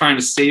company is trying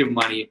to save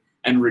money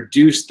and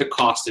reduce the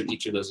cost of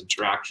each of those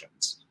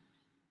interactions.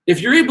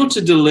 If you're able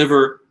to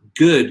deliver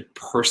good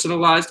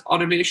personalized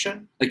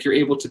automation, like you're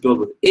able to build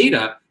with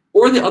Ada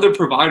or the other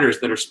providers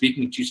that are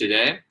speaking to you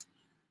today,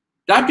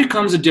 that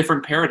becomes a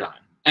different paradigm.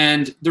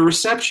 And the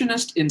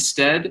receptionist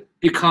instead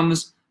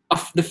becomes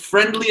the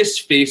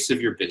friendliest face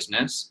of your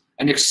business,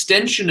 an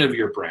extension of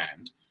your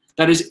brand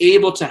that is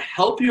able to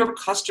help your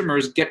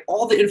customers get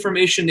all the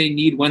information they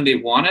need when they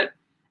want it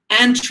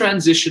and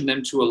transition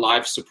them to a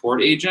live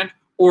support agent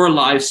or a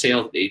live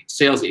sales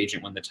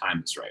agent when the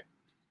time is right.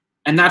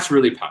 And that's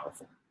really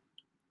powerful.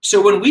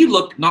 So when we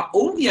look not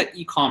only at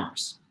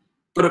e-commerce,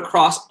 but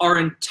across our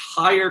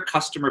entire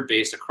customer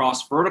base,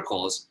 across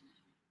verticals,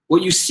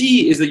 what you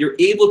see is that you're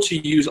able to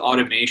use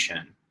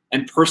automation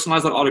and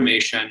personalize that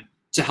automation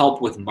to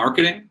help with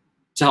marketing,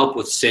 to help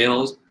with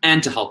sales,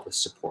 and to help with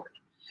support.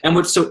 And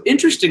what's so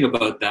interesting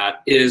about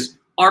that is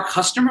our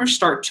customers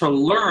start to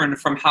learn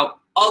from how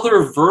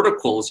other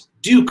verticals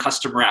do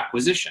customer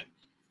acquisition.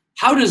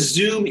 How does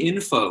Zoom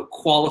Info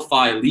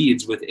qualify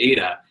leads with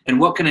Ada, and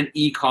what can an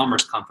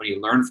e-commerce company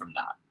learn from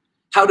that?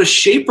 How does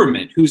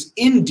Shapermint, who's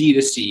in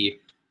D2C,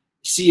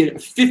 see a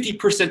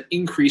 50%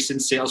 increase in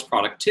sales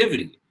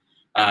productivity?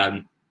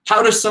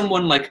 How does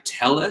someone like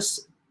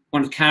TELUS,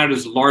 one of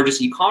Canada's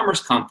largest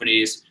e-commerce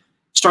companies,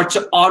 start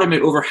to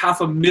automate over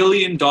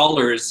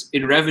 $500,000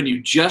 in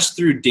revenue just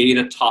through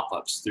data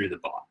top-ups through the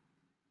bot?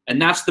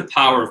 And that's the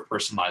power of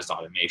personalized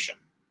automation.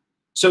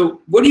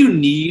 So what do you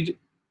need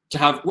to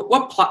have,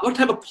 what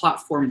type of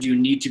platform do you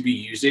need to be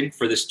using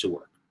for this to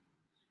work?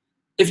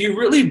 If you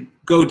really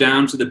go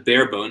down to the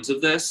bare bones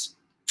of this,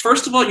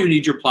 first of all, you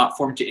need your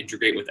platform to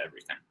integrate with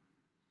everything.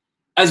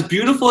 As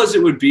beautiful as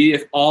it would be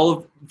if all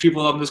of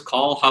people on this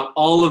call have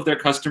all of their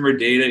customer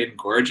data in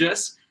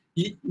Gorgias,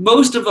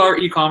 most of our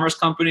e-commerce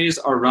companies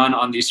are run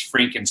on these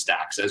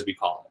Frankenstacks, as we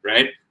call it,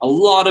 right? A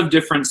lot of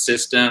different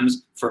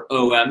systems for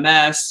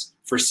OMS,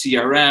 for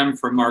CRM,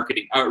 for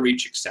marketing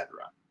outreach, etc.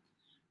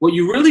 What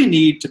you really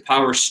need to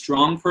power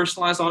strong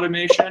personalized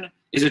automation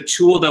is a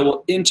tool that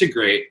will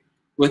integrate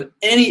with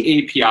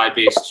any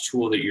API-based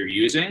tool that you're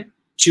using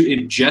to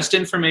ingest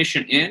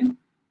information in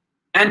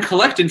and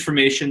collect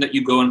information that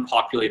you go and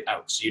populate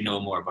out so you know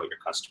more about your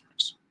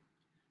customers.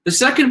 The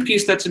second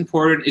piece that's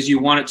important is you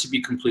want it to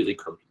be completely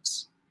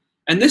codeless.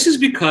 And this is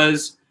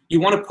because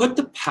you want to put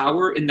the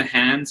power in the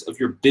hands of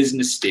your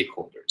business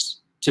stakeholders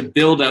to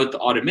build out the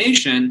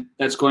automation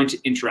that's going to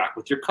interact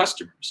with your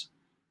customers.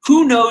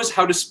 Who knows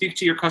how to speak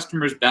to your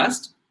customers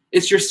best?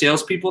 It's your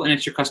salespeople and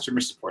it's your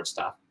customer support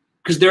staff,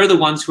 because they're the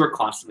ones who are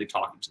constantly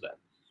talking to them.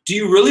 Do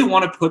you really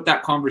want to put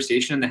that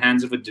conversation in the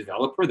hands of a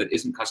developer that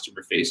isn't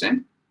customer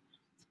facing?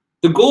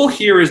 The goal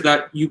here is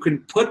that you can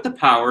put the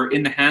power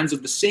in the hands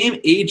of the same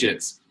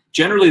agents,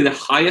 generally the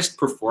highest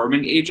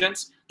performing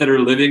agents that are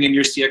living in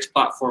your CX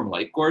platform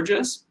like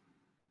Gorgias.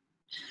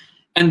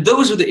 And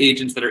those are the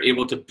agents that are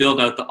able to build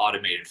out the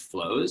automated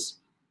flows.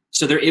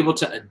 So they're able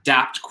to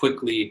adapt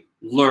quickly,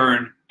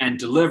 learn, and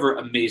deliver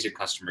amazing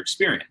customer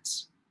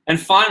experience. And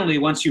finally,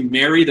 once you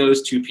marry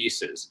those two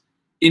pieces,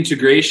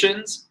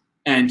 integrations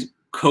and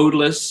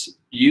codeless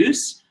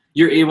use,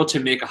 you're able to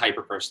make a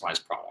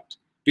hyper-personalized product,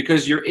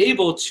 because you're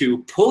able to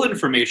pull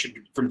information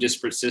from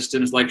disparate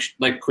systems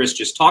like Chris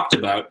just talked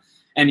about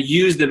and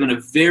use them in a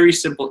very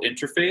simple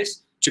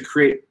interface to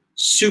create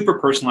super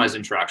personalized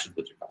interactions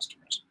with your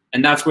customers.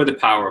 And that's where the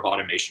power of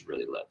automation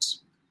really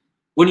lives.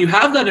 When you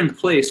have that in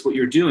place, what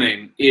you're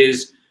doing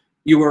is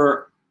you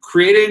are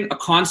creating a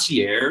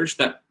concierge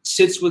that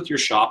sits with your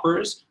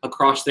shoppers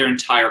across their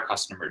entire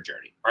customer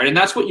journey, right? And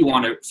that's what you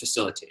want to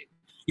facilitate.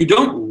 You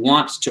don't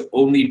want to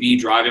only be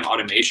driving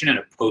automation in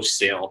a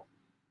post-sale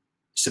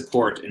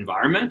support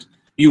environment.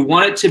 You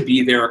want it to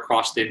be there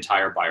across the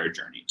entire buyer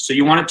journey. So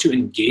you want it to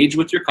engage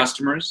with your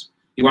customers.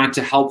 You want it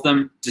to help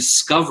them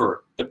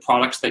discover the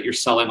products that you're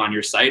selling on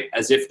your site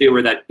as if they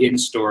were that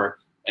in-store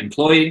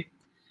employee.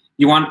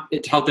 You want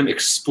it to help them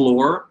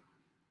explore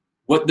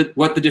what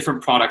the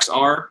different products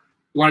are.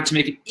 You want it to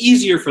make it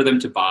easier for them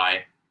to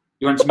buy.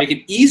 You want it to make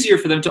it easier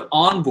for them to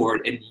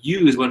onboard and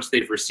use once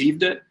they've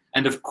received it.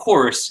 And of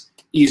course,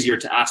 easier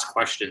to ask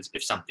questions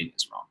if something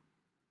is wrong.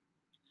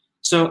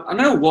 So I'm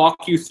going to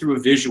walk you through a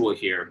visual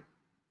here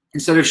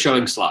instead of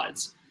showing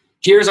slides.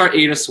 Here's our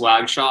Ada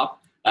swag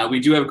shop. We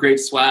do have great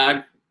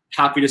swag.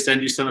 Happy to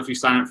send you some if you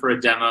sign up for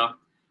a demo.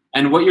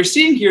 And what you're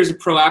seeing here is a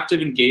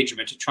proactive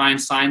engagement to try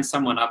and sign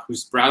someone up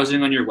who's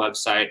browsing on your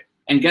website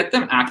and get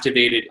them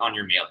activated on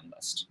your mailing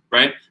list,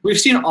 right? We've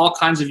seen all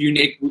kinds of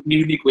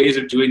unique ways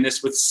of doing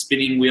this with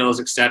spinning wheels,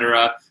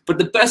 etc. But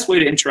the best way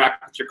to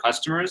interact with your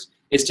customers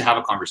is to have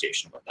a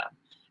conversation with them.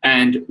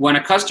 And when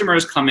a customer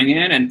is coming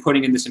in and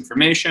putting in this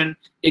information,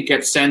 it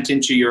gets sent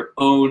into your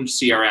own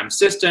CRM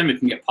system. It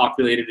can get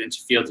populated into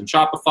fields in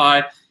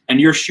Shopify, and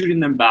you're shooting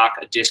them back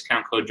a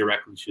discount code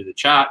directly through the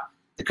chat.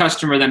 The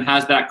customer then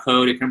has that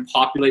code. It can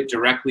populate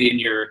directly in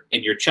your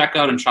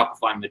checkout in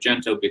Shopify,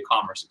 Magento,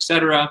 BigCommerce,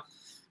 etc.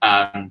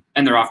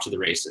 And they're off to the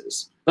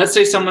races. Let's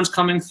say someone's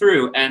coming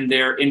through and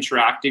they're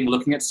interacting,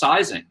 looking at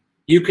sizing.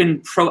 You can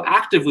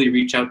proactively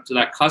reach out to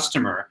that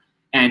customer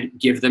and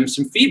give them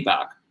some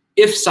feedback.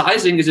 If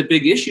sizing is a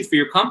big issue for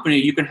your company,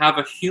 you can have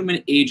a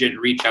human agent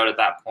reach out at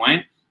that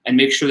point and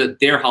make sure that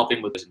they're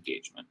helping with this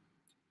engagement.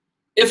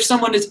 If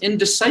someone is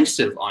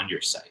indecisive on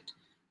your site,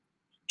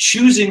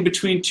 choosing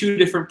between two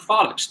different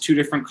products, two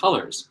different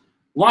colors,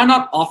 why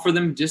not offer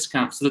them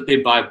discounts so that they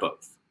buy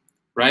both,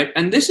 right?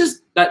 And this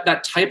is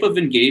that type of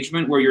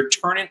engagement where you're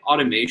turning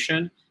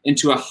automation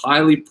into a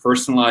highly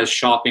personalized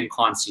shopping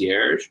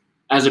concierge,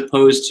 as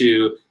opposed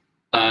to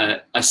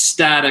a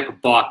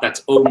static bot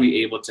that's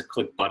only able to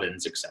click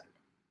buttons, etc.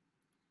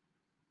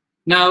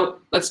 Now,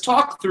 let's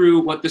talk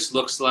through what this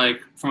looks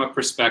like from a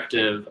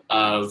perspective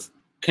of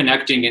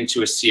connecting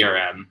into a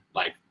CRM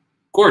like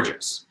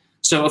Gorgias.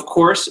 So of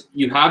course,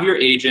 you have your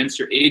agents.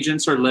 Your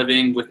agents are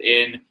living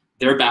within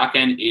their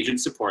backend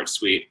agent support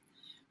suite.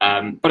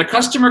 But a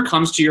customer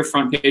comes to your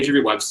front page of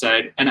your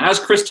website, and as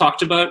Chris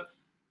talked about,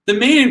 the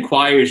main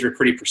inquiries are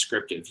pretty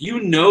prescriptive.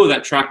 You know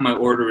that track my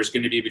order is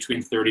going to be between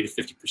 30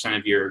 to 50%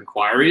 of your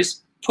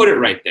inquiries. Put it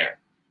right there.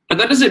 But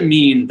that doesn't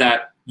mean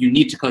that you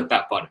need to click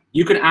that button.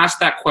 You can ask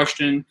that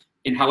question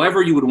in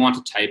however you would want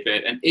to type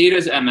it, and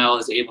Ada's ML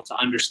is able to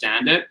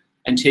understand it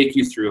and take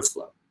you through a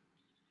flow.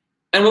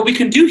 And what we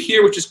can do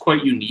here, which is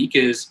quite unique,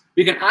 is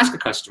we can ask a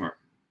customer,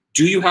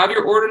 do you have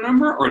your order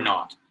number or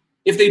not?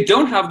 If they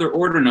don't have their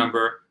order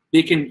number,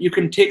 you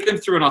can take them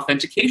through an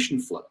authentication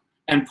flow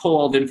and pull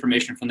all the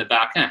information from the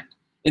back end.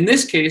 In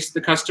this case, the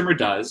customer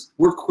does.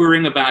 We're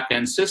querying a back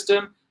end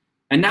system,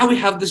 and now we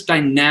have this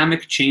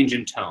dynamic change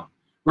in tone.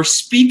 We're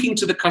speaking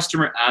to the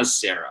customer as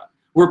Sarah.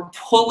 We're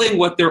pulling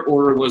what their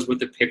order was with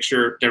the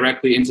picture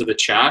directly into the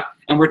chat,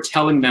 and we're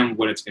telling them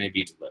when it's going to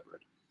be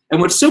delivered. And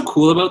what's so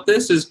cool about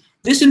this is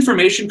this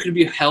information could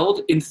be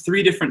held in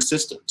 3 different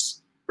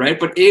systems, right?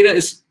 But Ada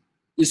is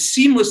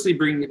seamlessly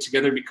bringing it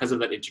together because of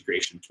that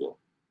integration tool.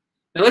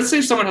 Now, let's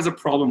say someone has a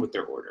problem with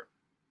their order.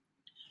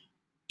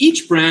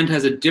 Each brand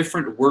has a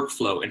different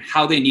workflow in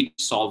how they need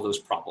to solve those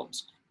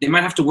problems. They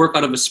might have to work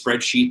out of a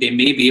spreadsheet. They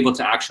may be able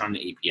to action on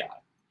an API.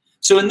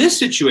 So in this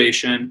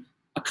situation,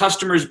 a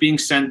customer is being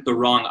sent the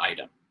wrong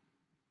item.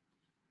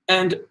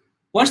 And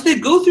once they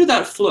go through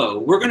that flow,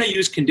 we're going to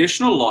use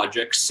conditional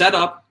logic set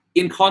up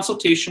in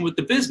consultation with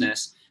the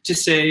business to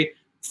say,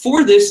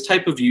 for this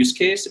type of use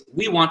case,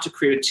 we want to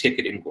create a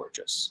ticket in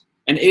Gorgias.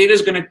 And Ada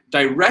is going to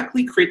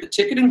directly create the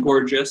ticket in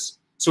Gorgias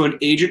so an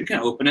agent can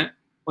open it.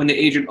 When the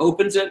agent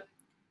opens it,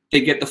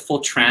 they get the full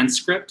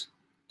transcript.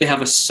 They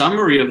have a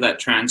summary of that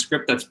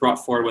transcript that's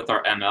brought forward with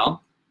our ML.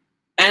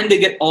 And they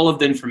get all of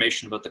the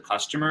information about the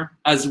customer,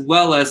 as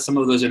well as some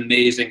of those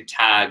amazing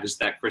tags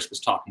that Chris was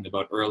talking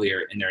about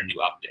earlier in their new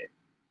update.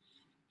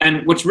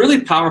 And what's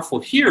really powerful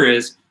here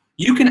is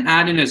you can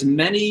add in as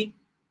many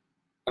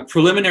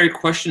preliminary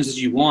questions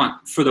as you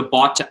want for the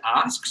bot to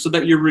ask, so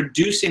that you're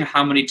reducing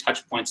how many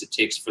touch points it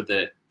takes for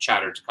the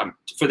chatter to come,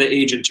 for the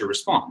agent to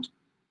respond.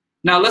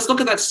 Now let's look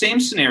at that same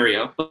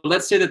scenario, but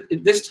let's say that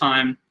at this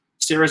time,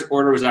 Sarah's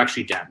order was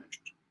actually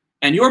damaged.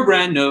 And your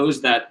brand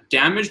knows that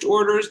damaged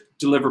orders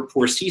deliver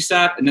poor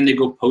CSAT, and then they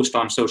go post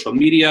on social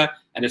media,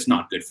 and it's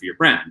not good for your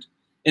brand.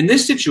 In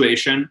this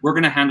situation, we're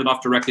going to hand it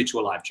off directly to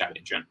a live chat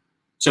agent.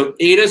 So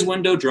Ada's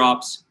window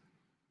drops,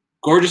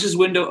 Gorgias's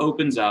window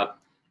opens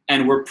up,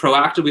 and we're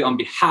proactively, on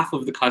behalf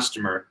of the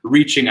customer,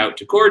 reaching out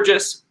to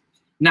Gorgias.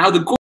 Now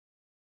the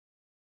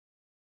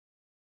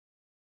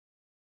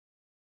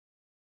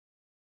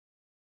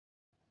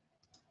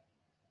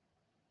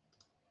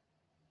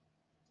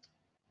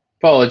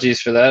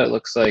Apologies for that. It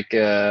looks like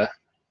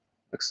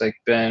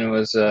Ben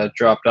was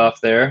dropped off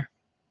there.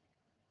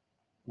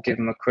 Give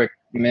him a quick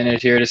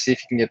minute here to see if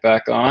he can get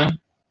back on.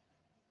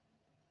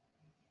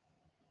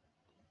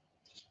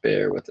 Just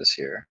bear with us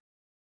here.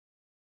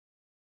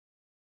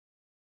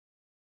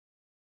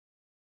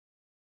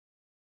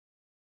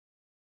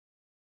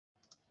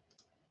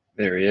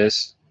 There he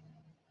is.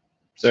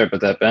 Sorry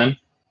about that, Ben.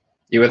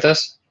 You with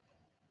us?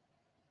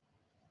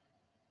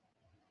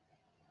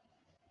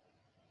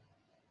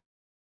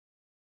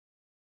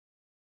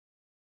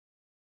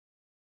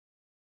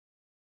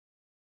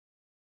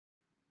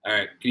 All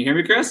right, can you hear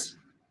me, Chris?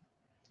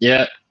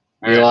 Yeah,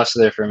 we lost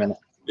you there for a minute.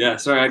 Yeah,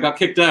 sorry, I got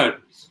kicked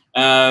out.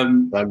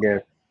 All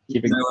good.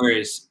 Keep it no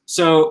worries.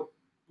 So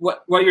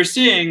what you're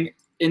seeing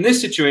in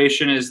this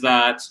situation is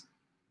that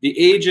the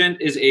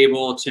agent is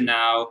able to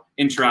now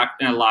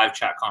interact in a live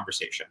chat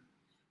conversation.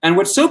 And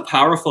what's so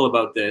powerful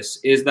about this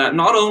is that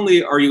not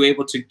only are you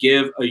able to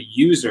give a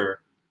user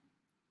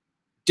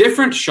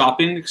different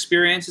shopping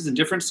experiences and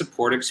different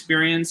support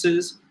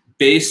experiences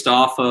based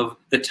off of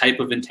the type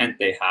of intent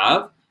they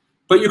have,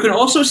 but you can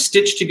also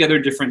stitch together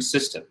different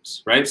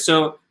systems, right?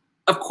 So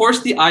of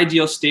course, the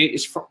ideal state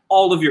is for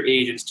all of your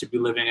agents to be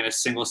living in a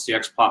single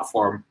CX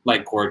platform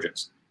like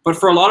Gorgias. But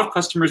for a lot of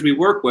customers we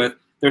work with,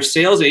 their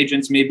sales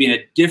agents may be in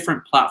a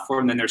different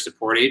platform than their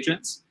support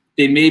agents.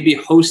 They may be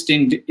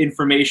hosting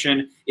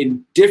information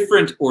in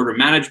different order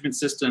management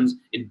systems,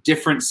 in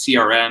different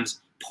CRMs,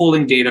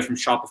 pulling data from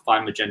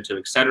Shopify, Magento,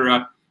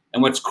 etc.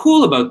 And what's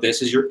cool about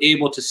this is you're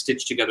able to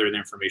stitch together the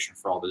information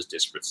for all those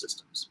disparate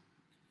systems.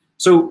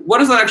 So what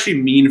does that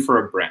actually mean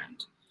for a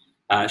brand?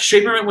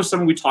 Shapermint was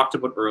something we talked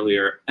about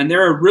earlier, and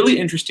they're a really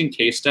interesting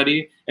case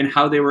study in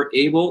how they were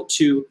able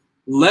to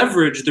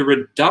leverage the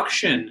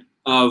reduction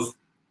of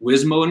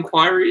Wizmo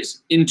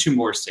inquiries into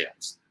more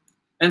sales.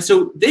 And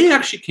so they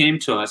actually came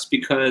to us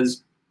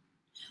because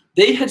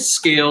they had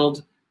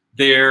scaled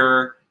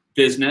their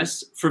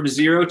business from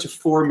 0 to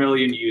 4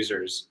 million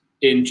users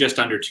in just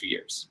under 2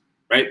 years,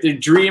 right? The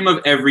dream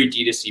of every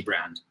D2C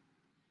brand.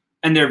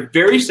 And they're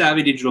very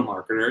savvy digital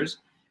marketers,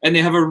 and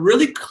they have a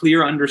really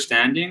clear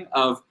understanding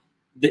of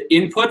the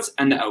inputs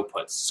and the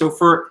outputs. So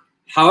for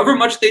however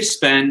much they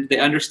spend, they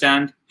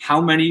understand how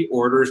many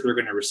orders they're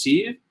going to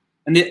receive.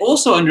 And they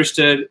also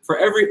understood for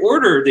every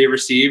order they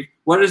receive,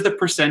 what is the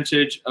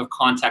percentage of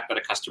contact that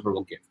a customer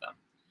will give them.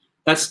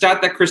 That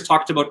stat that Chris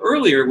talked about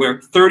earlier, where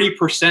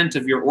 30%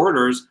 of your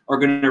orders are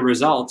going to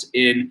result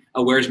in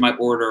a where's my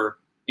order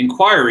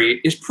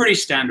inquiry, is pretty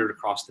standard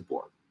across the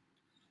board.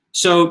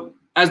 So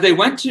as they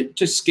went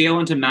to scale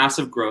into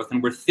massive growth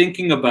and were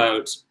thinking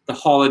about the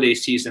holiday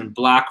season,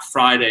 Black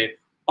Friday,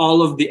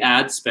 all of the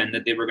ad spend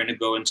that they were going to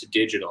go into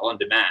digital on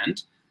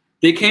demand,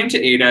 they came to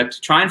Ada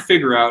to try and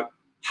figure out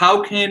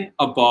how can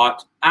a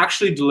bot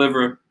actually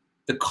deliver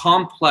the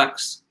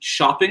complex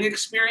shopping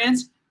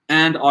experience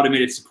and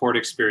automated support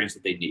experience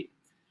that they need.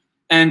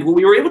 And what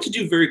we were able to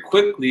do very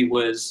quickly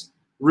was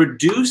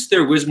reduce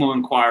their Wizmo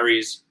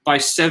inquiries by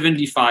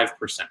 75%,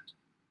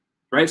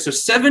 right? So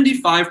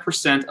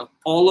 75% of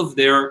all of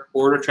their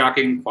order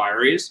tracking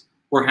inquiries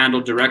were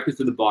handled directly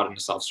through the bot in a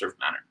self-serve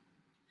manner.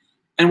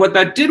 And what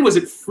that did was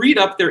it freed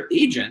up their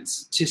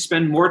agents to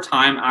spend more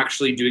time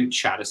actually doing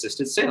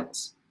chat-assisted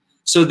sales.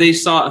 So they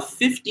saw a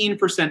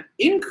 15%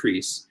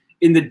 increase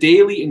in the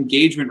daily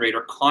engagement rate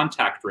or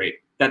contact rate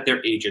that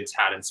their agents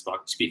had in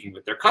speaking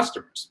with their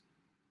customers.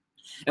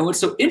 And what's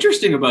so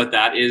interesting about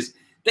that is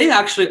they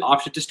actually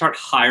opted to start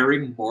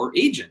hiring more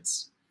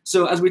agents.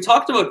 So as we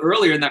talked about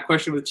earlier in that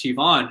question with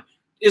Tivon,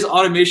 is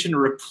automation a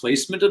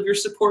replacement of your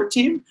support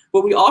team?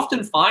 What we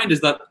often find is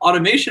that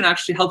automation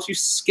actually helps you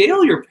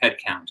scale your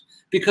headcount,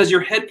 because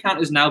your headcount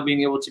is now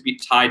being able to be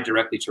tied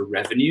directly to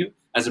revenue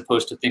as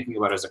opposed to thinking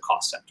about it as a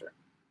cost center.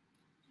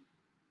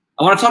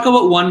 I want to talk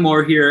about one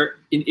more here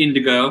in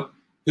Indigo,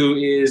 who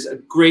is a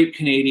great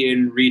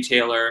Canadian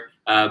retailer,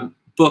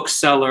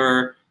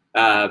 bookseller,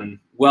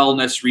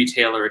 wellness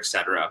retailer,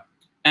 etc.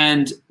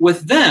 And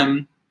with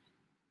them,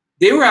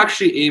 they were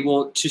actually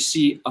able to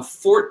see a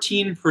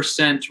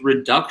 14%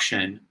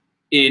 reduction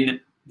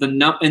in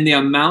the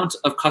amount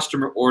of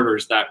customer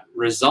orders that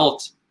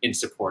result in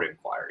support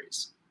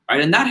inquiries,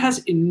 right? And that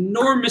has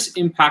enormous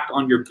impact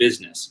on your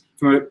business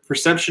from a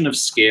perception of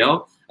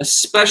scale,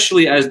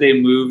 especially as they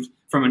moved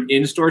from an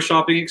in-store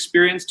shopping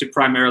experience to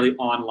primarily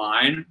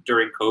online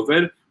during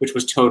COVID, which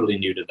was totally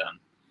new to them.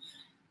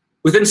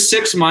 Within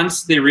 6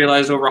 months, they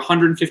realized over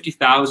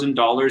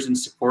 $150,000 in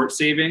support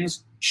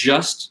savings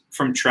just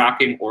from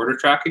automating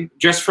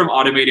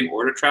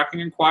order tracking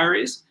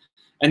inquiries.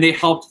 And they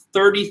helped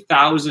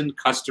 30,000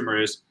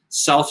 customers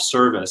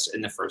self-service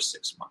in the first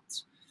 6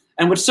 months.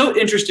 And what's so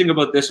interesting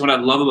about this, what I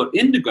love about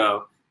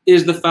Indigo,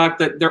 is the fact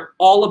that they're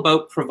all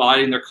about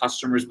providing their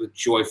customers with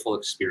joyful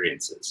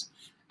experiences.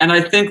 And I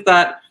think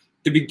that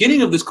the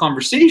beginning of this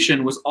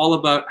conversation was all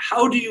about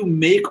how do you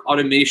make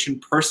automation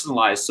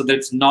personalized so that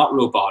it's not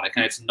robotic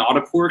and it's not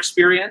a poor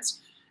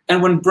experience.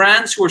 And when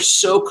brands who are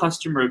so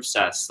customer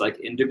obsessed like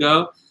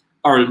Indigo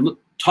are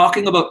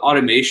talking about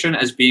automation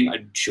as being a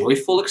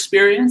joyful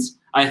experience,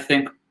 I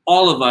think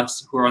all of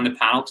us who are on the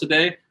panel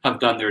today have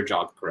done their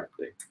job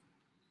correctly.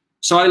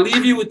 So I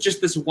leave you with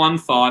just this one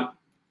thought.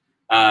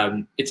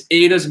 It's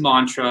Ada's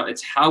mantra.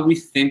 It's how we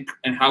think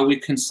and how we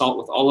consult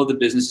with all of the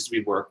businesses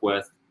we work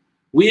with.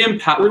 We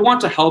want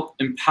to help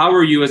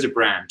empower you as a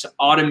brand to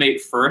automate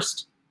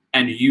first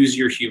and use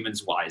your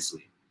humans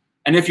wisely.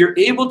 And if you're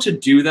able to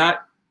do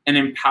that and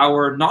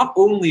empower not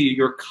only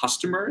your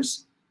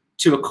customers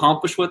to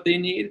accomplish what they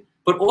need,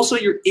 but also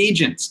your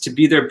agents to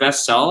be their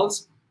best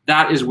selves,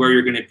 that is where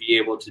you're going to be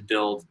able to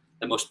build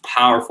the most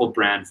powerful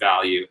brand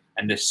value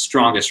and the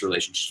strongest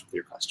relationships with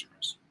your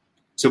customers.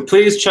 So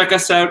please check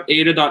us out,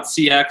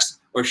 ada.cx,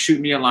 or shoot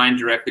me a line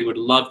directly. Would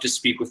love to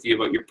speak with you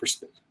about your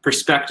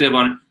perspective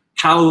on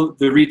how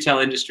the retail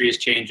industry is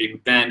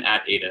changing. Ben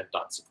at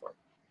ada.support.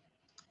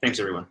 Thanks,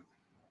 everyone.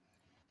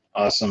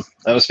 Awesome.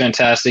 That was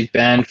fantastic,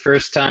 Ben.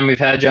 First time we've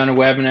had you on a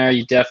webinar.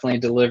 You definitely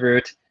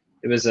delivered.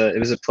 It was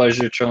a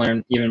pleasure to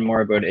learn even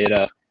more about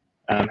Ada.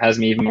 Has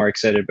me even more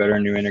excited about our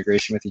new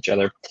integration with each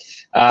other.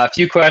 A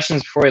few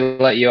questions before we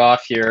let you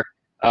off here.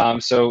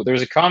 So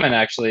there's a comment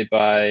actually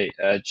by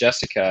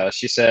Jessica.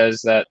 She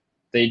says that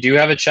they do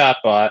have a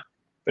chatbot,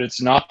 but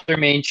it's not their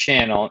main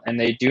channel, and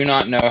they do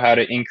not know how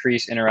to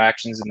increase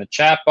interactions in the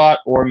chatbot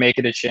or make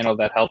it a channel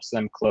that helps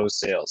them close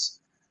sales.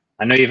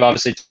 I know you've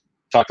obviously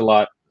talked a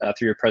lot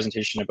through your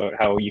presentation about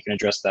how you can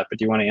address that. But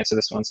do you want to answer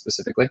this one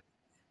specifically?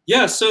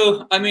 Yeah,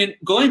 so I mean,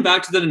 going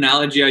back to the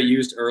analogy I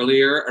used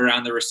earlier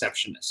around the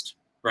receptionist,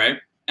 right?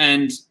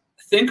 And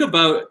think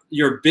about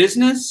your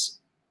business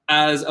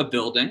as a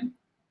building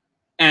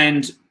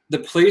and the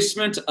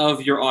placement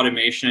of your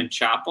automation and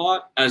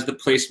chatbot as the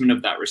placement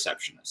of that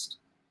receptionist.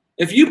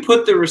 If you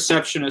put the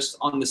receptionist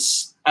on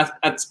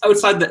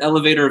outside the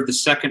elevator of the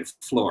second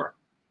floor,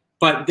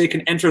 but they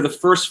can enter the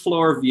first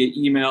floor via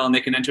email and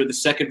they can enter the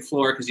second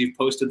floor because you've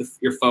posted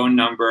your phone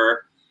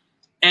number,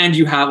 and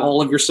you have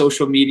all of your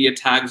social media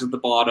tags at the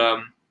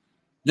bottom,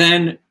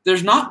 then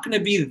there's not going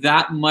to be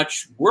that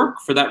much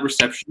work for that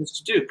receptionist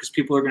to do because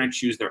people are going to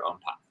choose their own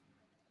path.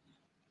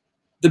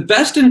 The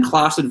best in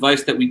class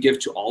advice that we give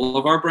to all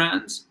of our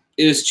brands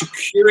is to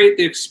curate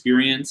the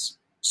experience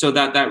so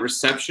that that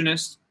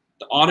receptionist,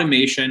 the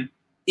automation,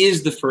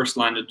 is the first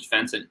line of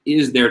defense and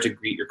is there to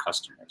greet your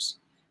customers.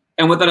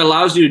 And what that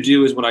allows you to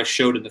do is what I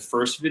showed in the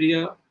first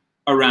video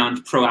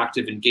around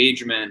proactive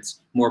engagement,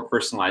 more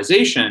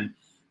personalization,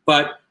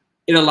 but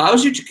it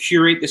allows you to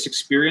curate this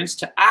experience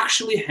to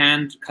actually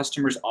hand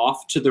customers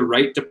off to the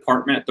right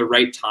department at the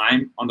right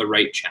time on the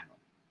right channel.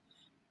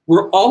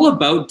 We're all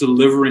about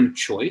delivering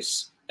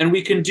choice, and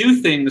we can do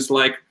things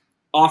like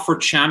offer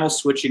channel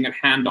switching at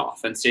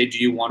handoff and say, do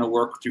you want to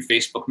work through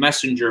Facebook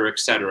Messenger,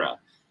 etc.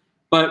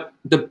 But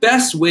the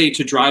best way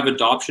to drive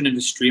adoption and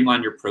to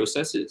streamline your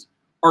processes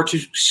are to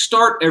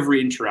start every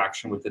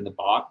interaction within the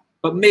bot,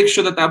 but make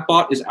sure that that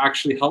bot is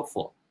actually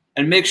helpful.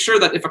 And make sure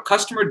that if a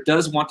customer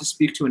does want to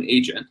speak to an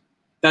agent,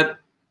 that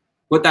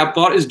what that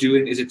bot is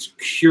doing is it's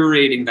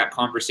curating that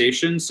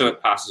conversation so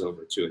it passes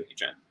over to an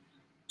agent.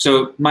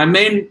 So my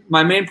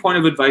main point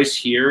of advice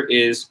here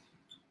is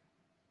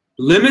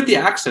limit the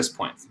access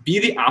points. Be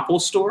the Apple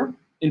Store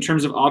in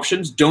terms of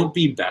options. Don't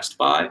be Best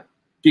Buy,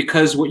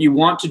 because what you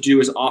want to do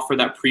is offer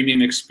that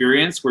premium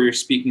experience where you're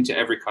speaking to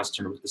every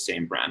customer with the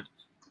same brand.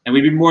 And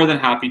we'd be more than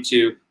happy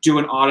to do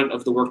an audit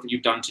of the work that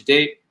you've done to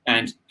date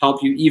and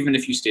help you even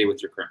if you stay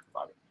with your current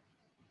provider.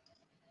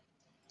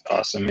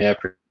 Awesome. Yeah,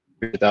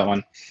 appreciate that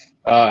one.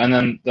 And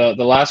then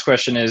the last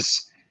question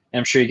is, and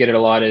I'm sure you get it a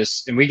lot,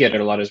 and we get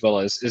it a lot as well,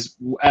 is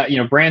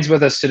brands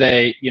with us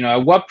today,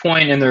 at what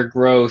point in their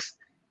growth,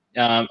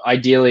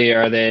 ideally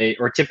are they,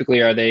 or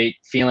typically are they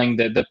feeling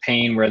the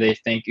pain where they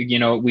think,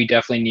 we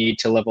definitely need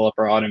to level up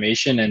our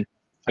automation and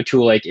a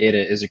tool like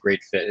Ada is a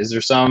great fit? Is there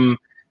some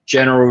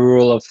general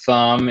rule of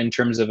thumb in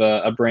terms of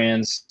a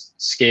brand's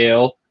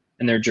scale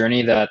in their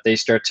journey that they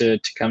start to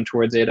come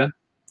towards Ada?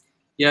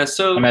 Yeah,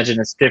 so I imagine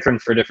it's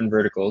different for different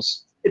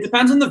verticals. It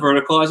depends on the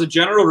vertical. As a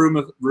general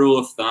rule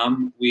of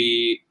thumb,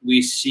 we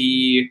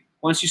see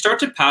once you start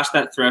to pass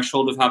that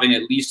threshold of having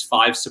at least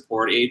 5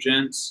 support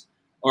agents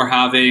or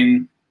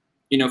having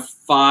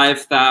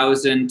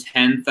 5,000,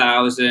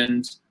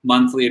 10,000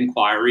 monthly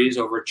inquiries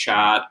over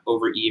chat,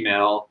 over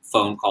email,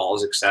 phone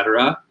calls,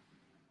 etc.,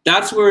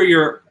 that's where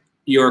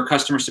your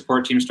customer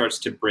support team starts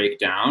to break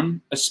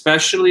down,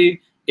 especially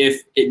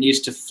if it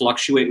needs to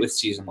fluctuate with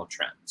seasonal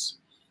trends.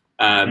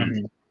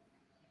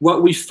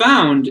 What we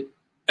found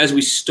as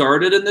we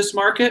started in this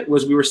market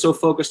was we were so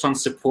focused on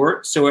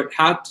support, so it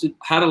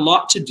had a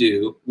lot to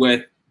do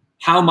with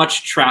how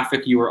much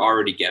traffic you were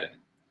already getting.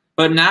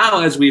 But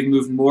now, as we've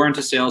moved more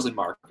into sales and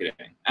marketing,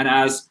 and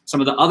as some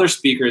of the other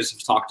speakers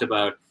have talked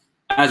about,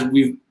 as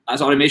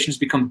automation has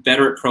become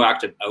better at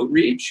proactive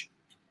outreach,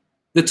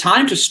 the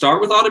time to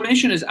start with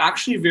automation is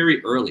actually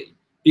very early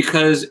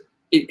because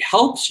it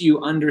helps you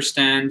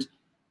understand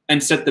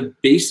and set the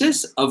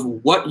basis of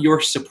what your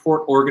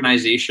support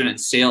organization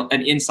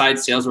and inside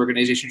sales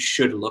organization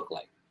should look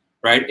like,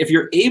 right? If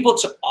you're able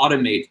to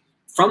automate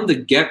from the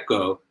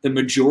get-go the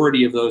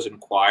majority of those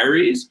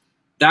inquiries,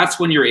 that's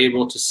when you're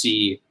able to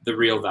see the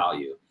real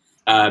value.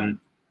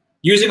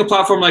 Using a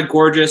platform like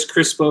Gorgias,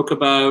 Chris spoke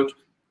about,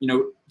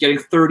 getting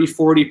 30,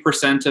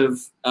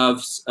 40%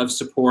 of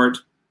support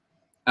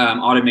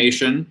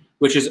automation,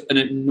 which is an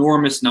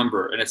enormous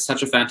number, and it's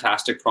such a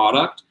fantastic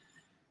product.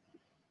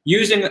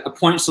 Using a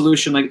point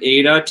solution like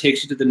Ada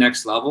takes you to the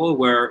next level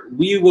where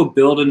we will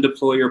build and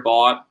deploy your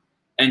bot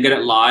and get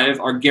it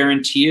live. Our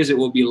guarantee is it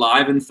will be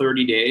live in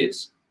 30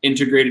 days,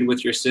 integrated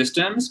with your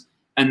systems,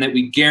 and that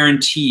we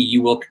guarantee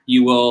you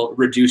will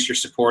reduce your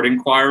support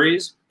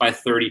inquiries by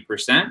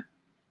 30%.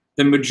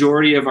 The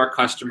majority of our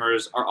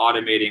customers are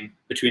automating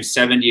between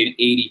 70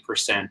 and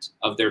 80%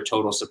 of their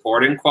total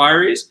support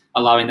inquiries,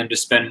 allowing them to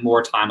spend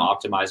more time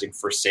optimizing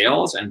for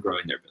sales and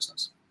growing their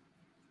business.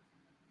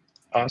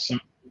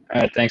 Awesome. All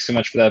right, thanks so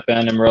much for that,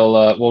 Ben. And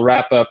we'll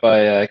wrap up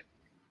by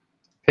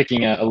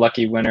picking a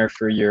lucky winner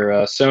for your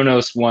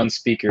Sonos One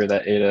speaker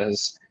that Ada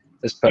has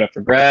put up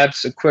for grabs.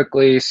 So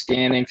quickly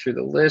scanning through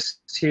the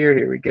list here.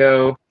 Here we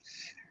go.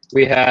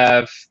 We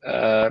have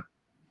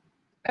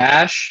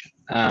Ash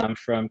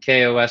from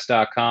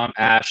KOS.com.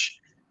 Ash,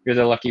 you're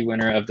the lucky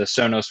winner of the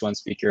Sonos One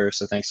speaker.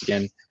 So thanks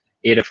again,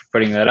 Ada, for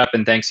putting that up.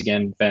 And thanks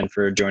again, Ben,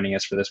 for joining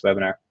us for this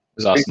webinar. It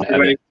was awesome to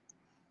have you.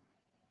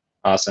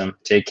 Awesome.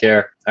 Take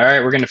care. All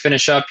right, we're going to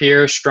finish up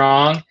here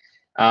strong.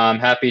 I'm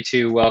happy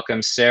to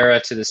welcome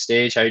Sarah to the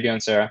stage. How are you doing,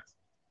 Sarah?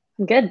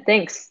 Good,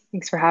 thanks.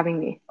 Thanks for having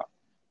me.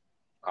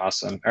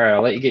 Awesome. All right,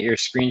 I'll let you get your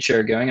screen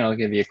share going and I'll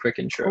give you a quick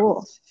intro.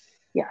 Cool.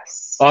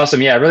 Yes.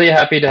 Awesome. Yeah, really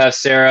happy to have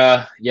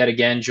Sarah yet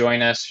again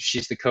join us.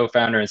 She's the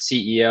co-founder and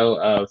CEO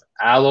of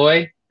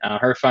Alloy.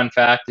 Her fun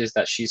fact is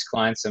that she's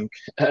climbed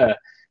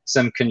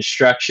some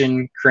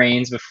construction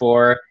cranes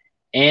before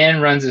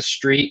and runs a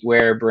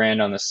streetwear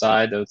brand on the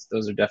side.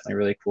 Those are definitely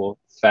really cool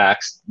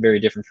facts, very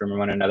different from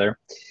one another.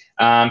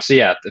 So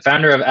yeah, the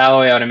founder of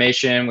Alloy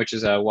Automation, which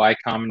is a Y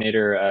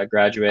Combinator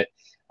graduate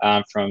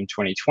from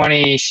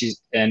 2020.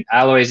 And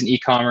Alloy is an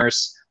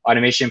e-commerce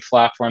automation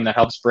platform that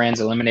helps brands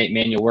eliminate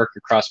manual work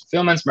across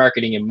fulfillments,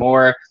 marketing, and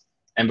more.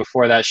 And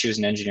before that, she was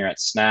an engineer at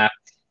Snap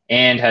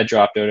and had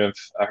dropped out of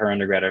her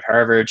undergrad at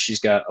Harvard. She's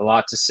got a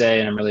lot to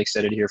say, and I'm really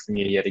excited to hear from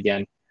you yet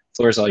again.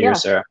 Floor is all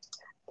yours, Sarah.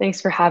 Thanks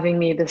for having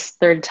me this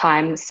third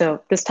time.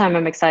 So this time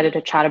I'm excited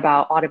to chat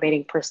about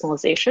automating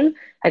personalization.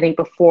 I think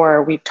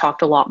before we've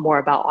talked a lot more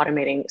about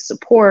automating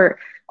support,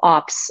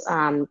 ops,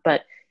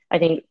 but I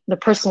think the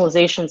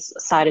personalization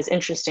side is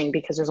interesting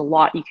because there's a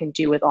lot you can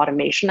do with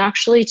automation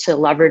actually to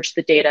leverage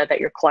the data that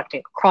you're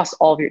collecting across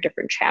all of your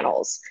different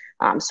channels.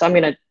 So I'm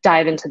going to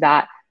dive into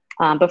that.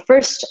 But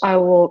first, I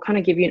will kind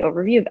of give you an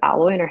overview of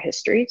Alloy and our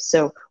history.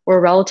 So we're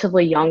a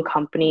relatively young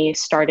company,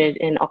 started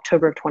in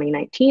October of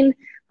 2019.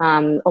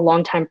 A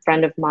longtime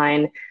friend of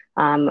mine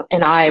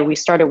and we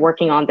started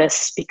working on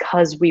this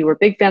because we were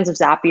big fans of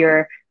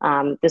Zapier,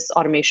 this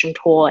automation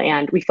tool,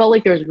 and we felt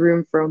like there was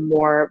room for a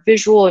more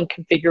visual and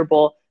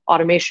configurable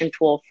automation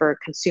tool for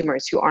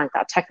consumers who aren't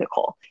that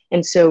technical.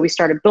 And so we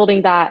started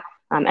building that,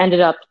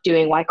 ended up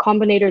doing Y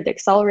Combinator, the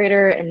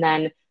accelerator, and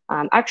then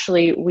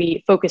actually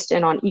we focused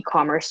in on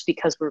e-commerce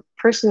because we're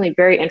personally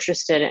very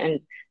interested in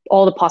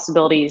all the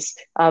possibilities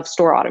of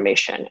store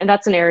automation. And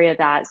that's an area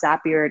that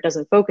Zapier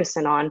doesn't focus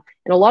in on.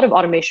 And a lot of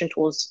automation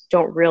tools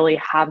don't really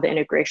have the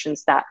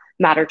integrations that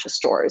matter to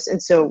stores.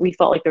 And so we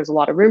felt like there's a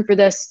lot of room for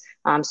this.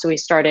 So we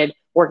started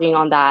working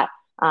on that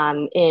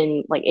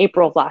in like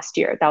April of last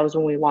year. That was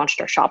when we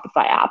launched our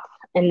Shopify app.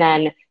 And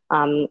then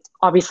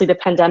obviously the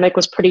pandemic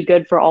was pretty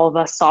good for all of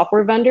us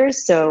software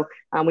vendors. So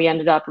we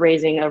ended up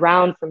raising a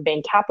round from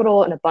Bain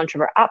Capital and a bunch of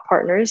our app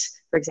partners,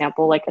 for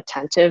example, like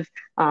Attentive,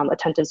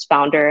 Attentive's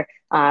founder,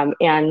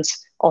 and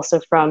also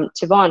from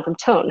Tivon from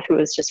Tone, who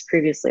was just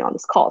previously on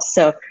this call.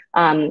 So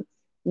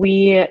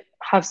we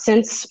have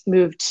since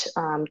moved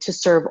to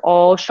serve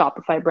all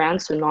Shopify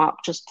brands, so not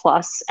just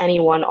Plus.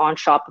 Anyone on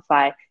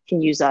Shopify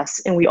can use us.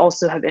 And we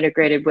also have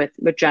integrated with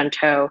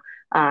Magento,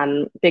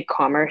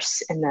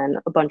 BigCommerce, and then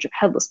a bunch of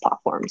headless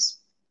platforms.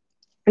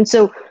 And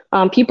so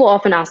people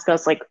often ask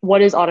us, like,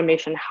 what is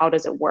automation? How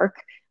does it work?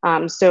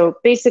 So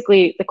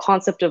basically, the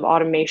concept of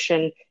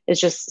automation is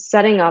just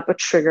setting up a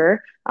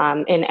trigger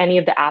in any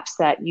of the apps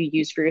that you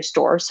use for your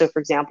store. So for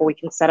example, we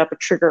can set up a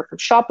trigger from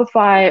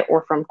Shopify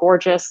or from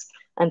Gorgias.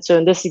 And so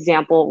in this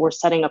example, we're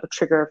setting up a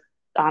trigger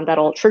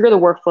that'll trigger the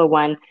workflow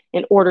when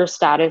an order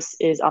status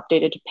is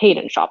updated to paid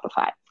in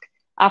Shopify.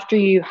 After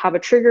you have a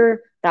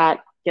trigger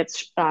that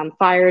gets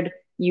fired,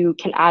 you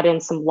can add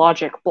in some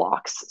logic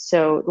blocks.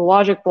 So the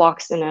logic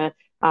blocks in a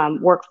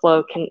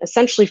workflow can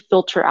essentially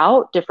filter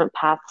out different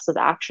paths of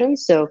action.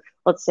 So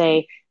let's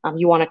say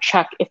you want to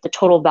check if the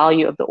total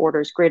value of the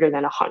order is greater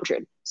than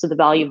 100. So the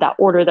value of that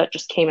order that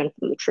just came in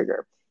from the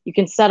trigger. You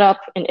can set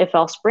up an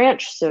if-else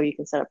branch. So you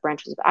can set up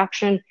branches of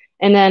action.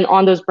 And then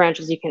on those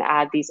branches, you can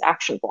add these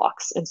action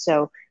blocks. And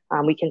so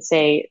we can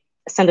say,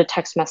 send a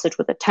text message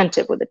with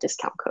Attentive with a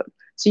discount code.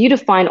 So you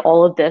define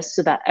all of this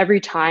so that every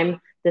time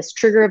this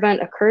trigger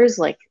event occurs,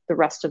 like the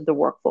rest of the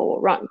workflow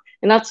will run.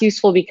 And that's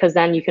useful because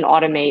then you can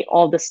automate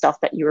all the stuff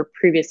that you were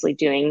previously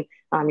doing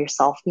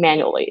yourself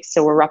manually.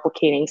 So we're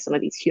replicating some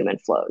of these human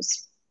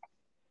flows.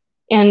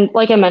 And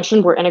like I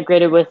mentioned, we're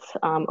integrated with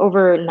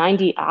over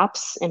 90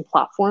 apps and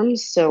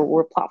platforms. So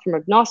we're platform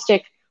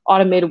agnostic.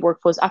 Automated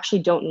workflows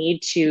actually don't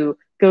need to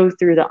go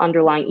through the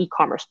underlying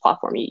e-commerce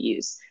platform you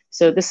use.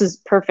 So this is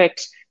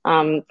perfect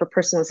for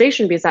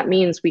personalization because that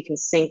means we can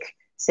sync,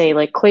 say,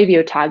 like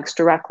Klaviyo tags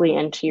directly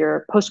into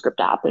your PostScript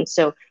app. And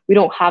so we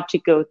don't have to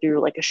go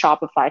through like a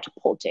Shopify to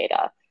pull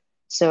data.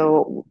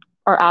 So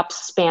our apps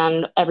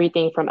span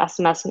everything from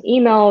SMS and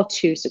email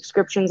to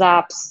subscriptions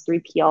apps,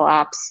 3PL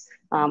apps.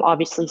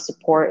 Obviously,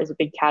 support is a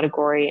big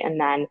category. And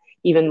then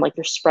even like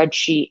your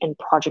spreadsheet and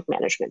project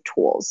management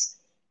tools.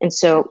 And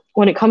so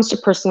when it comes to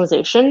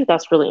personalization,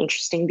 that's really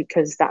interesting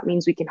because that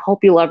means we can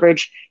help you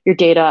leverage your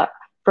data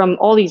from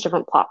all these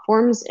different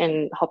platforms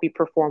and help you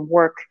perform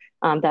work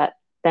that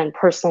then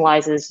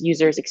personalizes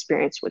users'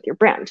 experience with your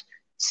brand.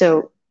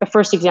 So the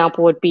first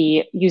example would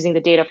be using the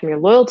data from your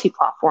loyalty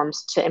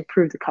platforms to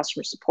improve the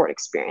customer support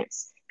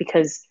experience,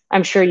 because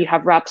I'm sure you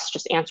have reps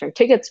just answering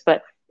tickets,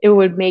 but it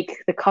would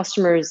make the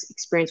customer's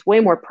experience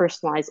way more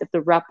personalized if the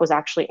rep was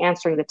actually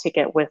answering the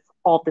ticket with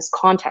all this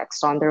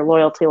context on their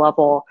loyalty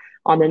level,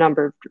 on the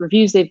number of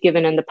reviews they've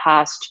given in the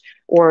past,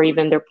 or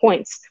even their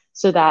points,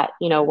 so that,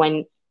 you know,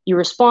 when you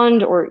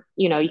respond, or,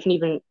 you know, you can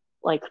even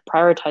like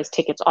prioritize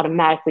tickets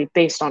automatically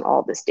based on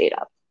all this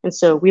data. And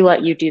so we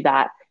let you do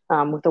that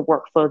with a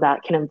workflow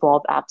that can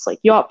involve apps like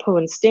Yotpo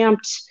and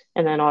Stamped,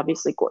 and then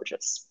obviously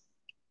Gorgias.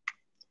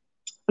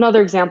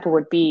 Another example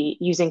would be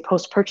using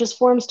post-purchase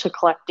forms to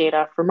collect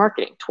data for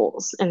marketing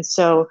tools. And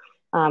so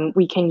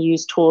we can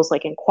use tools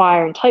like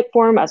Inquire and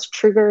Typeform as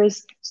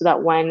triggers so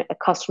that when a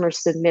customer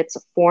submits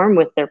a form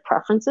with their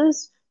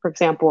preferences, for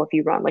example, if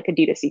you run like a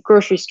D2C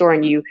grocery store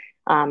and you,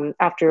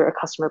 after a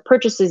customer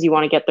purchases, you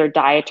want to get their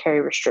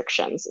dietary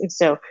restrictions. And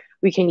so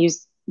we can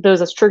use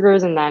those as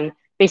triggers and then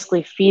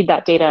basically feed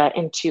that data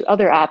into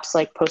other apps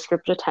like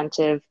PostScript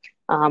Attentive,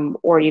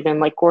 or even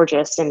like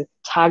Gorgias, and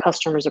tag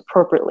customers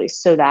appropriately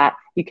so that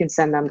you can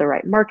send them the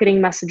right marketing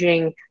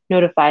messaging,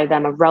 notify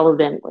them of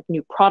relevant like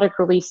new product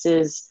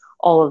releases,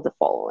 all of the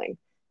following.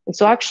 And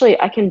so actually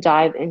I can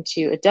dive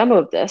into a demo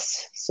of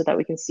this so that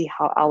we can see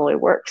how Alloy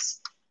works.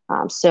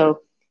 So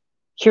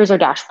here's our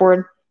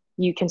dashboard.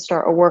 You can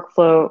start a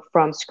workflow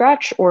from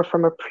scratch or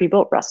from a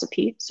pre-built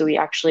recipe. So we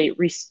actually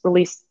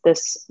released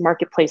this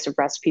marketplace of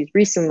recipes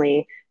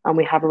recently.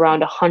 We have around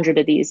 100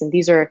 of these, and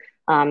these are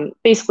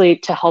basically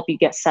to help you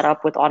get set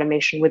up with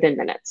automation within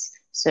minutes.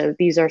 So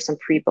these are some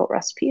pre-built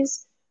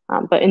recipes.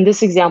 But in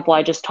this example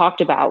I just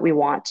talked about, we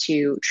want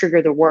to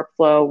trigger the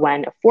workflow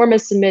when a form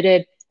is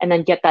submitted and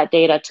then get that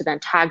data to then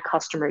tag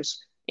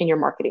customers in your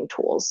marketing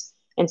tools.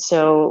 And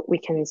so we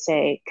can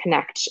say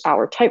connect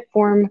our type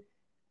form,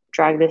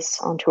 drag this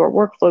onto our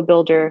workflow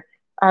builder.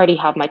 I already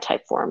have my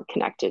type form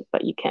connected,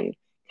 but you can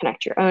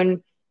connect your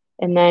own.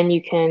 And then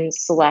you can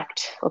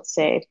select, let's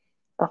say,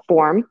 a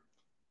form,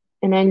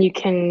 and then you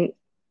can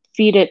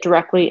feed it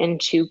directly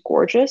into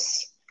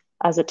Gorgias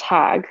as a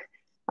tag,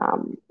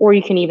 or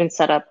you can even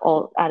set up,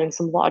 I'll add in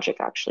some logic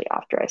actually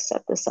after I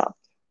set this up.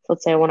 So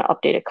let's say I want to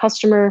update a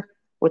customer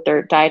with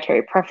their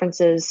dietary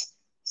preferences.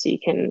 So you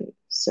can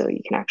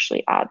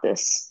actually add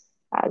this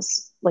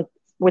as like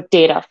with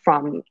data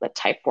from the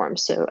type form.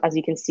 So as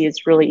you can see,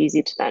 it's really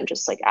easy to then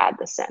just like add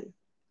this in.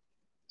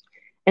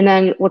 And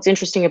then what's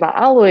interesting about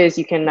Alloy is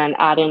you can then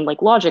add in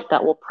like logic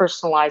that will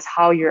personalize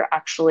how you're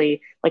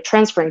actually like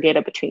transferring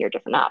data between your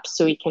different apps.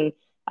 So we can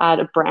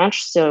add a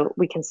branch. So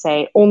we can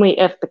say only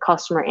if the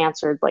customer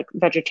answered like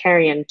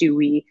vegetarian, do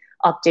we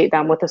update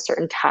them with a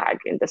certain tag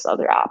in this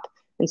other app.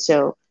 And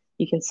so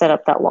you can set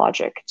up that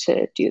logic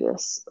to do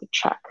this like,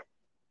 check.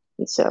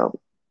 And so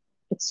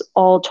it's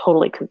all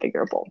totally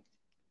configurable.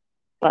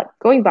 But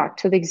going back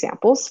to the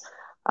examples,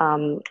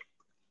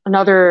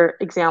 another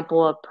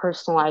example of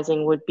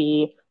personalizing would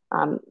be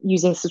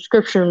using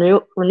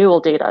subscription renewal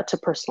data to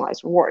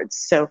personalize rewards.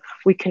 So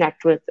we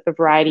connect with a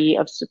variety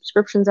of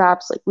subscriptions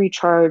apps like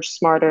Recharge,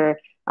 Smarter,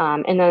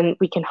 and then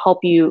we can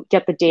help you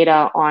get the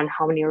data on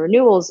how many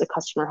renewals a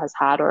customer has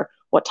had or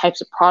what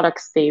types of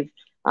products they've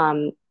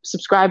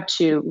subscribed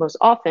to most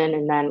often,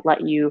 and then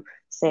let you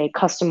say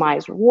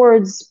customize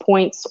rewards,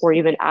 points, or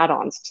even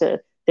add-ons to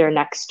their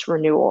next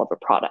renewal of a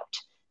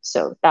product.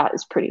 So that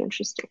is pretty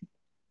interesting.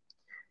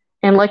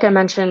 And like I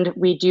mentioned,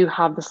 we do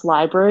have this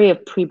library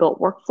of pre-built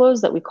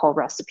workflows that we call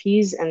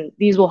recipes, and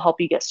these will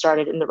help you get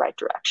started in the right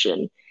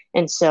direction.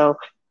 And so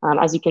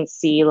as you can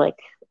see, like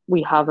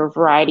we have a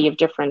variety of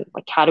different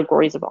like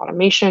categories of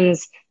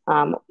automations.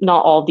 Not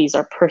all of these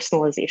are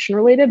personalization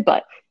related,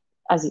 but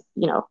as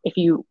you know, if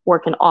you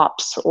work in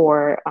ops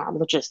or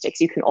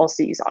logistics, you can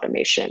also use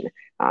automation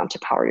to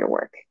power your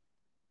work.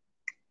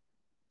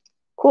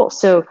 Cool.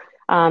 So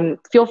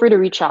feel free to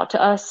reach out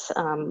to us.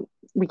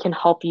 We can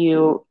help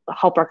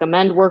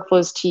recommend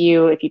workflows to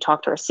you if you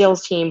talk to our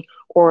sales team,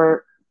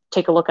 or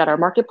take a look at our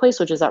marketplace,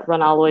 which is at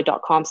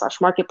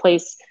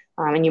runalloy.com/marketplace.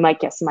 And you might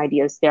get some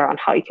ideas there on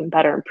how you can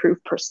better improve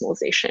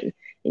personalization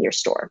in your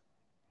store.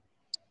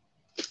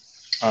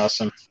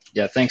 Awesome.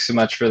 Yeah, thanks so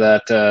much for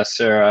that,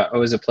 Sarah.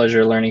 Always a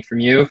pleasure learning from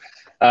you.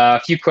 A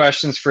few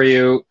questions for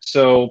you.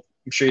 So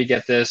I'm sure you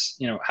get this.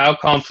 You know, how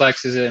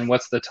complex is it, and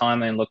what's the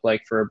timeline look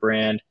like for a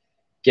brand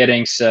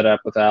getting set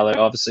up with Alloy?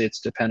 Obviously, it's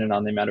dependent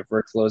on the amount of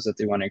workflows that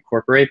they want to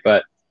incorporate,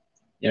 but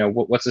you know,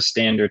 what's a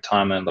standard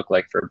timeline look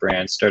like for a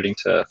brand starting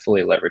to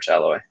fully leverage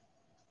Alloy?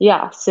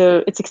 Yeah,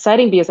 so it's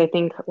exciting because I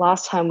think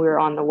last time we were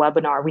on the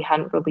webinar, we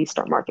hadn't released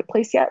our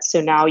marketplace yet.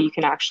 So now you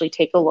can actually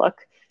take a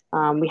look.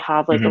 We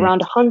have like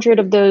around 100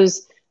 of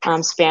those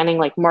spanning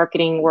like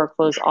marketing,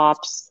 workflows,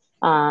 ops.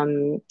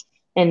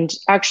 And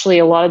actually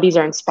a lot of these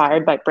are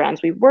inspired by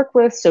brands we work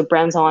with. So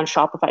brands on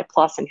Shopify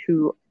Plus and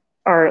who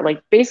are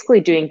like basically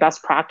doing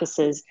best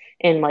practices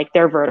in like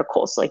their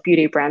verticals, so like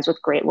beauty brands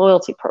with great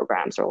loyalty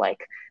programs, or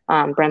like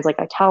brands like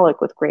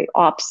Italic with great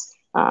ops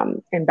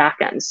and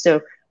backends.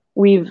 So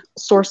we've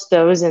sourced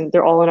those and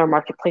they're all in our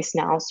marketplace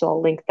now. So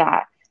I'll link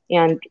that.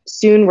 And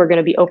soon we're going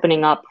to be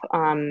opening up,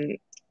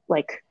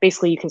 like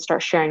basically you can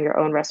start sharing your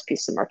own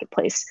recipes to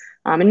marketplace.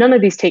 And none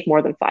of these take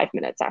more than 5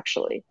 minutes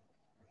actually.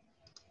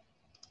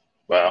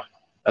 Wow,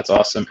 that's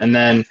awesome. And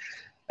then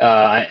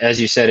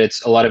as you said,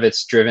 a lot of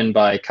it's driven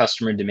by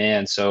customer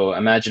demand. So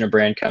imagine a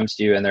brand comes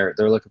to you and they're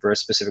looking for a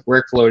specific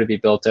workflow to be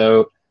built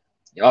out.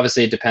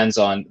 Obviously, it depends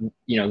on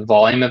the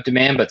volume of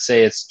demand, but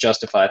say it's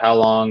justified. How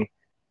long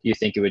do you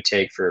think it would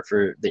take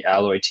for the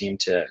Alloy team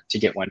to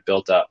get one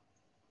built up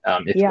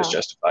if it was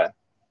justified?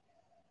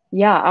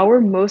 Yeah, our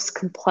most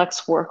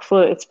complex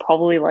workflow, it's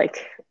probably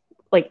like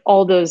like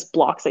all those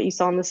blocks that you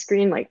saw on the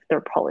screen, like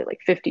they're probably like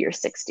 50 or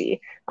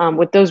 60.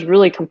 With those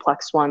really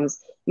complex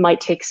ones, it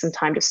might take some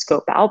time to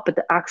scope out, but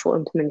the actual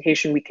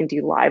implementation we can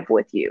do live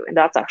with you. And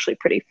that's actually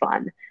pretty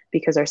fun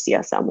because our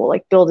CSM will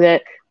like build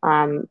it,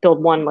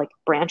 build one like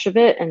branch of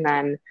it, and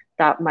then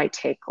that might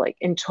take like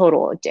in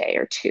total a day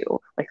or two,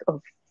 like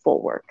of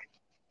full work.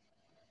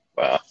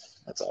 Wow,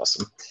 that's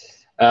awesome.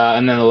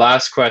 And then the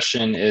last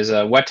question is,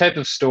 what type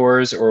of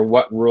stores or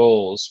what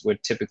roles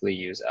would typically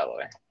use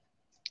Alloy?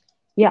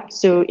 Yeah,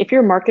 so if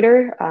you're a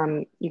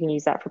marketer, you can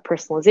use that for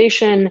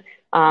personalization,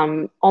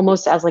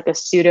 almost as like a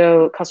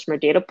pseudo customer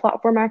data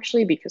platform,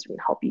 actually, because we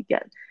can help you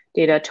get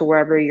data to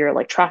wherever you're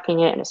like tracking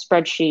it in a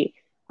spreadsheet.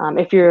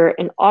 If you're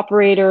an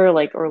operator,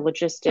 like, or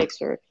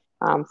logistics or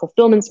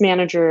fulfillments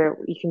manager,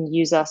 you can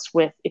use us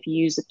with, if you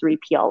use a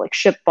 3PL like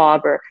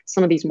ShipBob or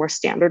some of these more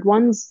standard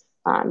ones,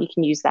 you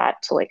can use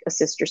that to like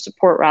assist your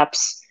support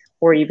reps,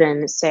 or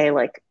even say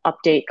like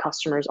update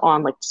customers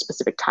on like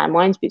specific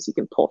timelines, because you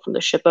can pull from the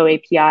Shippo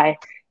API.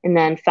 And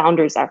then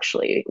founders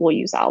actually will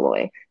use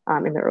Alloy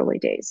in the early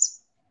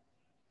days.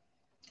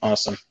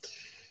 Awesome.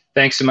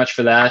 Thanks so much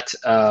for that.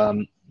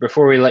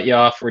 Before we let you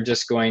off, we're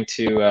just going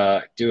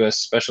to do a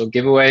special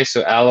giveaway.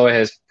 So Alloy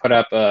has put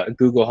up a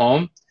Google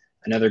Home,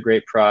 another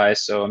great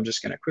prize. So I'm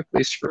just going to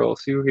quickly scroll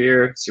through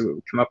here, see what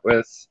we come up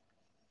with.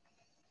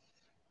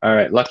 All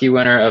right, lucky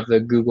winner of the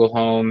Google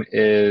Home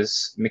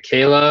is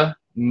Michaela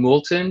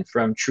Moulton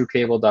from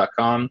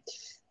truecable.com.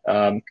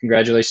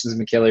 Congratulations,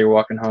 Michaela. You're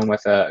walking home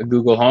with a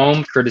Google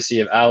Home, courtesy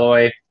of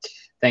Alloy.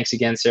 Thanks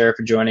again, Sarah,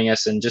 for joining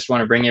us. And just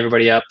want to bring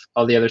everybody up,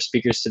 all the other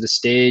speakers to the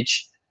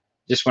stage.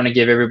 Just want to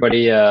give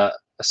everybody a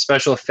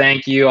special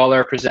thank you, all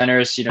our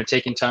presenters, you know,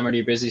 taking time out of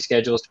your busy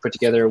schedules to put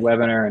together a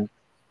webinar and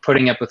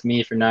putting up with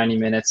me for 90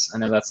 minutes. I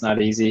know that's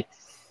not easy.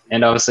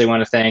 And obviously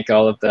want to thank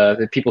all of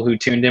the people who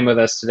tuned in with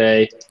us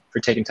today for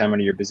taking time out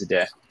of your busy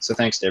day. So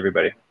thanks to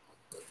everybody.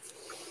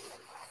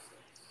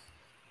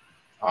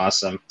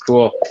 Awesome.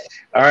 Cool.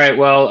 All right.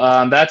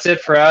 Well, that's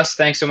it for us.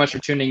 Thanks so much for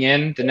tuning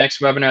in. The next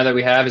webinar that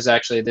we have is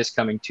actually this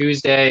coming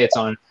Tuesday. It's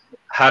on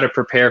how to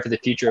prepare for the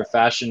future of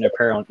fashion,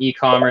 apparel, and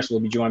e-commerce. We'll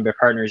be joined by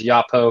partners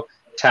Yapo,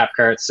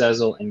 Tapcart,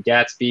 Sezzle, and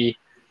Gatsby.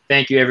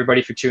 Thank you,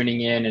 everybody, for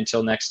tuning in.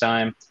 Until next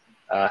time,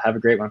 have a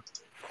great one.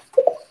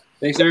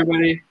 Thanks,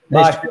 everybody.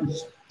 Bye.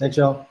 Thanks,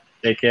 y'all.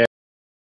 Take care.